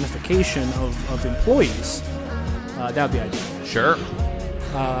real-time identification of employees, that would be ideal. Sure.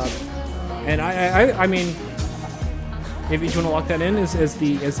 And I mean, if you want to lock that in as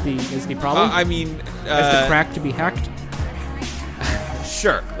the problem, I mean, as the crack to be hacked.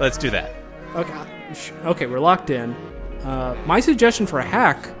 Sure, let's do that. Okay, we're locked in. My suggestion for a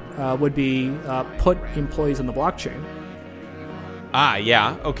hack would be put employees on the blockchain.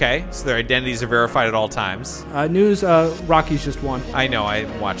 Yeah, okay. So their identities are verified at all times. News, Rocky's just won. I know,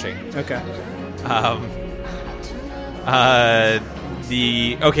 I'm watching. Okay.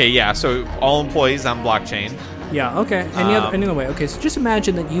 So all employees on blockchain. Yeah, okay. Any other way. Okay, so just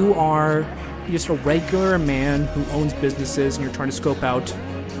imagine that you are just a regular man who owns businesses and you're trying to scope out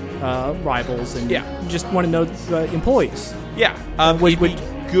rivals and you just want to know employees. Yeah. It'd be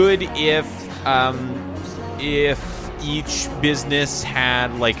good if each business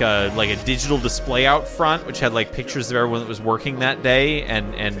had like a digital display out front which had like pictures of everyone that was working that day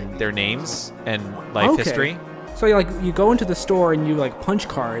and their names and life history. So you go into the store and you punch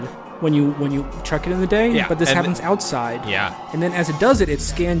card when you check it in the day, but this happens outside. Yeah. And then as it does it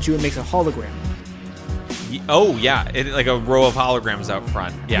scans you and makes a hologram. Oh yeah, like a row of holograms out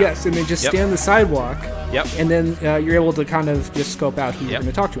front. Yeah. Yes, and they just stand on the sidewalk. Yep. And then you're able to kind of just scope out who you're going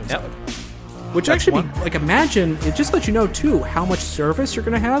to talk to inside. Which That's actually one. imagine, it just lets you know too how much service you're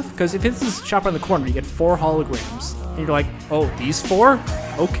going to have. Because if it's this shop on the corner, you get 4 holograms. And you're like, oh, these 4?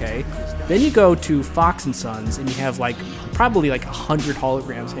 Okay. Then you go to Fox & Sons and you have probably 100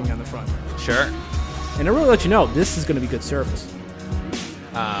 holograms hanging on the front. Sure. And it really lets you know this is going to be good service.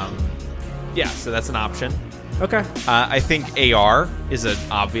 Yeah, so that's an option. Okay. I think AR is an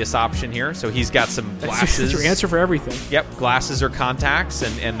obvious option here. So he's got some glasses. That's your answer for everything. Yep, glasses or contacts,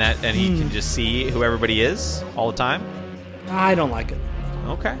 and he can just see who everybody is all the time. I don't like it.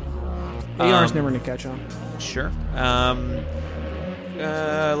 Okay. AR's never going to catch on. Sure.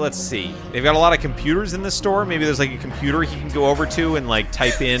 Let's see. They've got a lot of computers in the store. Maybe there's a computer he can go over to and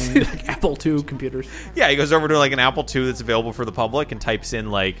type in Apple II computers. Yeah, he goes over to an Apple II that's available for the public and types in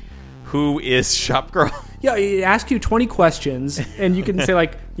Who is Shop Girl? Yeah, it asks you 20 questions, and you can say,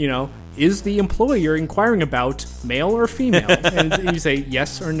 like, is the employee you're inquiring about male or female? And you say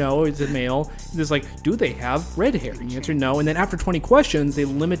yes or no, is it male? It's like, do they have red hair? And you answer no, and then after 20 questions, they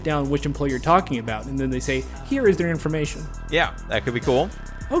limit down which employee you're talking about, and then they say, here is their information. Yeah, that could be cool.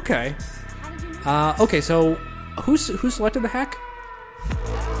 Okay. Okay, so who selected the hack?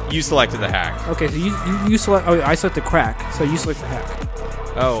 You selected the hack. Okay, so you select. Oh, I select the crack. So you select the hack.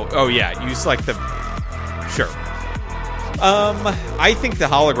 Oh yeah. You select the. Sure. I think the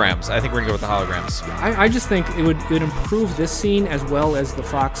holograms. I think we're gonna go with the holograms. I just think it would improve this scene as well as the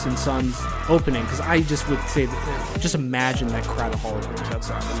Fox and Sons opening, because I just would say that, just imagine that crowd of holograms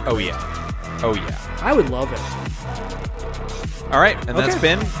outside. Oh yeah. I would love it. All right, and that's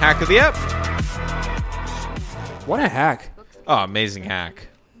been Hack of the Ep. What a hack! Oh, amazing hack.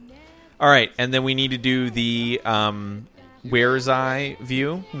 All right, and then we need to do the Where's Eye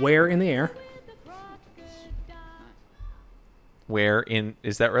view. Where in the air? Where in...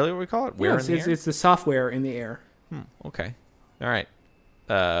 Is that really what we call it? Where in the air? It's the software in the air. Okay. All right.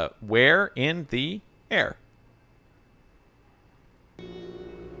 Where in the air?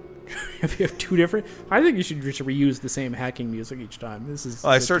 If you have two different... I think you should just reuse the same hacking music each time. This is...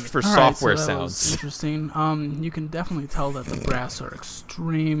 I searched for software sounds. Interesting. You can definitely tell that the brass are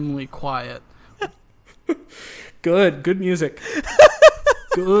extremely quiet. Good music.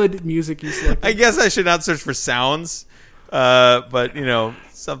 Good music you selected. I guess I should not search for sounds, but,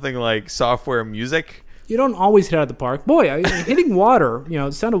 something like software music. You don't always hit out of the park. Boy, hitting water,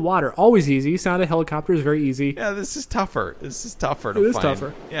 sound of water, always easy. Sound of helicopter is very easy. Yeah, this is tougher. to find. It is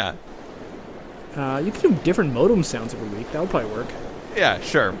tougher. Yeah. You can do different modem sounds every week. That would probably work. Yeah,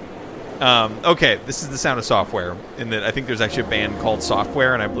 sure. Okay, this is the sound of software. In that, I think there's actually a band called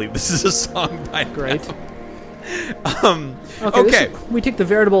Software, and I believe this is a song by Great. them. Okay. We take the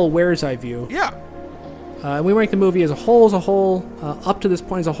veritable Where's Eye view. Yeah. And we rank the movie as a whole, up to this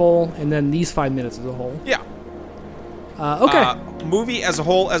point as a whole, and then these 5 minutes as a whole. Yeah. Okay. Movie as a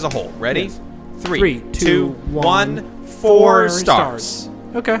whole. Ready? Yes. 3, 2, 1, 4 stars.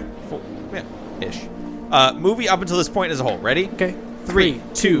 Okay. Ish. Movie up until this point as a whole. Ready? Okay. 3,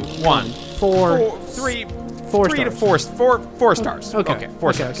 2, 1, 4 stars. Okay.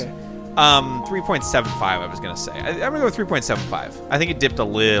 4 stars. Okay. 3.75 I was going to say. I'm going to go with 3.75. I think it dipped a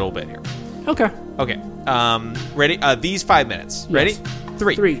little bit here. Okay. Ready? These 5 minutes. Ready? Yes.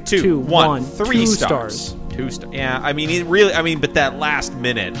 3, 2, 1, 3 2 stars. 2 stars. Yeah, but that last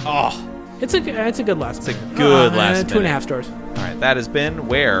minute. Oh. It's a good last minute. It's a good last minute. 2.5 stars. All right, that has been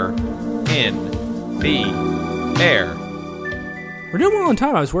Where in the Air. We're doing well on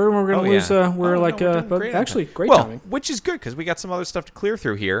time. I was worried we were going to lose. But actually, great timing. Which is good because we got some other stuff to clear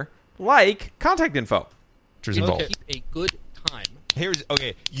through here, like contact info. Keep a good time. We'll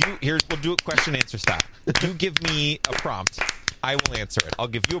do it question answer style. You give me a prompt, I will answer it. I'll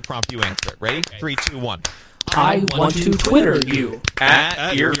give you a prompt, you answer it. Ready? Okay. 3, 2, 1. I want to Twitter you.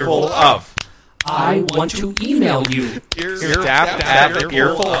 At earful of. I want to email you. Staff at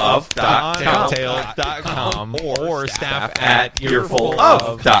earfulof.com or staff at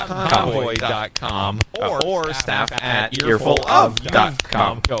earfulof.com or staff at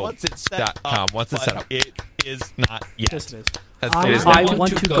earfulof.com. What's it set up? It is not yet. Yes, it is. I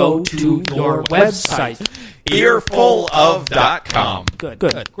want to go to your website. Earfulof.com. Good.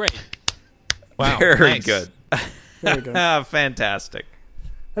 Great. Wow. Very nice. good. Very good. Fantastic.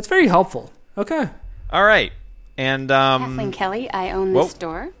 That's very helpful. Okay. All right. And Kathleen Kelly, I own this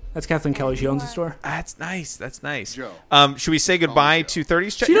store. That's Kathleen Kelly. She owns the store. That's nice. Joe. Should we say goodbye to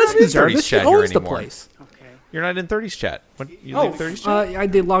 30s chat? She doesn't deserve it. She owns the anymore. place. Okay. You're not in 30s chat. You leave 30s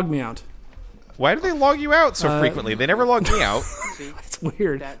chat? They logged me out. Why do they log you out so frequently? They never log me out. It's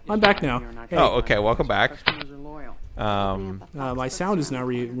weird. I'm back now. Hey. Oh, okay. Welcome back. My sound is now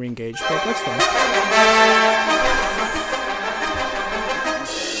re-engaged, but that's fine.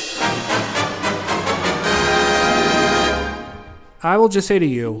 I will just say to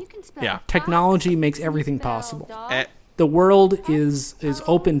you, technology makes everything possible. The world is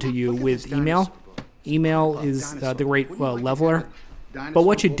open to you with email. Email is the great leveler. But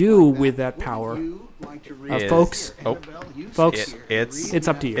what you do with that power, folks, it's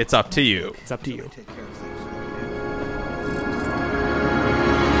up to you. It's up to you. It's up to you.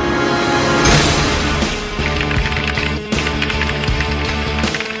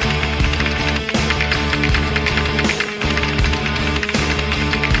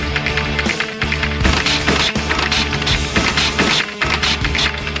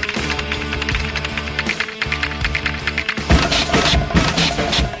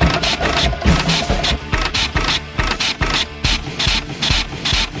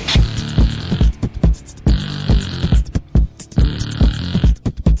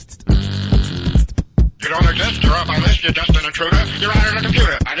 an intruder. You're out of the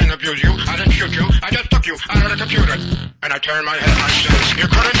computer. I didn't abuse you. I didn't shoot you. I just took you out of the computer. And I turned my head and I said, you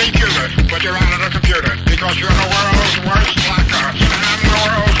couldn't be cuter, but you're out of the computer because you're the world's worst slacker, and I'm the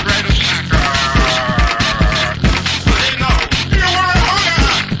world's greatest hacker. I know you were a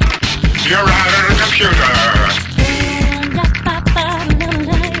hooter. You're out of the computer.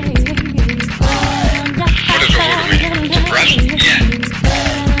 What does a hooter mean? Suppressed? Yeah.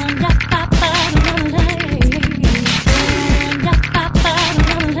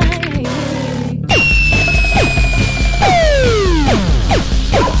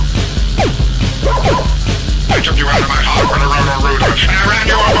 I took you out of my heart with a roto-rooter, and I ran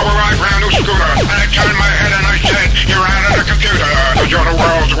you over with my brand new scooter, and I turned my head and I said, you're out of the computer, because you're the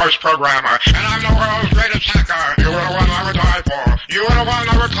world's worst programmer, and I'm the world's greatest hacker. You were the one I would die for. You were the one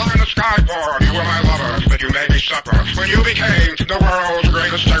I would climb the sky for. You were my lover, but you made me suffer when you became the world's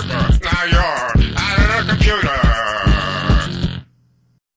greatest surfer. Now you're